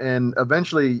forward, and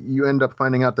eventually you end up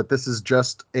finding out that this is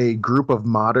just a group of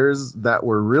modders that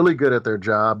were really good at their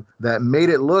job that made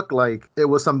it look like it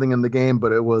was something in the game,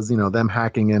 but it was them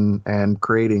hacking and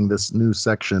creating this new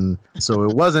section. So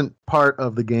it wasn't part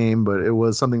of the game, but it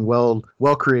was something well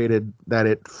created that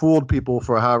it fooled people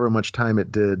for however much time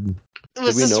it did.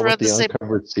 Did we know what the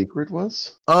uncovered secret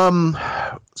was?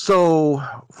 So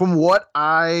from what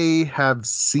I have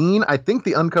seen, I think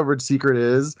the uncovered secret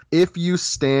is if you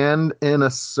stand in a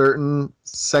certain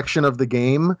section of the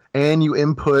game and you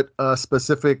input a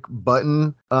specific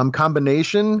button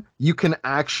combination, you can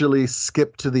actually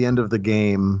skip to the end of the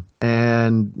game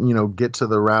and get to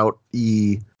the Route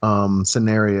E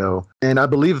scenario. And I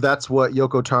believe that's what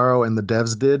Yoko Taro and the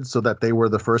devs did, so that they were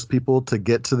the first people to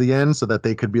get to the end, so that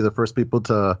they could be the first people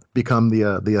to become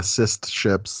the assist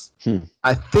ships.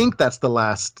 I think that's the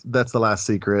last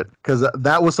secret, because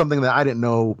that was something that I didn't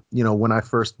know, when I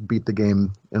first beat the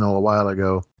game, a while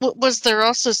ago. Was there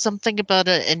also something about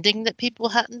an ending that people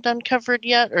hadn't uncovered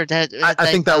yet, or that?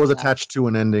 I think that was attached to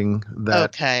an ending.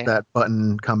 That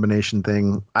button combination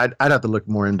thing. I'd have to look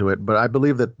more into it, but I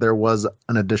believe that there was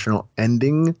an additional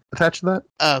ending attached to that.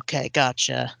 Okay,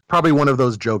 gotcha. Probably one of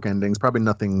those joke endings. Probably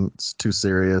nothing too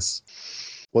serious.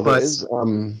 Well, there is.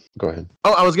 Go ahead.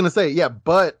 Oh, I was gonna say, yeah,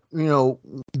 but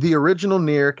the original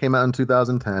Nier came out in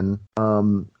 2010.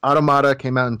 Automata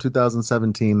came out in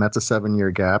 2017. That's a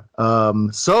 7-year gap.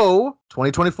 So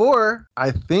 2024,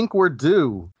 I think we're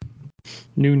due.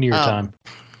 New Nier time.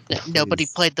 Nobody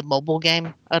played the mobile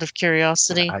game out of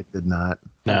curiosity? I did not.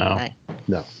 No. Okay.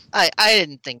 No. I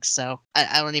didn't think so.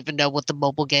 I don't even know what the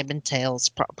mobile game entails.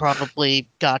 Probably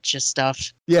gotcha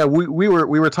stuff. Yeah, we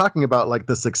were talking about like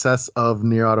the success of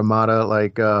Nier Automata.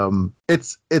 Like,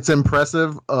 it's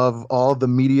impressive of all the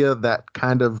media that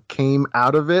kind of came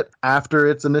out of it after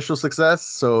its initial success.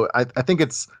 So I think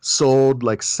it's sold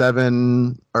like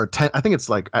 7 or 10. I think it's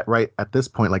like right at this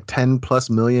point like 10+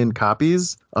 million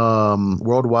copies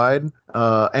worldwide.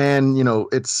 And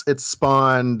it's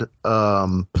spawned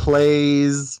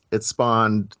plays. It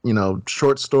spawned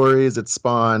short stories. It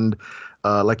spawned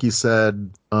like you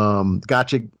said,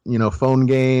 gotcha, phone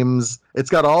games. It's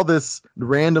got all this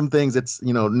random things. It's,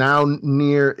 now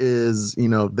Nier is,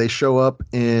 they show up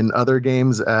in other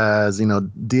games as,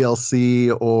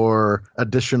 DLC or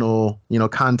additional,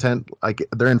 content. Like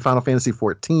they're in Final Fantasy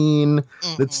 14.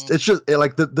 Mm-hmm. It's just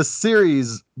like the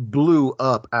series blew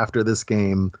up after this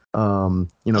game,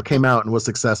 came out and was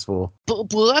successful.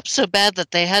 Blew up so bad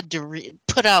that they had to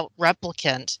put out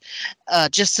Replicant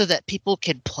just so that people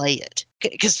could play it.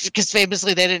 Because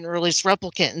famously they didn't release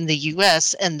Replicant in the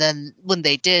U.S. and then when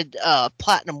they did,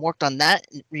 Platinum worked on that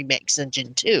remix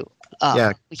engine too.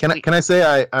 Can I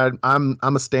say I'm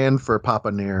a stand for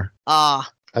Papa Nier?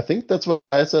 I think that's what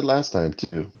I said last time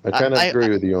too. I kind of agree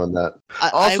with you on that.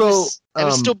 I was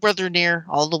still Brother Nier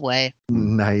all the way.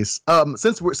 Nice.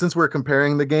 Since we're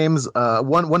comparing the games,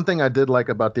 one thing I did like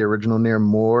about the original Nier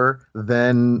more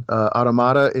than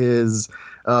Automata is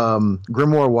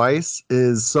Grimoire Weiss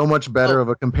is so much better of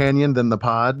a companion than the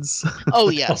pods. Oh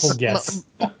yes. Oh, yes.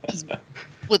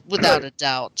 Without a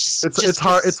doubt. It's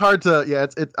hard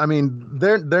to I mean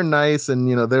they're nice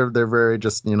and they're very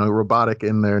just robotic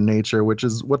in their nature, which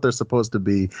is what they're supposed to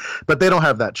be, but they don't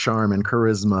have that charm and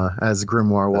charisma as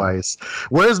Grimoire Weiss.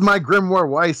 Where's my Grimoire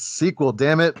Weiss sequel,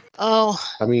 damn it? Oh,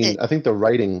 I mean, I think the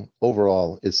writing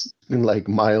overall is like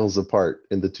miles apart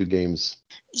in the two games.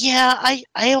 Yeah,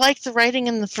 I like the writing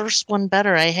in the first one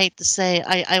better. I hate to say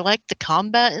I like the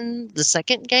combat in the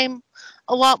second game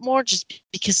a lot more, just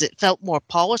because it felt more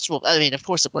polished. Well, I mean, of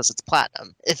course it was. It's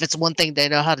Platinum. If it's one thing they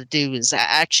know how to do is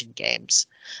action games.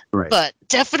 Right. But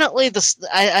definitely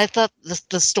I thought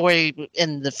the story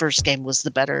in the first game was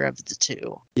the better of the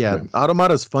two. Yeah,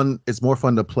 Automata's fun. It's more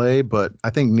fun to play, but I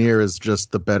think Nier is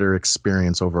just the better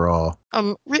experience overall.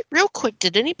 Real quick,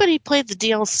 did anybody play the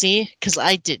DLC? Because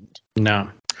I didn't. No.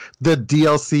 The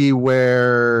DLC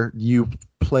where you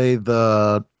play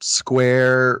the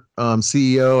Square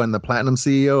CEO and the Platinum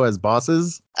CEO as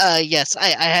bosses? Yes,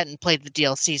 I hadn't played the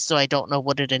DLC, so I don't know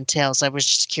what it entails. I was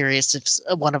just curious if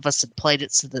one of us had played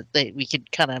it so that we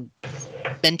could kind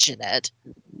of mention it.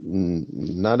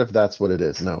 Not if that's what it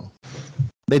is, no.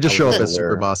 They just show up as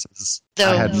super bosses.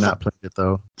 I had not played it,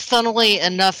 though. Funnily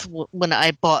enough, when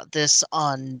I bought this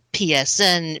on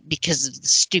PSN, because of the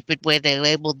stupid way they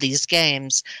labeled these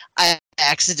games, I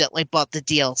accidentally bought the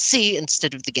DLC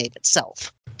instead of the game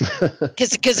itself.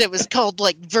 Because it was called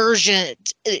like version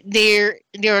Nier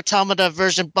Automata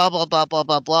version blah blah blah blah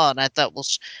blah blah, and I thought, well,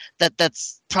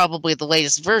 that's probably the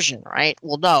latest version, right?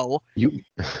 Well, no.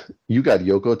 You got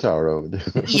Yoko Taro.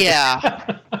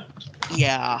 Yeah.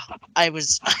 Yeah, I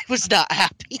was not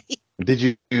happy. Did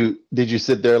you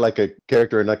sit there like a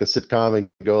character in like a sitcom and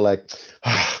go like,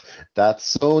 that's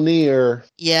so near?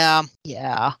 Yeah.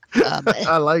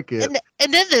 I like it.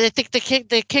 And then I think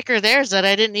the kicker there is that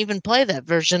I didn't even play that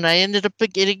version. I ended up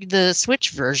getting the Switch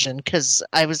version because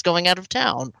I was going out of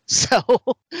town. So,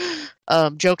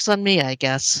 joke's on me, I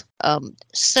guess.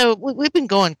 So we've been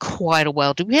going quite a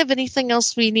while. Do we have anything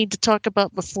else we need to talk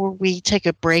about before we take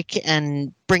a break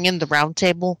and bring in the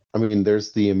roundtable? I mean,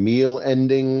 there's the Emil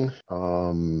ending.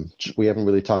 We haven't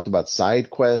really talked about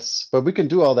side quests, but we can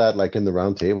do all that like in the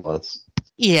roundtable. It's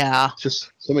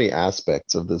just so many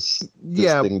aspects of this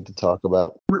thing to talk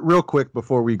about. Real quick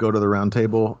before we go to the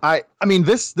roundtable, I mean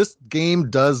this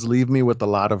game does leave me with a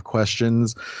lot of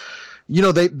questions.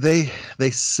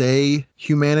 They say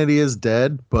humanity is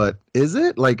dead, but is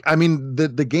it? Like, I mean,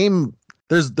 the game,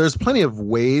 there's plenty of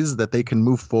ways that they can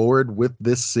move forward with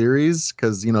this series,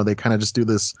 because they kind of just do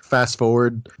this fast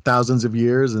forward thousands of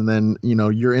years, and then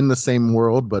you're in the same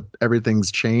world, but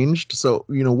everything's changed. So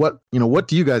what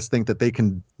do you guys think that they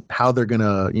can, how they're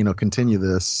gonna continue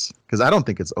this? Because I don't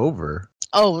think it's over.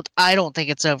 Oh, I don't think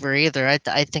it's over either. I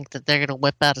think that they're going to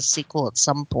whip out a sequel at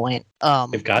some point.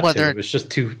 They've got to. It was just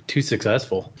too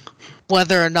successful.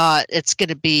 Whether or not it's going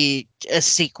to be a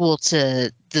sequel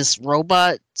to this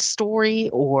robot story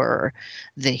or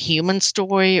the human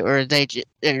story, or in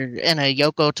a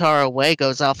Yoko Taro way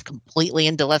goes off completely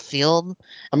into left field.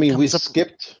 I mean, we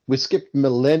skipped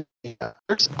millennia.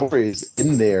 There's stories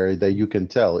in there that you can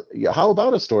tell. How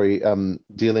about a story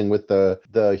dealing with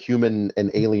the human and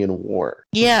alien war?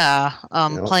 Yeah,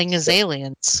 playing as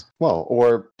aliens. Well,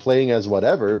 or playing as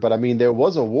whatever, but I mean, there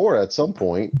was a war at some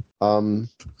point.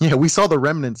 Yeah, we saw the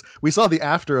remnants. We saw the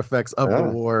after effects of the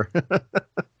war.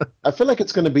 I feel like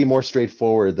it's going to be more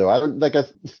straightforward, though.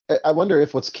 I wonder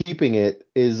if what's keeping it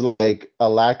is like a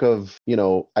lack of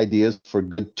ideas for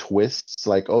good twists.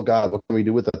 Like, oh God, what can we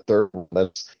do with a third one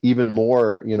that's even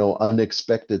more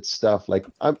unexpected stuff? Like,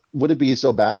 would it be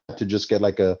so bad to just get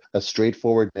like a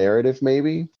straightforward narrative,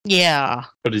 maybe? Yeah.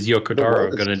 But is Yoko Taro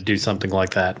going to do something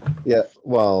like that? Yeah.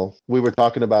 Well, we were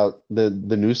talking about the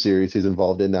new series he's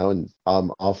involved in now, and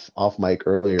off mic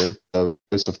earlier,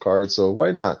 House of Cards. So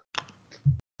why not?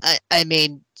 I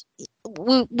mean,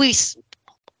 we're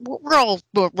all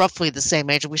roughly the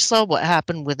same age. We saw what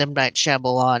happened with M. Night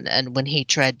Shyamalan, and when he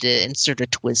tried to insert a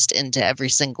twist into every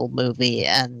single movie,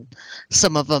 and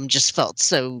some of them just felt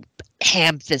so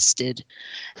ham-fisted.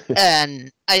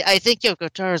 And I think Yoko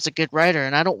Taro is a good writer,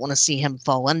 and I don't want to see him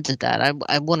fall into that.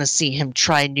 I want to see him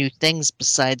try new things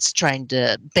besides trying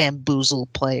to bamboozle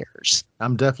players.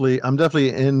 I'm definitely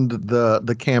in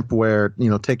the camp where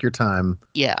take your time.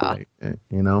 Yeah. Right,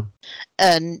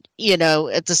 And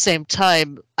at the same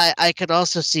time, I could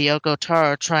also see Yoko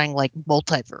Taro trying like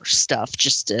multiverse stuff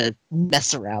just to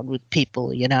mess around with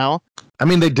people. I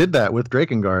mean, they did that with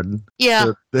Drakengard.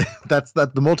 Yeah. That's the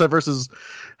multiverse is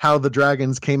how the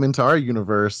dragons came into our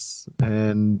universe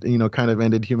and kind of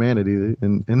ended humanity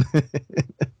in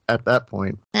at that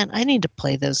point. And I need to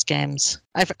play those games.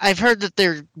 I've heard that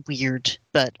they're weird,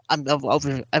 but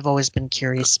I've always been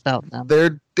curious about them.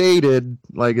 They're dated,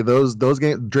 like those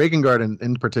games. Drakengard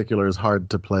in particular is hard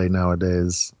to play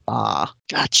nowadays. Ah,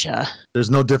 gotcha. There's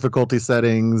no difficulty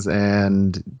settings,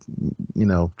 and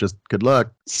just good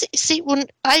luck. See, when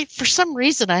for some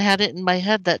reason I had it in my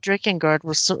head that Drakengard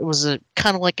was a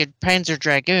kind of like a Panzer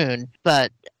Dragoon,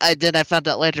 but I found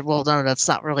out later. Well, no, that's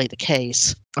not really the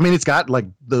case. I mean, it's got like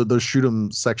those shoot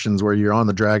 'em sections where you're on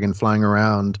the dragon flying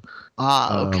around.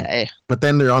 Ah, okay. But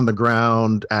then they're on the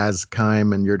ground as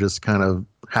Kime, and you're just kind of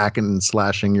hacking and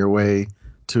slashing your way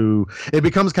to. It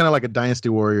becomes kind of like a Dynasty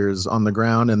Warriors on the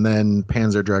ground, and then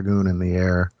Panzer Dragoon in the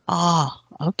air. Ah,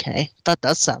 okay. That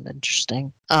does sound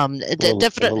interesting.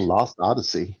 Definitely Lost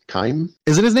Odyssey. Kime?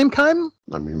 Is it his name, Kime?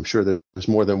 I mean, I'm sure there's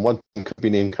more than one company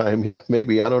named Kime.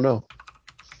 Maybe, I don't know.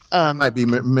 Might be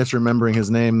misremembering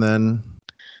his name then.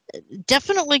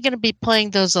 Definitely going to be playing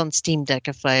those on Steam Deck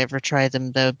if I ever try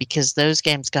them, though, because those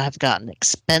games have gotten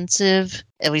expensive,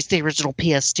 at least the original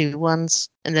PS2 ones.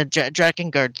 And then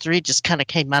Drakengard 3 just kind of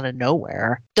came out of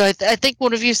nowhere. So I think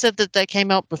one of you said that came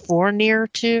out before Nier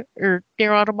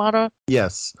Automata?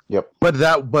 Yes. Yep.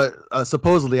 But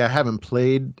supposedly I haven't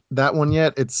played that one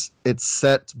yet. It's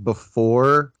set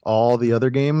before all the other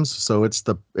games, so it's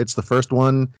the first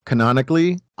one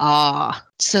canonically. Ah,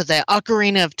 so the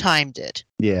Ocarina of Time did.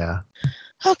 Yeah.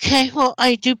 Okay, well,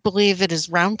 I do believe it is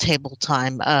roundtable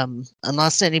time.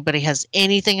 Unless anybody has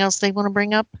anything else they want to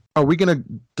bring up. Are we going to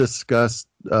discuss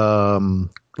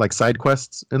like side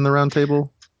quests in the roundtable?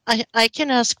 I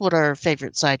can ask what our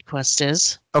favorite side quest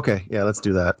is. Okay, yeah, let's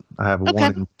do that. I have one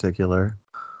in particular.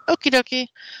 Okie dokie.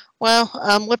 Well,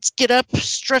 let's get up,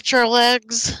 stretch our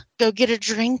legs, go get a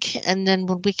drink, and then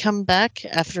when we come back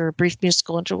after a brief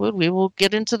musical interlude, we will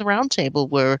get into the roundtable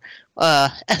where,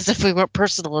 as if we weren't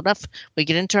personal enough, we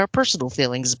get into our personal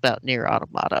feelings about Nier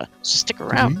Automata. So stick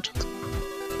around. Mm-hmm.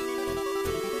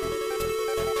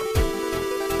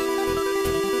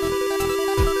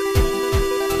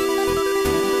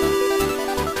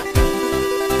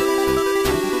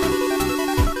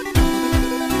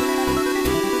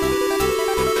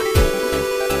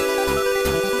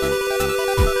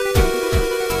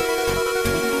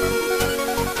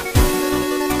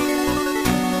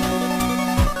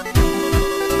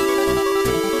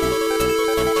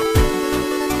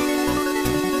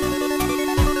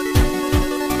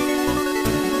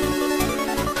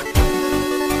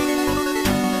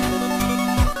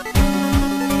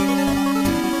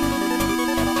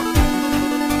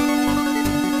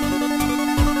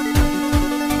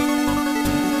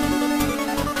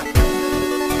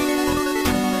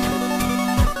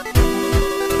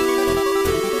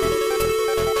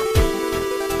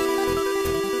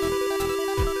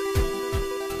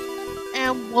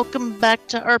 welcome back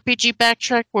to RPG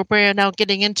Backtrack, where we're now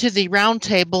getting into the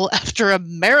roundtable after a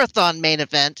marathon main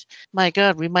event. My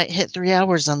God, we might hit 3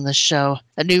 hours on this show,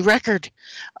 a new record.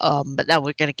 But now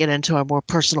we're going to get into our more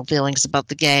personal feelings about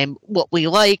the game, what we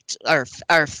liked,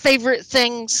 our favorite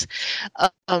things.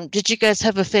 Did you guys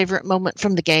have a favorite moment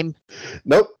from the game?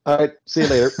 Nope. All right. See you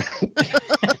later.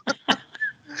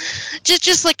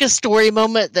 just like a story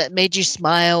moment that made you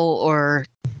smile or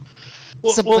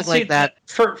something like that.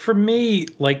 For me,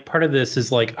 like, part of this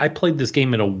is like I played this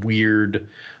game in a weird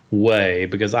way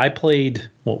because I played.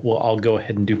 Well, I'll go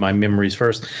ahead and do my memories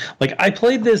first. Like, I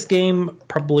played this game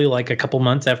probably like a couple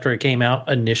months after it came out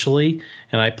initially,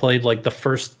 and I played like the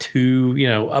first two,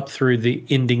 up through the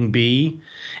ending B,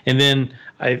 and then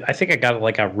I think I got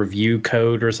like a review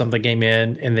code or something came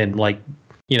in, and then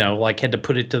had to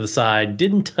put it to the side.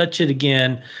 Didn't touch it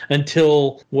again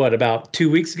until about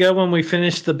 2 weeks ago when we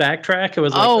finished the backtrack. It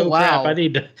was like, oh wow, crap!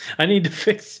 I need to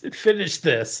finish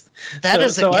this. That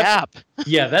is a gap.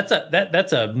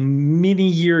 That's a mini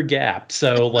year gap.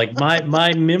 So like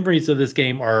my memories of this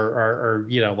game are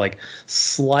like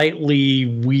slightly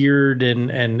weird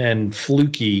and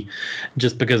fluky,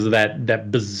 just because of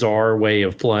that bizarre way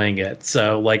of playing it.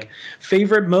 So like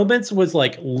favorite moments was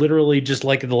like literally just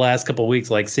like in the last couple of weeks,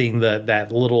 like seeing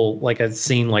that little like a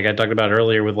scene like I talked about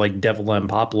earlier with like Devil and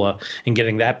Popla and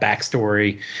getting that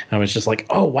backstory. And I was just like,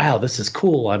 oh wow, this is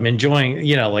cool. I'm enjoying,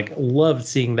 loved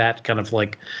seeing that kind of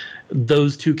like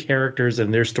those two characters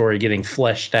and their story getting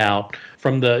fleshed out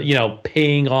from the,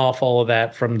 paying off all of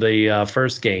that from the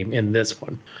first game in this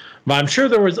one. But I'm sure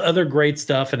there was other great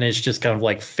stuff, and it's just kind of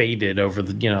like faded over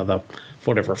the, the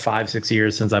whatever 5-6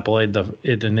 years since I played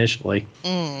it initially.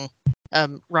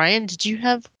 Ryan, did you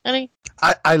have any?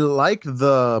 I like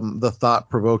the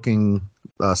thought-provoking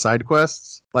side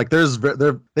quests. Like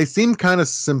they seem kind of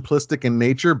simplistic in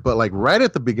nature, but like right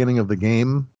at the beginning of the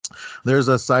game, there's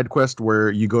a side quest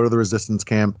where you go to the resistance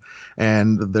camp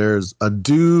and there's a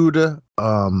dude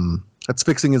that's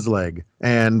fixing his leg,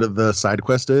 and the side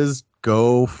quest is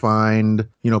go find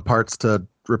parts to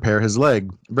repair his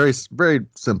leg. Very, very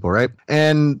simple, right?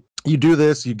 And you do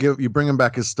this, you bring him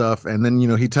back his stuff, and then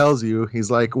he tells you,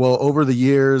 he's like, well, over the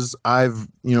years I've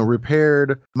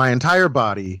repaired my entire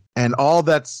body, and all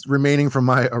that's remaining from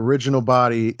my original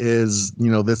body is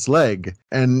this leg.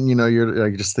 And you're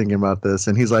like just thinking about this,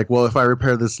 and he's like, well, if I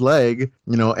repair this leg,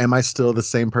 am I still the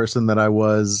same person that I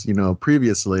was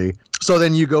previously? So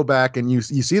then you go back and you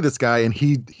see this guy, and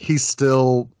he's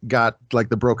still got like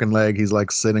the broken leg. He's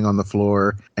like sitting on the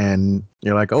floor, and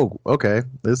you're like, oh, okay,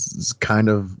 this is kind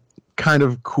of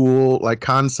cool, like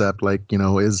concept. Like,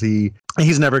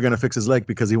 he's never going to fix his leg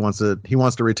because he wants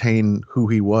to retain who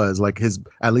he was, like his,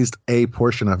 at least a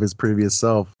portion of his previous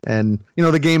self. And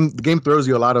the game throws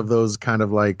you a lot of those kind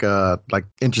of like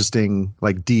interesting,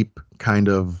 like deep kind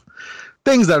of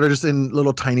things that are just in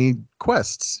little tiny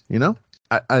quests.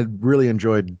 I really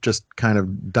enjoyed just kind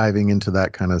of diving into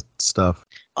that kind of stuff.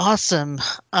 Awesome.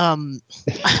 I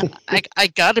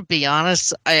gotta be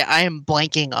honest, I am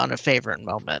blanking on a favorite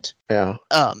moment. Yeah.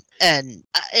 And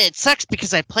it sucks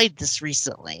because I played this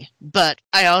recently, but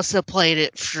I also played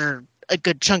it for a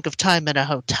good chunk of time in a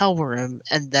hotel room,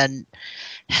 and then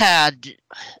had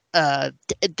that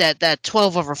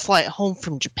 12-hour flight home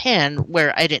from Japan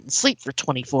where I didn't sleep for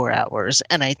 24 hours,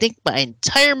 and I think my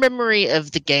entire memory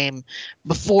of the game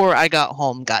before I got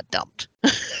home got dumped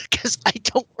because I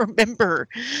don't remember.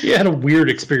 You had a weird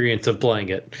experience of playing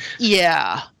it.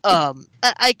 Yeah.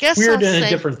 I guess weird I'll in say, a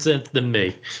different sense than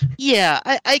me. Yeah,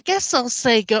 I guess I'll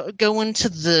say go into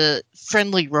the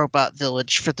friendly robot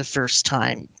village for the first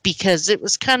time, because it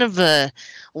was kind of a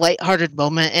lighthearted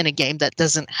moment in a game that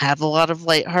doesn't have a lot of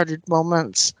lighthearted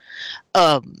moments.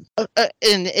 And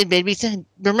it made me think,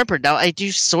 remember, now I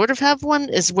do sort of have one,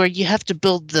 is where you have to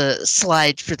build the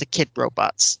slide for the kid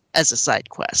robots as a side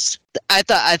quest. I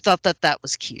thought that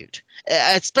was cute,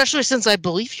 especially since I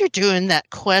believe you're doing that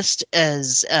quest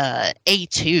as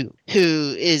A2,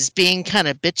 who is being kind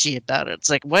of bitchy about it. It's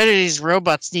like, why do these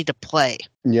robots need to play?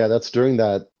 Yeah, that's during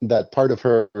that part of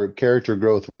her character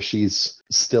growth where she's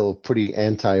still pretty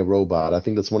anti-robot. I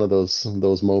think that's one of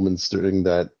those moments during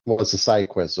that. Well, it's a side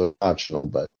quest, so optional,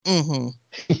 but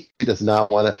he does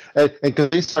not want to. And because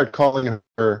they start calling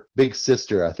her Big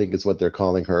Sister, I think is what they're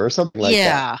calling her, or something like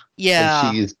that.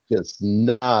 Yeah. And just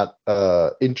not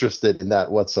interested in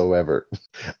that whatsoever.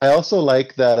 I also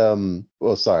like that.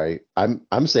 Well, sorry,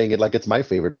 I'm saying it like it's my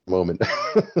favorite moment.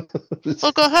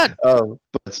 Well, go ahead.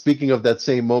 But speaking of that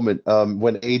same moment,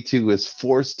 when A2 is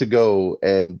forced to go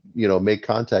and make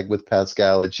contact with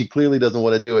Pascal, and she clearly doesn't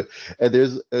want to do it, and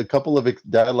there's a couple of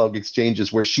dialogue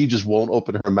exchanges where she just won't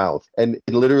open her mouth, and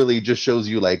it literally just shows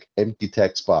you like empty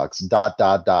text box, ...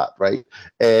 right?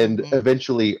 And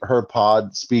eventually her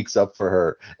pod speaks up for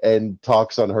her and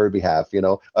talks on her behalf.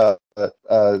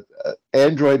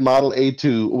 Android model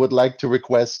A2 would like to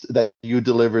request that you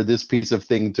deliver this piece of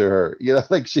thing to her.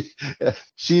 Like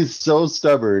she's so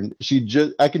stubborn.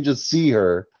 I can just see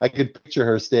her. I could picture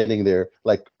her standing there,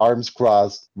 like arms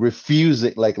crossed,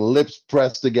 refusing, like lips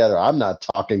pressed together. I'm not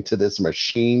talking to this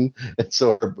machine. And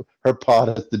so her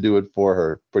pod has to do it for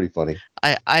her. Pretty funny.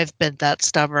 I've been that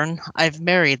stubborn. I've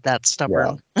married that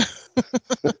stubborn.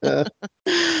 Yeah.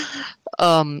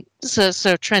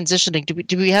 So transitioning,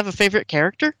 do we have a favorite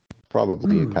character?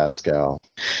 Probably Pascal.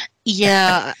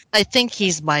 Yeah, I think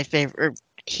he's my favorite.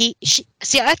 See,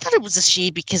 I thought it was a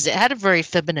she because it had a very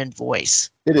feminine voice.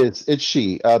 It is. It's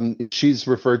she. She's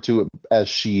referred to as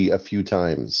she a few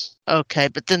times. Okay,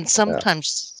 but then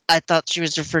sometimes I thought she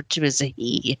was referred to as a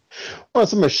he. Well,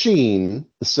 it's a machine,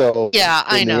 so yeah,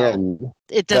 I know.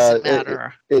 It doesn't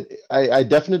matter. I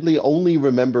definitely only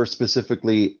remember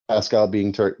specifically Pascal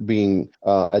being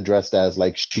addressed as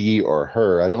like she or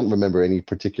her. I don't remember any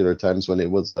particular times when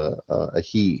it was a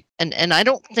he. And I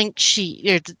don't think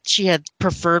she had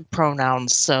preferred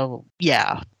pronouns. So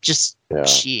yeah, just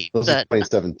she. This is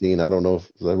 2017. I don't know if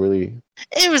that really.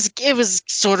 It was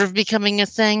sort of becoming a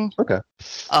thing. Okay.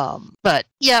 But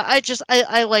yeah,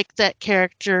 I like that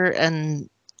character and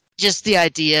just the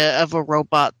idea of a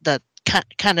robot that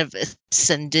kind of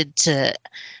ascended to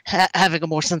having a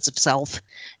more sense of self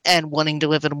and wanting to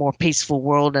live in a more peaceful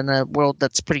world and a world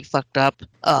that's pretty fucked up.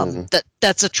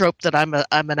 That's a trope that I'm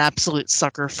an absolute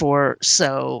sucker for.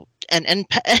 So and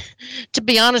to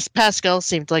be honest, Pascal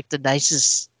seemed like the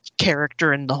nicest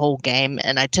character in the whole game,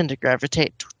 and I tend to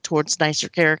gravitate towards nicer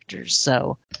characters.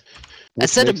 So I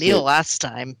said Emil last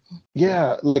time.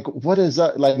 Yeah, like what is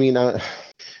that? Like, I mean,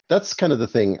 that's kind of the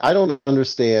thing. I don't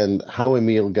understand how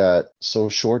Emil got so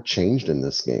shortchanged in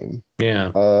this game.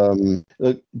 Yeah.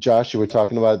 Look, Josh, you were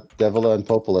talking about Devila and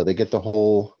Popola. They get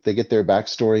their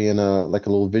backstory in a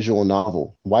little visual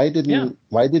novel. Why didn't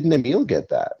Emil get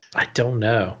that? I don't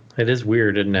know. It is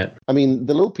weird, isn't it? I mean,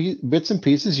 the little bits and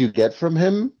pieces you get from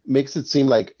him makes it seem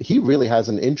like he really has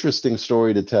an interesting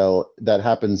story to tell that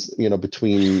happens,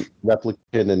 between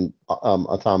Replicant and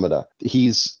Automata.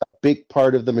 He's a big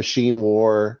part of the machine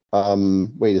war.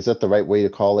 Wait, is that the right way to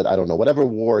call it? I don't know. Whatever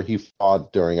war he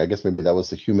fought during, I guess maybe that was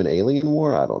the human-alien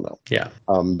war. I don't know. Yeah.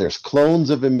 There's clones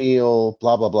of Emil,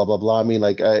 blah, blah, blah, blah, blah. I mean,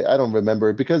 like, I don't remember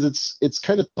it because it's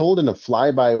kind of told in a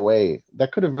flyby way.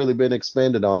 That could have really been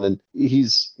expanded on. And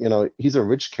he's a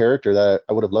rich character that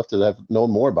I would have loved to have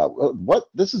known more about. What?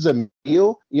 This is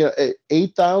Emil?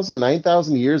 8,000,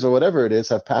 9,000 years or whatever it is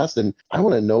have passed, and I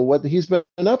want to know what he's been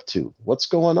up to. What's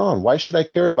going on? Why should I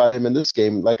care about him in this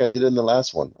game like I did in the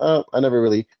last one? I never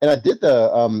really. And I did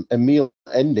the Emil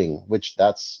ending, which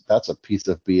that's a piece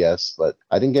of BS, but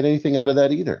I didn't get anything out of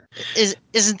that either.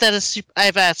 Isn't that a super?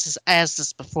 I've asked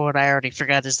this before and I already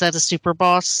forgot. Is that a super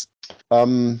boss?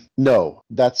 No,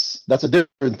 that's a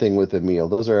different thing with Emil.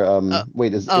 Those are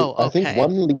I think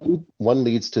one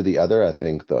leads to the other, I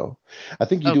think, though. I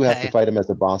think you do have to fight him as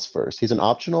a boss first. He's an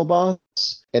optional boss,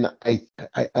 and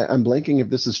I'm blanking if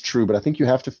this is true, but I think you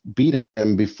have to beat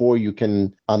him before you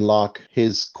can unlock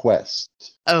his quest.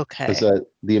 Okay. Because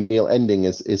the Emil ending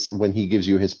is when he gives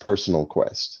you his personal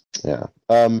quest. Yeah.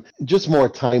 Just more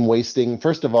time wasting.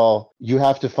 First of all, you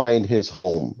have to find his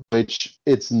home, which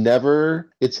he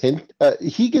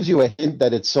gives you a hint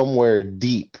that it's somewhere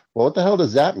deep. Well, what the hell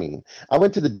does that mean? I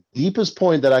went to the deepest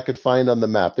point that I could find on the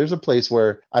map. There's a place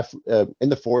where in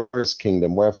the Forest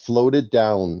Kingdom where I floated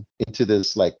down into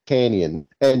this like canyon.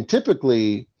 And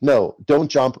typically, no, don't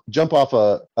jump off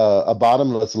a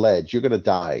bottomless ledge. You're gonna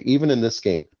die, even in this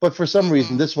game. But for some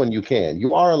reason, this one you can.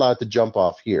 You are allowed to jump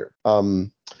off here.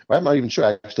 I'm not even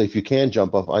sure actually if you can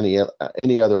jump off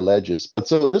any other ledges. But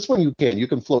so this one you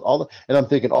can float and I'm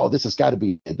thinking, oh, this has got to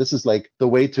be it. This is like the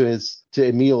way to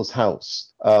Emil's house.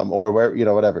 Or where,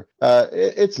 whatever.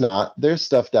 It's not. There's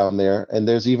stuff down there, and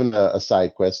there's even a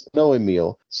side quest. No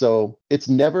Emil. So it's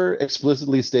never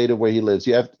explicitly stated where he lives.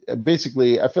 You have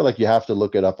basically, I feel like you have to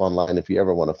look it up online if you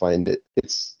ever want to find it.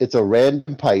 It's a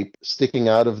random pipe sticking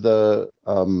out of the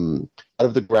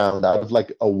ground, out of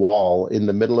like a wall in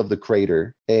the middle of the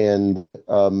crater, and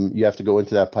you have to go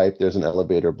into that pipe. There's an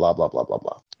elevator, blah blah blah blah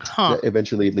blah. Huh. That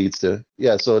eventually leads to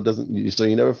so it doesn't. So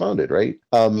you never found it, right?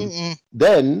 Mm-mm.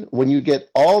 Then when you get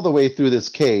all the way through this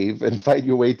cave and fight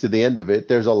your way to the end of it,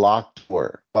 there's a locked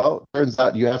door. Well, it turns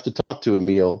out you have to talk to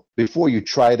Emil before you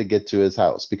try to get to his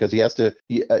house, because you have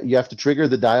to trigger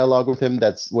the dialogue with him.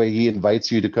 That's where he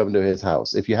invites you to come to his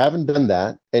house. If you haven't done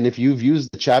that, and if you've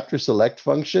used the chapter select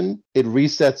function, it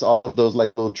resets all of those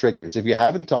like little triggers. If you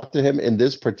haven't talked to him in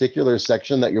this particular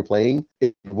section that you're playing,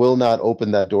 it will not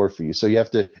open that door for you. So you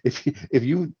have to, if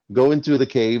you go into the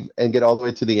cave and get all the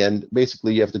way to the end,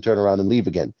 basically you have to turn around and leave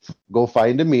again. Go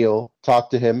find Emil, talk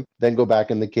to him, then go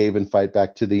back in the cave and fight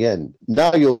back to the end.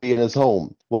 Now you'll be in his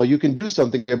home. Well, you can do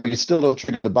something there, but you still don't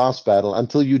trigger the boss battle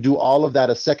until you do all of that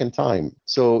a second time.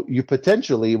 So you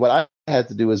potentially, what I had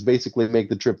to do is basically make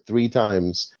the trip 3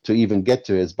 times to even get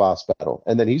to his boss battle.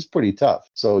 And then he's pretty tough.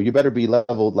 So you better be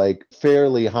leveled like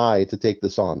fairly high to take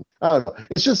this on. I don't know.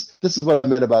 It's just, this is what I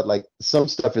meant about like some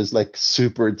stuff is like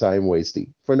super time wasty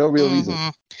for no real reason.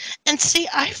 And see,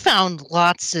 I found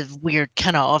lots of weird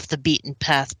kind of off the beaten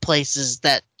path places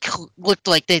that looked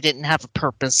like they didn't have a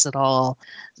purpose at all,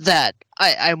 that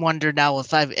I wonder now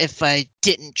if I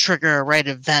didn't trigger a right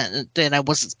event, then I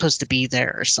wasn't supposed to be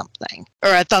there or something. Or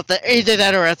I thought that either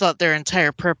that or I thought their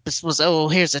entire purpose was, oh,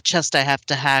 here's a chest I have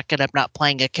to hack and I'm not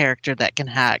playing a character that can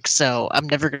hack, so I'm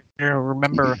never going to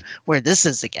remember where this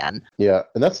is again. Yeah,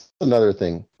 and that's another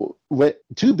thing.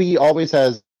 2B always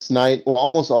has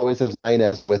almost always has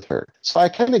 9S with her. So I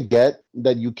kind of get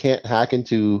that you can't hack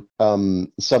into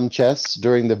some chests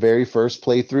during the very first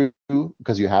playthrough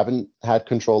because you haven't had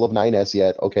control of 9S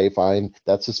yet. Okay, fine.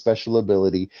 That's a special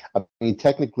ability. I mean,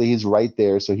 technically he's right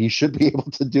there, so he should be able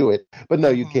to do it. But no,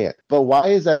 you can't. But why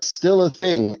is that still a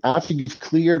thing after you've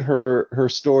cleared her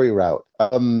story route?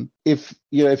 If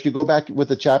you go back with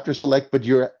the chapter select, but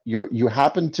you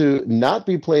happen to not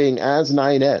be playing as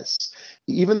 9S,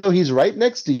 even though he's right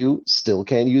next to you, still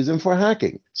can't use him for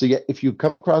hacking. So if you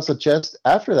come across a chest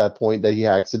after that point that he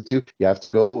hacks into, you have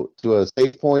to go to a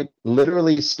save point,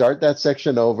 literally start that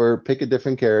section over, pick a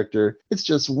different character. It's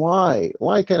just why?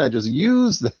 Why can't I just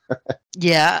use that?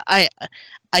 Yeah, I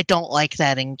don't like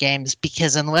that in games,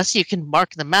 because unless you can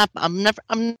mark the map, I'm never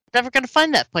going to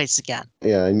find that place again.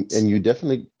 Yeah, and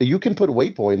you can put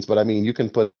waypoints, but I mean, you can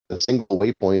put a single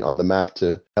waypoint on the map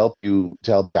to help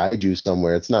guide you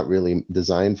somewhere. It's not really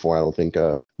designed for, I don't think,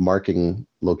 marking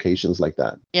locations like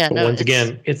that. Yeah, but once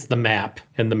again, it's the map,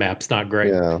 and the map's not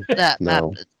great. Yeah, map.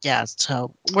 Yeah,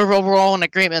 so we're all in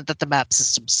agreement that the map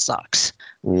system sucks.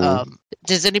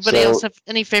 Does anybody else have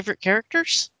any favorite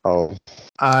characters? Oh,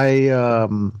 I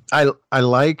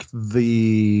like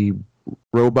the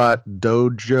robot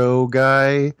dojo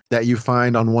guy that you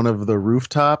find on one of the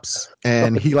rooftops,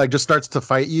 and he like just starts to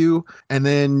fight you, and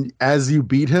then as you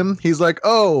beat him, he's like,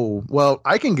 oh, well,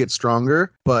 I can get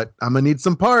stronger, but I'm gonna need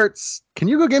some parts. Can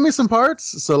you go get me some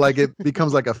parts? So like it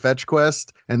becomes like a fetch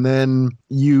quest, and then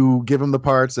you give him the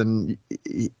parts, and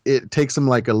it takes him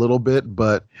like a little bit,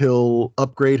 but he'll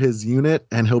upgrade his unit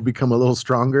and he'll become a little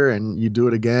stronger, and you do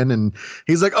it again, and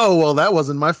he's like, oh, well, that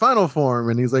wasn't my final form,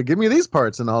 and he's like, give me these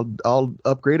parts and I'll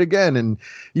upgrade again, and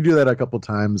you do that a couple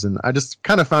times, and I just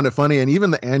kind of found it funny, and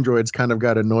even the androids kind of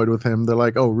got annoyed with him. They're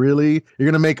like, oh, really? You're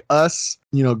gonna make us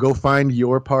go find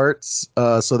your parts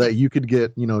so that you could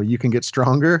get, you can get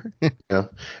stronger. Yeah,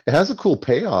 it has a cool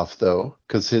payoff though,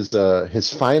 because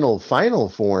his final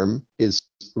form is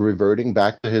reverting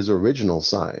back to his original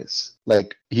size.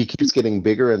 Like he keeps getting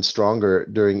bigger and stronger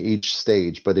during each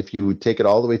stage, but if you take it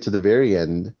all the way to the very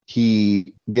end,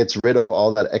 he gets rid of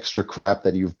all that extra crap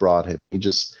that you've brought him.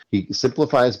 He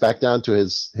simplifies back down to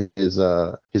his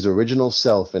original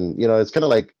self, and it's kind of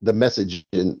like the message.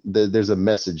 There's a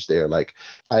message there, like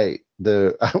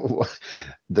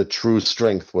the true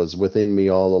strength was within me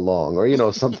all along,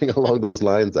 or something along those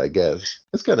lines. I guess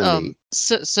it's kind of neat.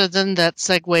 So then that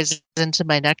segues into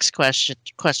my next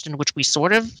question, which we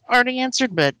sort of already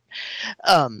answered, but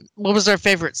what was our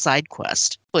favorite side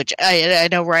quest? Which I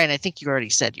know, Ryan, I think you already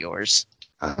said yours.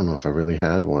 I don't know if I really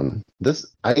had one.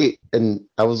 I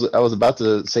was about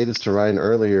to say this to Ryan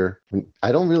earlier.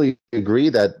 I don't really agree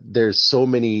that there's so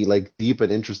many like deep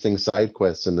and interesting side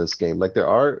quests in this game. Like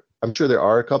I'm sure there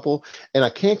are a couple, and I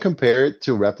can't compare it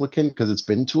to Replicant because it's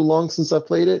been too long since I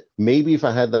played it. Maybe if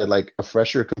I had like a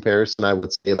fresher comparison, I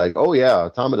would say like, oh yeah,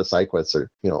 Automata side quests are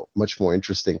much more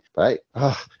interesting. But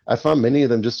I found many of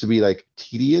them just to be like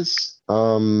tedious.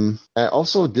 I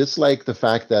also dislike the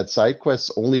fact that side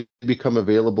quests only become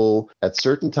available at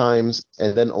certain times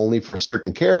and then only for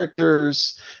certain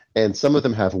characters. And some of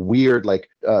them have weird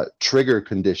trigger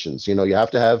conditions. You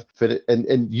have to have fit,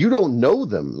 and you don't know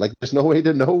them. Like there's no way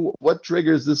to know what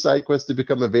triggers this side quest to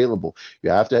become available. You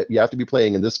have to be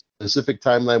playing in this specific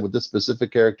timeline with this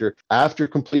specific character after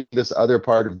completing this other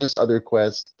part of this other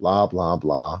quest. Blah blah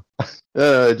blah.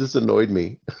 It just annoyed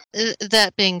me.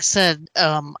 That being said,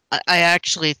 I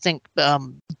actually think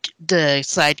the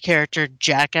side character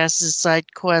Jackass's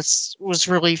side quest was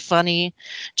really funny,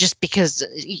 just because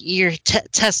you're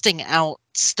testing out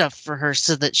stuff for her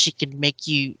so that she can make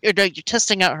you. Or no, you're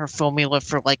testing out her formula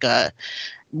for like a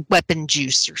weapon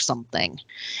juice or something,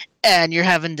 and you're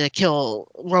having to kill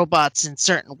robots in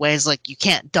certain ways, like you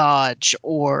can't dodge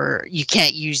or you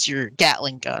can't use your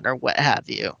Gatling gun or what have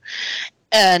you.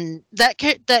 And that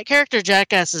character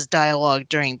Jackass's dialogue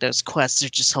during those quests are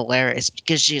just hilarious,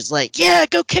 because she's like, "Yeah,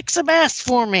 go kick some ass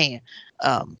for me."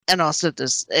 And also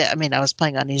I was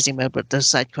playing on easy mode, but those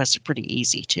side quests are pretty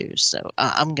easy too. So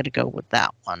I'm going to go with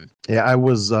that one. Yeah, I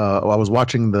was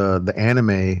watching the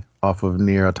anime off of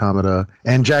Nier Automata,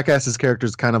 and Jackass's character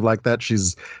is kind of like that.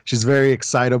 She's very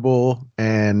excitable,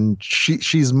 and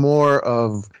she's more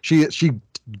of she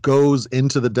goes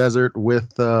into the desert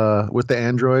with the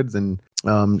androids, and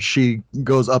she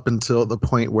goes up until the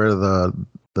point where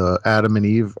the Adam and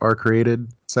Eve are created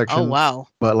section. Oh wow!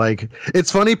 But like,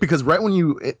 it's funny because right when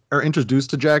you are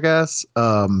introduced to Jackass,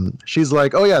 she's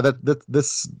like, "Oh yeah, that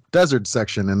this desert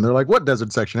section," and they're like, "What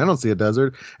desert section? I don't see a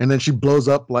desert." And then she blows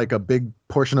up like a big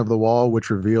portion of the wall, which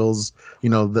reveals,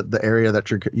 the area that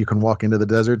you can walk into the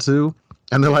desert to.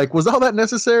 And they're like, was all that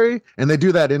necessary? And they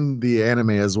do that in the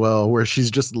anime as well, where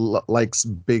she's just likes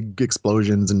big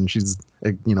explosions, and she's,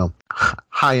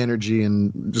 high energy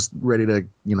and just ready to,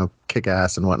 kick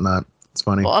ass and whatnot. It's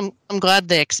funny. Well, I'm glad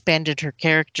they expanded her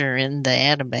character in the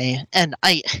anime, and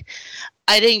I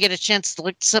didn't get a chance to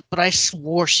look this up, but I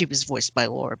swore she was voiced by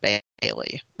Laura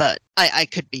Bailey, but I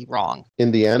could be wrong.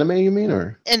 In the anime, you mean,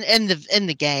 or in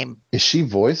the game? Is she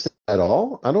voiced at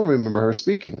all? I don't remember her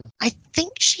speaking. I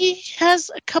think she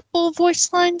has a couple of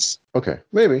voice lines. Okay,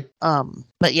 maybe.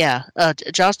 But yeah,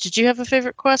 Josh, did you have a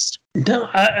favorite quest? No,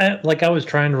 I was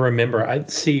trying to remember. I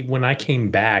see when I came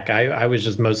back, I was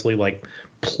just mostly like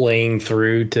playing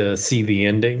through to see the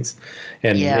endings,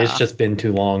 and it's just been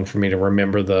too long for me to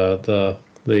remember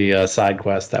the side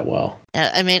quest that well.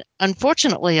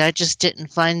 Unfortunately, I just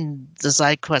didn't find the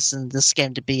side quests in this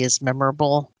game to be as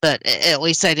memorable. But at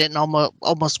least I didn't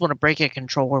almost want to break a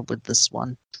controller with this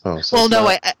one. Oh, so well, no,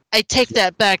 I take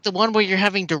that back. The one where you're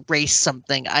having to race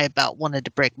something, I about wanted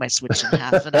to break my Switch in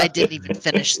half, and I didn't even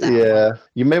finish that. Yeah, one.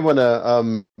 You may want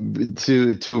to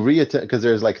reattempt, because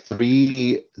there's like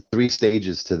three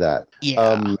stages to that.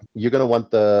 Yeah. You're gonna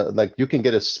want you can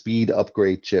get a speed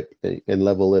upgrade chip and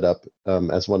level it up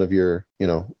as one of your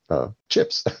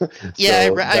chips. Yeah,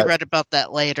 so I read about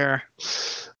that later.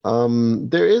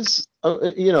 There is,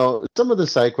 some of the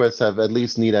side quests have at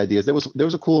least neat ideas. There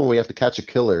was a cool one where you have to catch a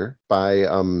killer by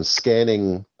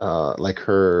scanning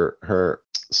her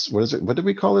what is it? What did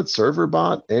we call it? Server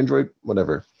bot, Android,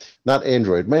 whatever. Not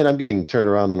Android. Man, I'm getting turned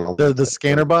around. The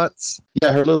scanner bots.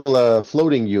 Yeah, her little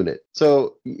floating unit.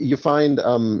 So you find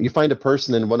a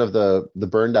person in one of the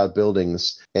burned out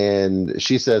buildings, and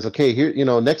she says, "Okay, here,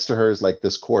 next to her is like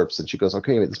this corpse," and she goes,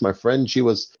 "Okay, this is my friend.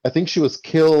 I think she was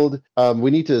killed.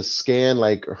 We need to scan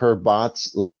like her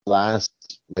bot's last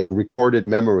recorded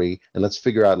memory, and let's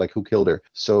figure out who killed her."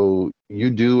 So you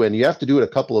do, and you have to do it a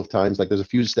couple of times. There's a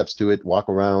few steps to it. Walk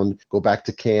around, go back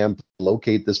to camp,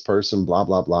 locate this person, blah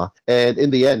blah blah. And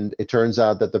in the end, it turns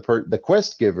out that the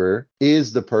quest giver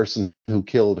is the person who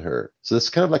killed her. So this is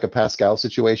kind of like a Pascal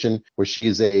situation, where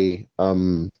she's a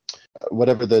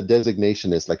whatever the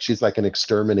designation is, she's like an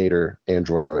exterminator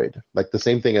android, like the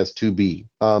same thing as 2B.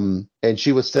 And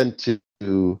she was sent to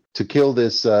kill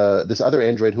this other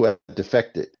android who had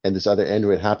defected, and this other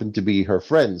android happened to be her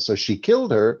friend. So she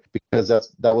killed her because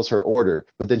that was her order.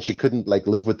 But then she couldn't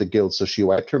live with the guilt, so she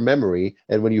wiped her memory.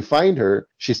 And when you find her,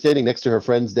 she's standing next to her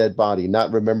friend's dead body,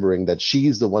 not remembering that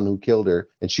she's the one who killed her.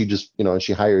 And she just and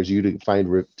she hires you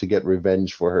to get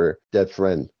revenge for her dead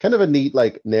friend. Kind of a neat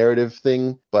narrative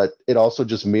thing, but it also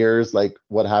just mirrors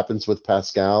what happens with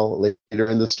Pascal later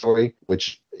in the story,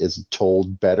 which is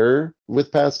told better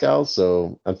with Pascal.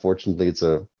 So unfortunately, it's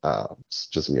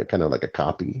just kind of like a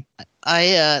copy.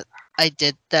 I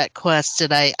did that quest,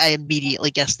 and I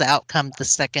immediately guessed the outcome the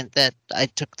second that I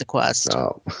took the quest.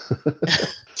 Oh.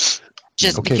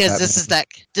 Just okay, because this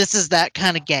is that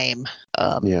kind of game.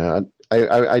 Yeah,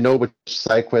 I know which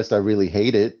side quest I really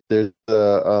hated. There's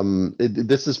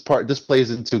this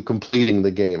plays into completing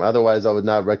the game. Otherwise, I would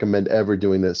not recommend ever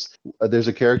doing this. There's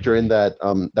a character in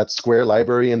that square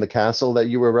library in the castle that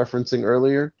you were referencing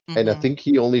earlier, and I think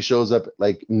he only shows up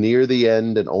like near the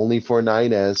end and only for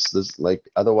 9S.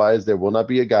 Otherwise there will not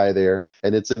be a guy there,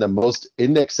 and it's in the most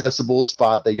inaccessible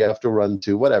spot that you have to run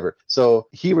to. Whatever. So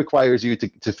he requires you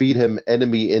to feed him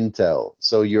enemy intel.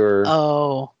 So you're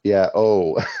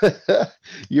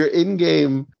your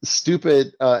in-game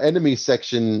stupid enemy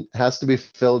section has to be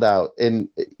filled out, and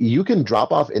you can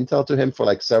drop off intel to him for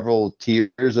like several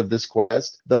tiers of this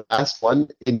quest. The last one,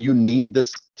 and you need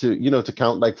this to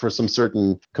count like for some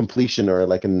certain completion or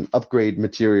like an upgrade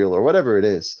material or whatever it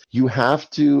is. You have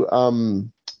to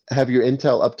have your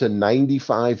intel up to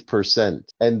 95%,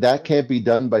 and that can't be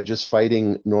done by just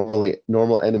fighting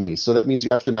normal enemies. So that means you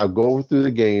have to now go through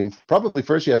the game. Probably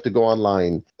first you have to go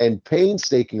online and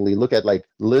painstakingly look at like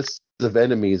lists of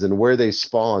enemies and where they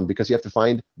spawn, because you have to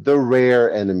find the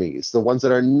rare enemies, the ones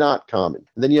that are not common.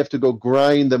 And then you have to go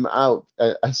grind them out.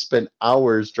 I spent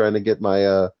hours trying to get my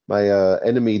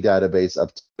enemy database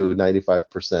up to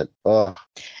 95%.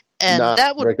 And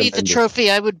that would be the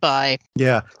trophy I would buy.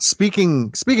 Yeah.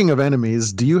 Speaking of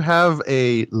enemies, do you have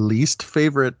a least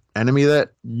favorite enemy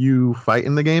that you fight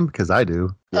in the game? Because I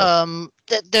do. Yeah.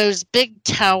 Those big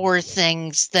tower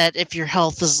things that if your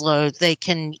health is low, they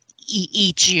can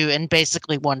eat you and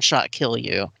basically one-shot kill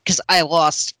you. Because I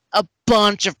lost a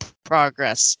bunch of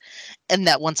progress in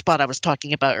that one spot I was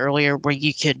talking about earlier where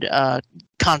you could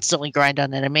constantly grind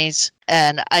on enemies.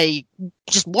 And I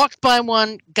just walked by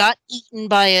one, got eaten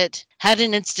by it, had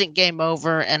an instant game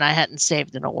over, and I hadn't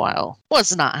saved in a while.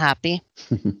 Was not happy.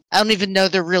 I don't even know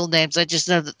their real names. I just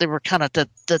know that they were kind of the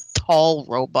tall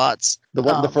robots.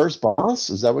 The first boss?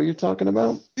 Is that what you're talking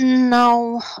about?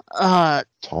 No.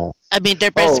 Tall. I mean,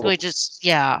 they're basically just,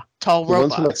 tall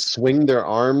robots. Ones who like swing their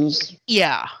arms?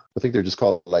 Yeah. I think they're just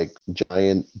called like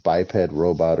giant biped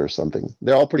robot or something.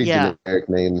 They're all pretty generic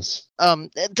names.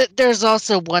 There's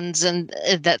also ones in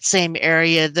that same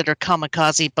area that are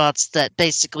kamikaze bots that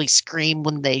basically scream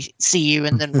when they see you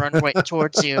and then run right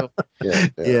towards you. Yeah.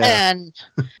 And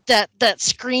that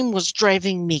scream was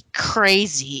driving me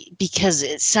crazy because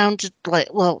it sounded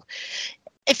like, well,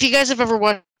 if you guys have ever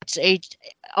watched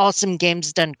Awesome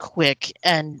Games Done Quick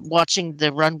and watching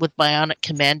the Run with Bionic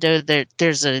Commando,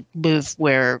 there's a move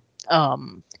where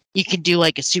you can do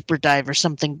like a super dive or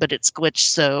something, but it's glitched,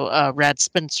 so Rad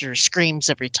Spencer screams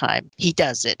every time he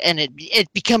does it, and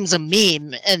it becomes a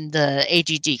meme in the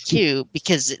AGDQ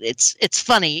because it's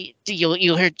funny. You'll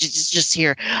just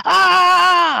hear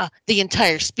the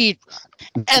entire speed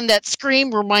run, and that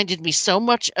scream reminded me so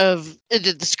much of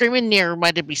the scream in Nier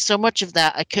reminded me so much of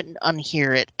that I couldn't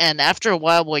unhear it. And after a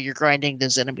while you're grinding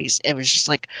those enemies, it was just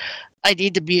like, I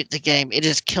need to mute the game. It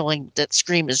is killing. That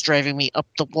scream is driving me up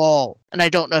the wall. And I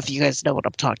don't know if you guys know what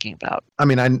I'm talking about. I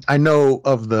mean, I know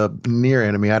of the Nier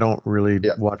enemy. I don't really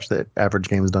watch the Average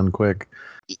Games Done Quick.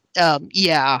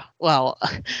 Well,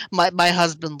 my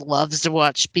husband loves to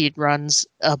watch speed runs,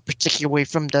 particularly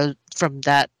from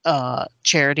that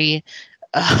charity.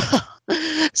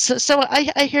 So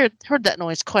I heard that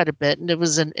noise quite a bit, and it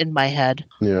was in my head.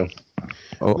 Yeah.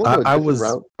 Oh, I was.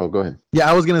 Oh, go ahead. Yeah,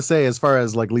 I was gonna say, as far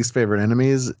as like least favorite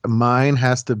enemies, mine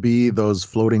has to be those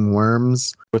floating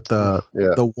worms with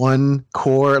the one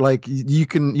core. Like you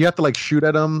have to like shoot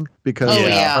at them because.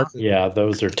 Yeah,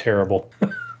 those are terrible.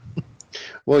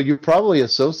 Well, you probably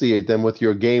associate them with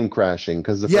your game crashing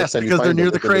because because they're near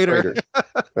the crater.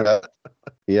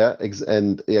 They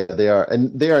are,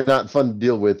 and they are not fun to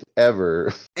deal with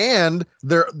ever. And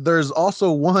there's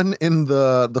also one in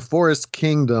the Forest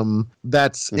Kingdom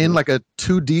that's in like a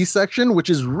 2D section, which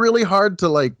is really hard to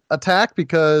like attack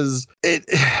because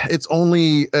it's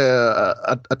only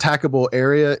a attackable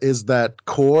area is that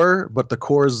core, but the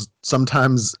core's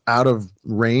sometimes out of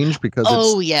range because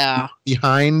it's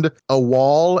behind a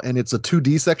wall and it's a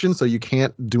 2D section, so you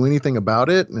can't do anything about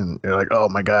it. And you're like, oh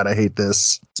my god, I hate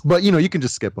this. But you can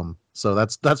just skip them. So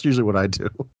that's usually what I do.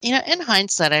 In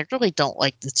hindsight, I really don't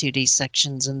like the 2D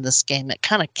sections in this game. It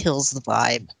kind of kills the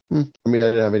vibe. I mean, I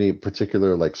didn't have any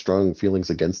particular like strong feelings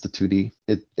against the 2D.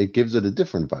 It gives it a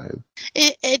different vibe.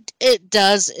 It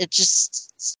does. It just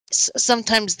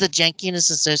sometimes the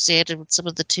jankiness associated with some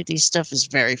of the 2D stuff is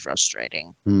very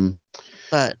frustrating.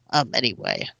 But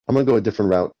anyway, I'm gonna go a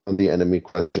different route on the enemy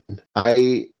question.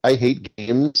 I hate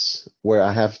games where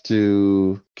I have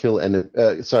to kill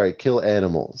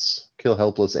animals. kill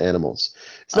helpless animals.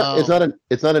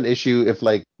 It's not an issue if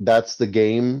like that's the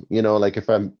game, you know, like if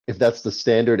that's the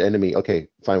standard enemy, okay,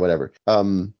 fine, whatever.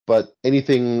 But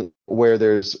anything where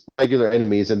there's regular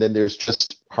enemies and then there's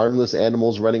just harmless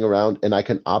animals running around and I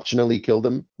can optionally kill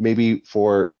them, maybe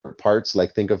for parts,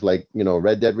 like think of like, you know,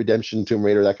 Red Dead Redemption, Tomb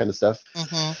Raider, that kind of stuff.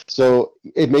 Mm-hmm. So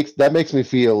that makes me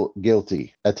feel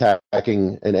guilty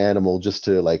attacking an animal just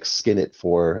to like skin it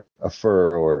for a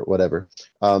fur or whatever.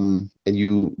 And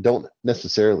you don't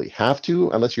necessarily have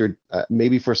to, unless you're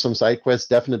maybe for some side quests,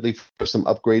 definitely for some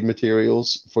upgrade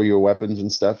materials for your weapons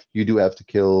and stuff. You do have to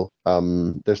kill.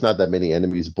 There's not that many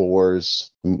enemies.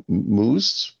 Boars,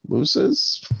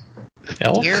 mooses.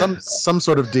 Elk? Some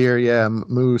sort of deer, yeah,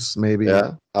 moose maybe.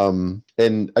 Yeah.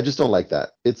 And I just don't like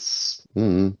that. It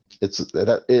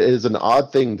is an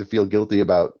odd thing to feel guilty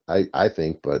about, I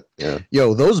think, but yeah.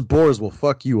 Yo, those boars will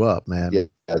fuck you up, man. Yeah,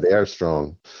 they are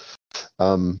strong.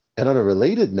 And on a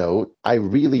related note, I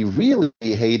really, really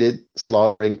hated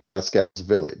slaughtering Pascal's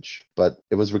village, but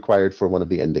it was required for one of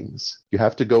the endings. You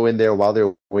have to go in there while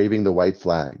they're waving the white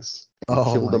flags.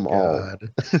 Kill them all.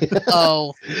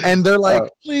 Oh. And they're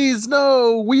like, please,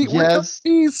 no, we're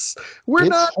peace. We're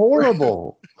not. It's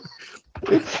horrible.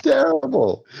 It's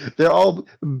terrible. They're all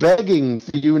begging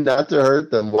for you not to hurt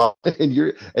them,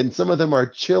 and some of them are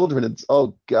children. It's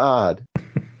God.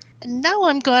 And now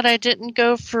I'm glad I didn't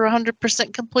go for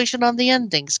 100% completion on the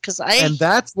endings and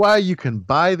that's why you can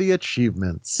buy the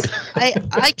achievements.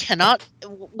 I cannot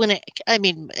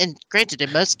and granted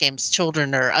in most games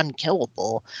children are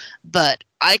unkillable, but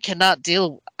I cannot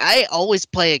deal. I always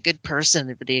play a good person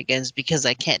in video games because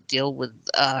I can't deal with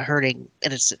hurting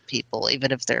innocent people,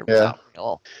 even if they're real.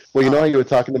 Well, you know how you were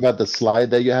talking about the slide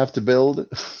that you have to build?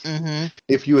 Mm-hmm.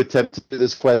 If you attempt to do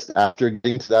this quest after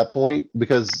getting to that point,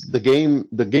 because the game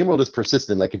world is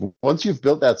persistent. Like once you've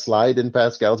built that slide in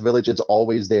Pascal's village, it's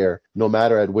always there, no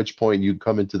matter at which point you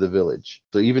come into the village.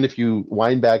 So even if you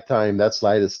wind back time, that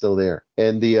slide is still there.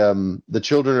 And the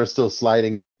children are still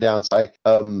sliding down. So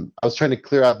I was trying to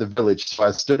clear out the village, so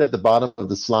I stood at the bottom of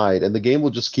the slide, and the game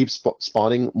will just keep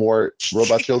spawning more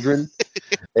robot children,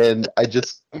 and I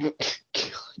just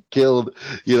killed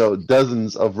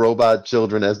dozens of robot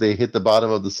children as they hit the bottom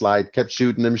of the slide. Kept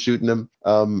shooting them,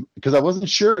 because I wasn't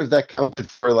sure if that counted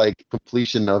for like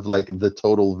completion of like the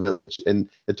total village, and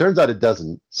it turns out it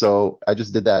doesn't. So I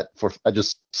just did that I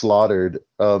just slaughtered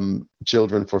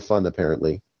children for fun,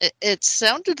 apparently. It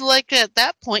sounded like at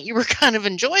that point you were kind of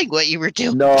enjoying what you were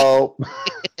doing. No,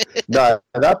 at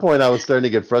that point I was starting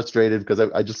to get frustrated because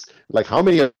I just like, how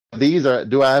many of these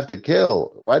do I have to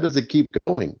kill? Why does it keep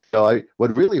going?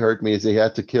 What really hurt me is they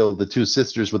had to kill the two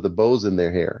sisters with the bows in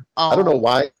their hair. Oh. I don't know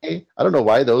why. I don't know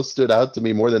why those stood out to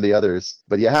me more than the others.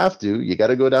 But you have to. You got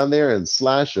to go down there and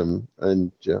slash them,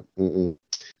 and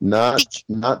not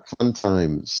fun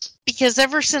times. Because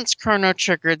ever since Chrono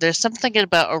Trigger, there's something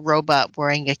about a robot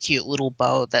wearing a cute little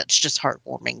bow that's just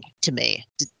heartwarming to me.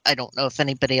 I don't know if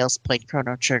anybody else played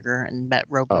Chrono Trigger and met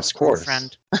Robo's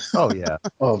girlfriend. Oh, yeah.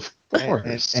 Of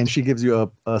course. And she gives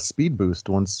you a speed boost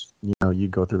once you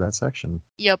go through that section.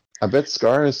 Yep. I bet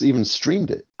Scar has even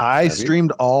streamed it. I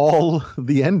streamed all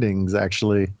the endings,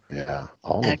 actually. Yeah.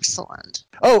 Excellent.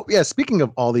 Oh, yeah. Speaking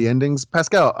of all the endings,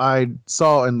 Pascal, I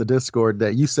saw in the Discord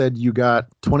that you said you got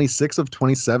 26 of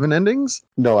 27 endings?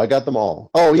 No, I got them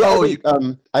all. Oh,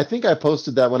 yeah. I think I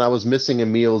posted that when I was missing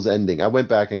Emil's ending. I went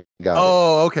back and got it.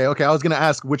 Oh, okay. I was going to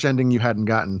ask which ending you hadn't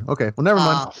gotten. Okay. Well, never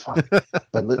mind.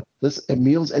 But listen,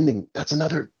 Emil's ending, that's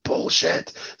another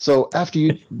bullshit. So after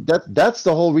that's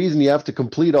the whole reason you have to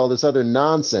complete all this other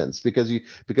nonsense, because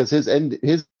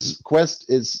his quest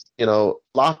is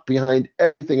locked behind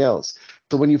everything else.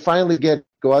 So when you finally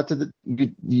go out to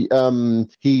he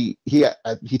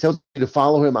tells you to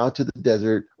follow him out to the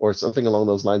desert or something along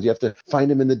those lines. You have to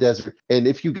find him in the desert. And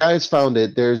if you guys found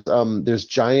it, there's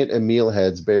giant Emil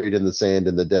heads buried in the sand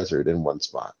in the desert in one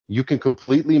spot. You can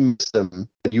completely miss them.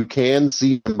 You can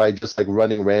see them by just like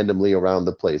running randomly around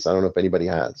the place. I don't know if anybody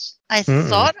has. I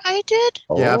thought I did.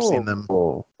 Yeah, I've seen them.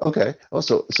 Oh, okay.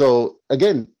 Also, so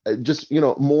again, just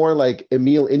more like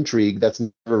Emil intrigue that's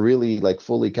never really like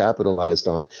fully capitalized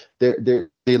on.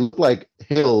 They look like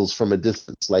hills from a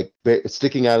distance, like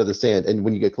sticking out of the sand. And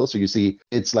when you get closer, you see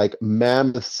it's like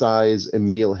mammoth-sized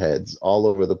Emil heads all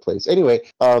over the place. Anyway,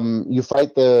 you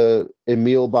fight the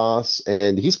Emil boss,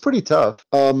 and he's pretty tough.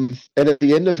 And at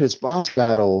the end of his boss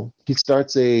battle, he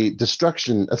starts a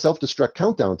self-destruct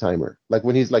countdown timer, like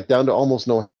when he's like down to almost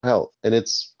no health, and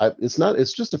it's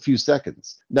just a few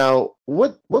seconds. Now,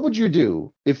 what would you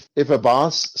do if a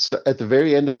boss at the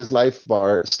very end of his life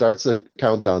bar starts a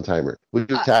countdown timer? Would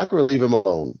attack or leave him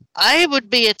alone? I would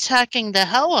be attacking the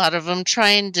hell out of him,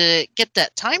 trying to get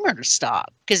that timer to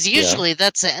stop. Because usually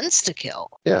that's an insta kill.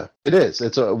 Yeah, it is.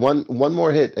 It's a one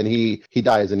more hit and he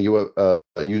dies, and you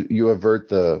avert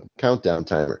the countdown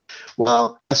timer.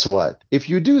 Well, guess what? If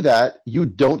you do that, you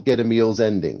don't get Emil's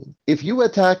ending. If you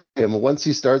attack him once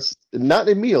he starts, not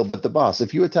Emil, but the boss.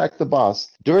 If you attack the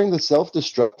boss during the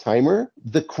self-destruct timer,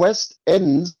 the quest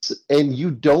ends and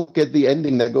you don't get the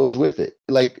ending that goes with it.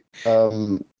 Like,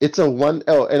 it's a one.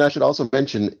 Oh, and I should also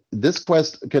mention this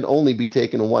quest can only be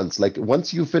taken once. Like,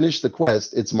 once you finish the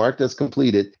quest, it's marked as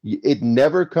completed. It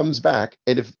never comes back.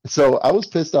 And if so, I was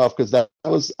pissed off because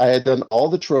I had done all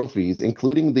the trophies,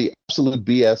 including the absolute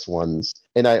BS ones,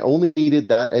 and I only needed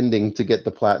that ending to get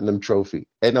the platinum trophy.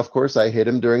 And of course, I hit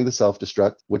him during the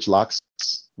self-destruct, which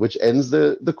ends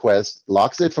the quest,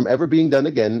 locks it from ever being done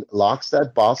again, locks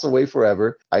that boss away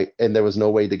forever. And there was no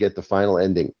way to get the final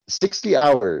ending. 60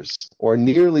 hours, or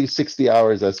nearly 60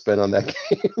 hours I spent on that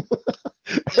game.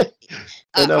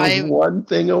 And I was one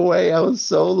thing away. I was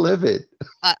so livid.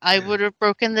 I would have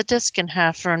broken the disc in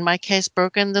half, or in my case,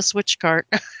 broken the Switch cart.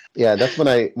 Yeah, that's when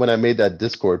I made that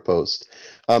Discord post.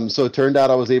 So it turned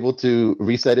out I was able to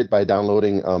reset it by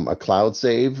downloading a cloud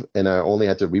save, and I only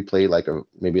had to replay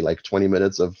maybe 20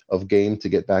 minutes of game to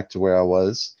get back to where I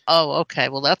was. Oh, okay.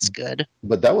 Well, that's good.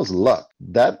 But that was luck.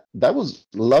 That was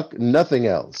luck, nothing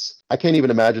else. I can't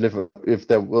even imagine if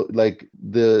there were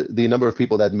the number of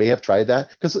people that may have tried that,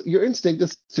 because your instinct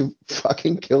is to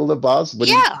fucking kill the boss, but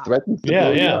he threatens to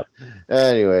blow you up.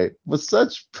 Anyway, was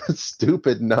such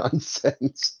stupid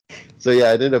nonsense. So yeah,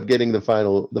 I ended up getting the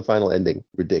final ending.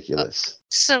 Ridiculous.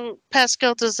 So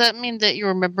Pascal, does that mean that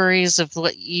your memories of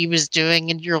what you was doing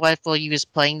in your life while you was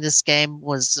playing this game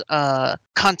was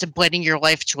contemplating your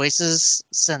life choices,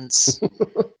 since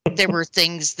there were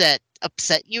things that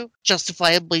upset you,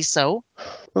 justifiably so?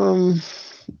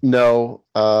 No.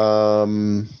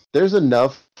 There's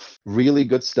enough really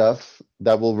good stuff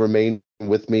that will remain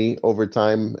with me over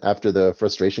time after the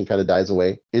frustration kind of dies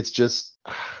away. It's just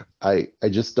I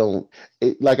just don't.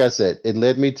 Like I said, it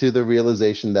led me to the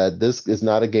realization that this is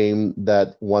not a game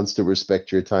that wants to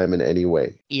respect your time in any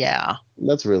way. Yeah.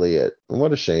 That's really it. And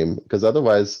what a shame, because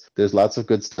otherwise there's lots of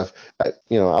good stuff.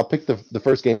 I'll pick the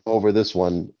first game over this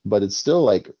one, but it's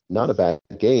still not a bad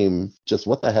game. Just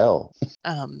what the hell?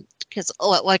 Because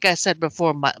like I said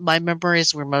before, my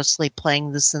memories were mostly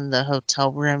playing this in the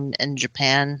hotel room in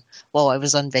Japan while I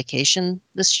was on vacation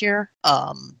this year.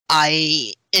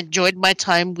 I enjoyed my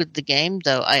time with the game,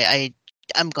 though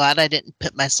I'm glad I didn't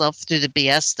put myself through the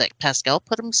BS that Pascal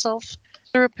put himself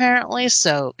through, apparently.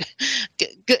 So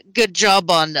good job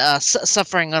on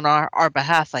suffering on our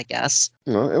behalf, I guess.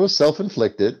 No, it was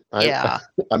self-inflicted. Yeah.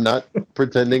 I'm not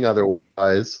pretending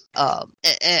otherwise.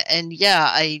 And yeah,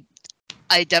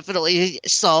 I definitely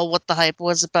saw what the hype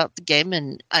was about the game,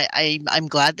 and I'm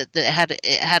glad that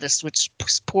it had a Switch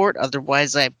port.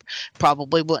 Otherwise, I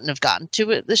probably wouldn't have gotten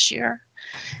to it this year.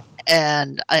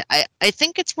 And I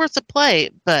think it's worth a play,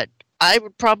 but I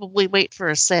would probably wait for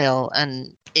a sale,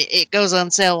 and it goes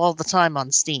on sale all the time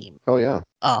on Steam. Oh yeah.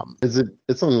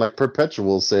 It's on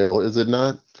perpetual sale, is it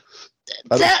not?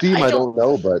 Steam, I don't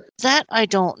know, but that I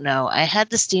don't know. I had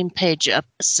the Steam page up.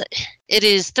 It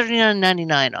is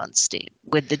 $39.99 on Steam,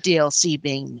 with the DLC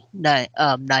being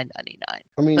 $9.99.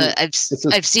 I mean, but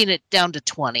I've seen it down to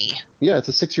 $20. Yeah, it's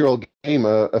a 6-year-old game.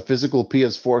 A physical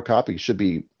PS4 copy should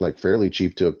be fairly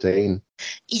cheap to obtain.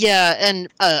 Yeah, and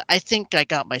I think I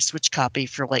got my Switch copy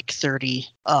for $30.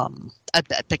 I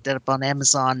picked it up on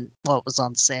Amazon while it was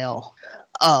on sale.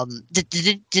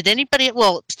 Did anybody?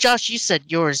 Well, Josh, you said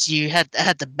yours. You had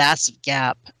the massive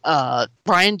gap.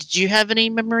 Brian, did you have any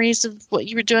memories of what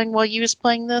you were doing while you was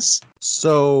playing this?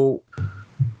 So,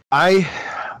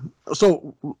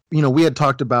 we had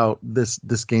talked about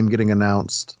this game getting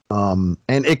announced, and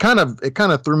it kind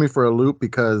of threw me for a loop,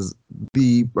 because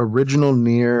the original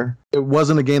Nier, it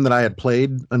wasn't a game that I had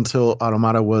played until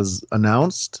Automata was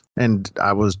announced, and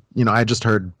I was, I just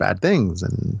heard bad things,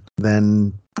 and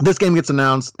then this game gets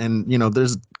announced, and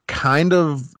there's kind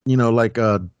of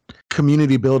a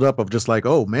community buildup of just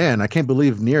oh man, I can't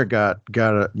believe Nier got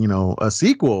a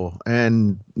sequel,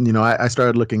 and I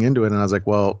started looking into it, and I was like,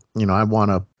 well, I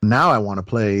want to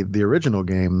play the original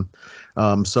game.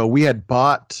 So we had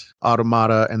bought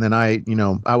Automata, and then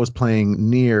I was playing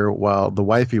Nier while the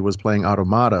wifey was playing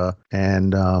Automata,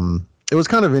 and it was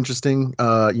kind of interesting.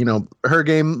 Her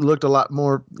game looked a lot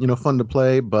more, fun to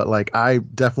play, but I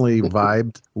definitely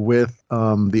vibed with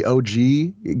the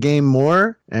OG game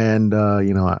more. And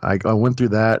I went through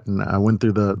that, and I went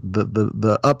through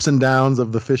the ups and downs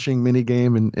of the fishing mini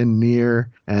game in Nier,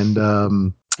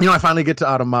 and I finally get to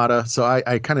Automata, so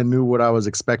I kind of knew what I was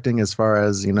expecting as far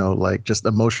as, like just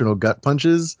emotional gut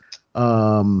punches.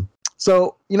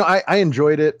 So, I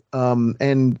enjoyed it.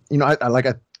 And,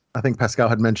 I think Pascal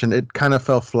had mentioned, it kind of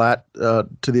fell flat to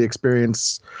the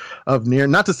experience of Nier.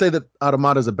 Not to say that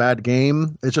Automata is a bad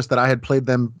game. It's just that I had played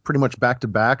them pretty much back to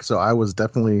back. So I was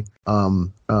definitely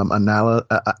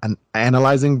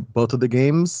analyzing both of the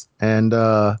games. And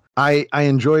I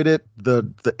enjoyed it.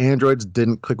 The androids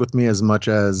didn't click with me as much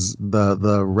as the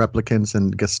replicants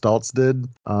and gestalts did.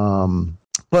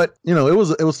 But it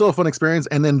was still a fun experience.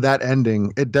 And then that ending,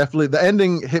 the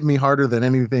ending hit me harder than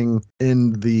anything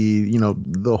in the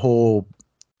the whole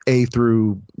A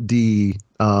through D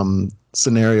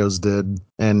scenarios did.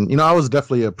 And I was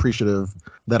definitely appreciative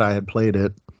that I had played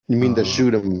it. You mean the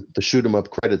shoot 'em up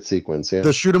credit sequence? Yeah,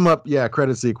 the shoot 'em up,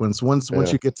 credit sequence. Once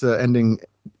you get to ending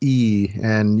E,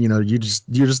 and you're just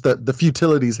the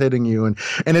futility's hitting you, and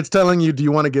it's telling you, do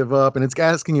you want to give up? And it's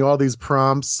asking you all these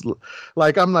prompts.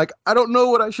 Like I'm like, I don't know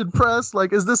what I should press.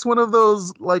 Like, is this one of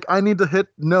those like I need to hit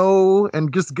no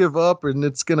and just give up, and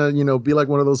it's gonna be like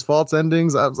one of those false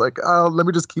endings? I was like, oh, let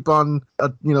me just keep on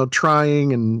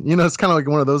trying, and it's kind of like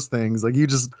one of those things. Like you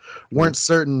just weren't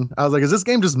certain. I was like, is this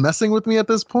game just messing with me at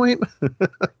this point?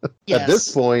 Yes. At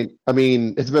this point, I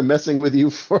mean, it's been messing with you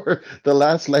for the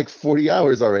last 40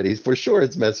 hours already. For sure,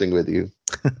 it's messing with you.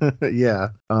 Yeah.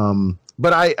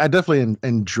 But I definitely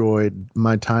enjoyed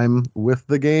my time with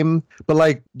the game. But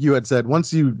like you had said,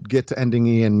 once you get to ending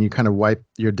E and you kind of wipe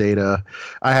your data,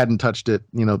 I hadn't touched it,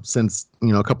 since,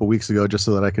 a couple weeks ago, just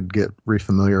so that I could get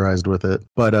refamiliarized with it.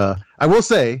 But I will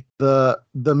say the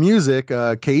music,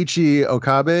 Keiichi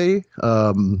Okabe,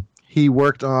 he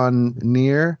worked on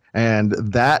Nier, and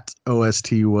that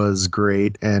OST was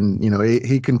great. And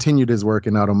he continued his work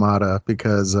in Automata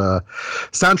because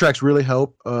soundtracks really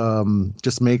help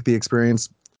just make the experience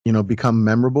become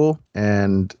memorable.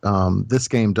 And this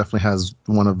game definitely has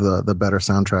one of the better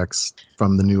soundtracks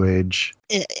from the new age.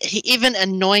 Even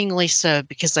annoyingly so,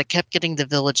 because I kept getting the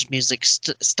village music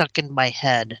stuck in my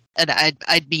head, and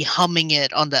I'd be humming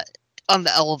it on the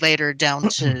elevator down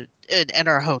to in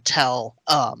our hotel,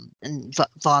 and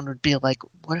Vaughn would be like,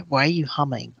 why are you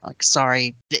humming? Like,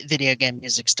 sorry, video game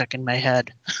music stuck in my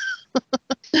head.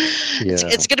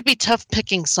 It's going to be tough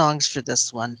picking songs for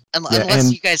this one,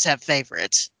 unless you guys have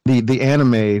favorites. The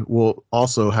anime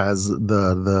also has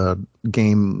the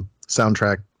game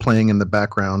soundtrack playing in the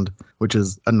background, which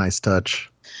is a nice touch.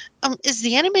 Is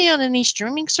the anime on any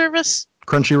streaming service?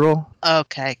 Crunchyroll.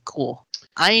 Okay, cool.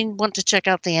 I want to check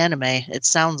out the anime. It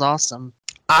sounds awesome.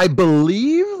 I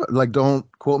believe, don't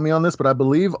quote me on this, but I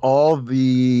believe all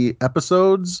the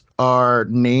episodes are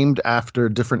named after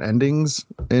different endings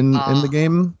in the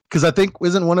game. Because I think,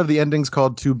 isn't one of the endings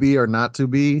called To Be or Not To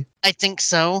Be? I think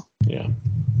so. Yeah.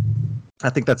 I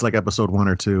think that's like episode 1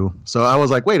 or 2. So I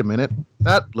was like, wait a minute,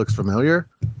 that looks familiar.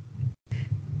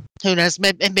 Who knows?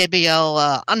 Maybe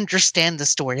I'll understand the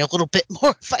story a little bit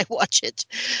more if I watch it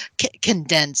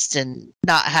condensed and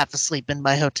not half asleep in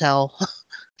my hotel.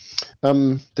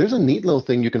 There's a neat little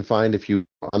thing you can find if you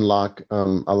unlock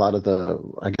a lot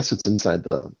of I guess it's inside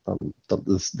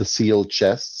the sealed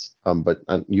chests, but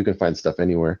you can find stuff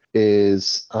anywhere,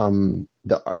 is the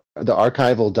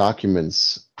archival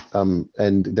documents,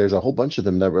 and there's a whole bunch of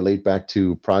them that relate back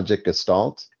to Project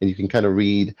Gestalt, and you can kind of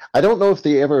read. I don't know if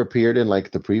they ever appeared in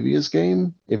the previous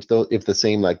game, if the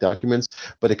same documents,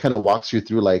 but it kind of walks you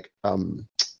through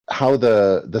how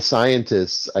the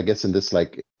scientists, I guess in this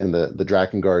in the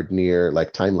Drakengard Nier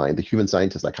timeline, the human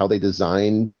scientists, how they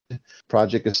designed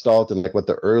Project Gestalt and what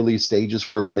the early stages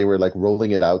were. They were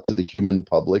rolling it out to the human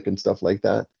public and stuff like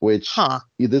that, which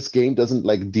this game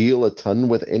doesn't deal a ton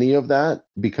with any of that,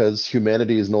 because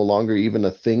humanity is no longer even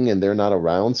a thing and they're not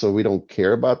around, so we don't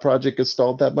care about Project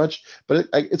Gestalt that much. But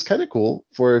it's kind of cool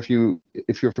for if you're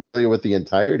familiar with the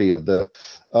entirety of the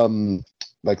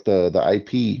the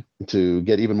IP, to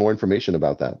get even more information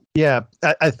about that. Yeah,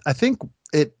 I think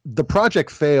the project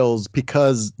fails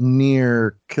because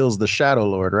Nier kills the Shadow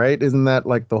Lord, right? Isn't that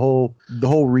the whole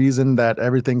reason that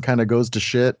everything kind of goes to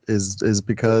shit is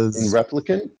because in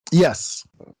Replicant? Yes.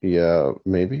 Yeah,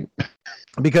 maybe.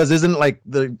 Because isn't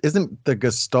the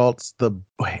Gestalts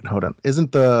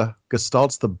isn't the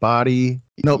Gestalts the body?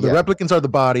 No, the replicants are the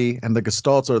body and the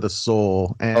Gestalts are the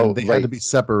soul, and they had to be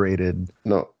separated.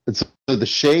 No, it's the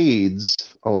shades.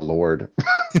 Oh Lord.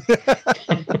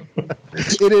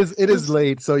 It is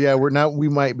late, so yeah, we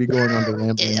might be going on the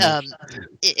rampage.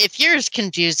 If you're as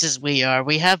confused as we are,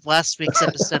 we have last week's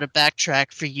episode of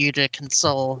Backtrack for you to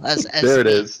console as there it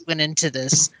is. Went into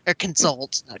this, or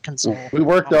consult, not console. We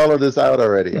worked all of this out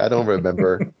already. I don't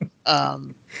remember.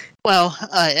 Well,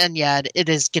 and yeah, it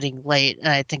is getting late, and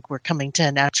I think we're coming to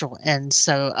a natural end.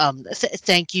 So,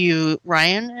 thank you,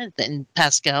 Ryan and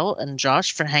Pascal and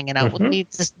Josh, for hanging out with me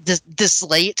this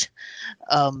late.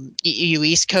 You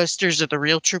East Coasters are the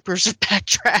real troopers of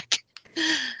Backtrack.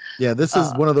 Yeah, this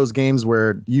is one of those games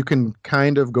where you can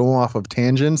kind of go off of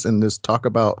tangents and just talk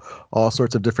about all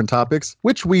sorts of different topics,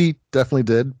 which we definitely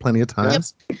did plenty of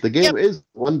times. Yep. The game is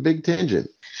one big tangent.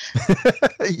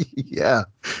 Yeah,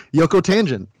 Yoko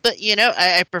Tangent. But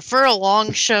I prefer a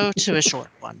long show to a short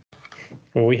one.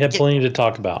 Well, we have plenty to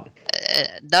talk about.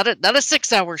 Not a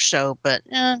 6-hour show, but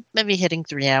maybe hitting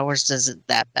 3 hours isn't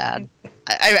that bad.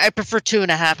 I prefer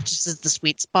 2.5 just as the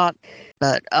sweet spot.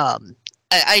 But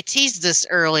I teased this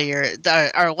earlier.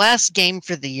 Our last game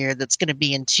for the year that's going to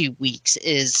be in 2 weeks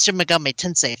is Shin Megami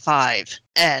Tensei 5.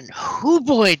 And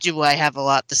boy, do I have a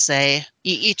lot to say.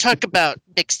 You talk about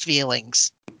mixed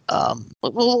feelings.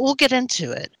 We'll get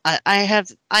into it. I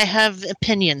have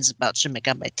opinions about Shin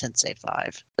Megami Tensei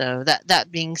 5. So that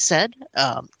being said,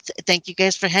 thank you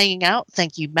guys for hanging out.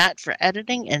 Thank you, Matt, for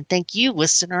editing, and thank you,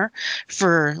 listener,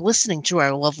 for listening to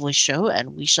our lovely show.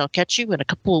 And we shall catch you in a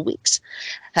couple of weeks.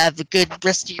 Have a good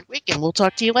rest of your week, and we'll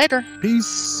talk to you later.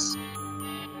 Peace.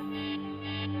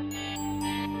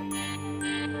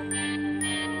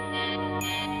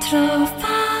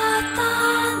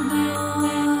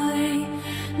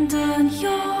 Dun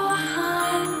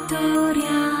Johan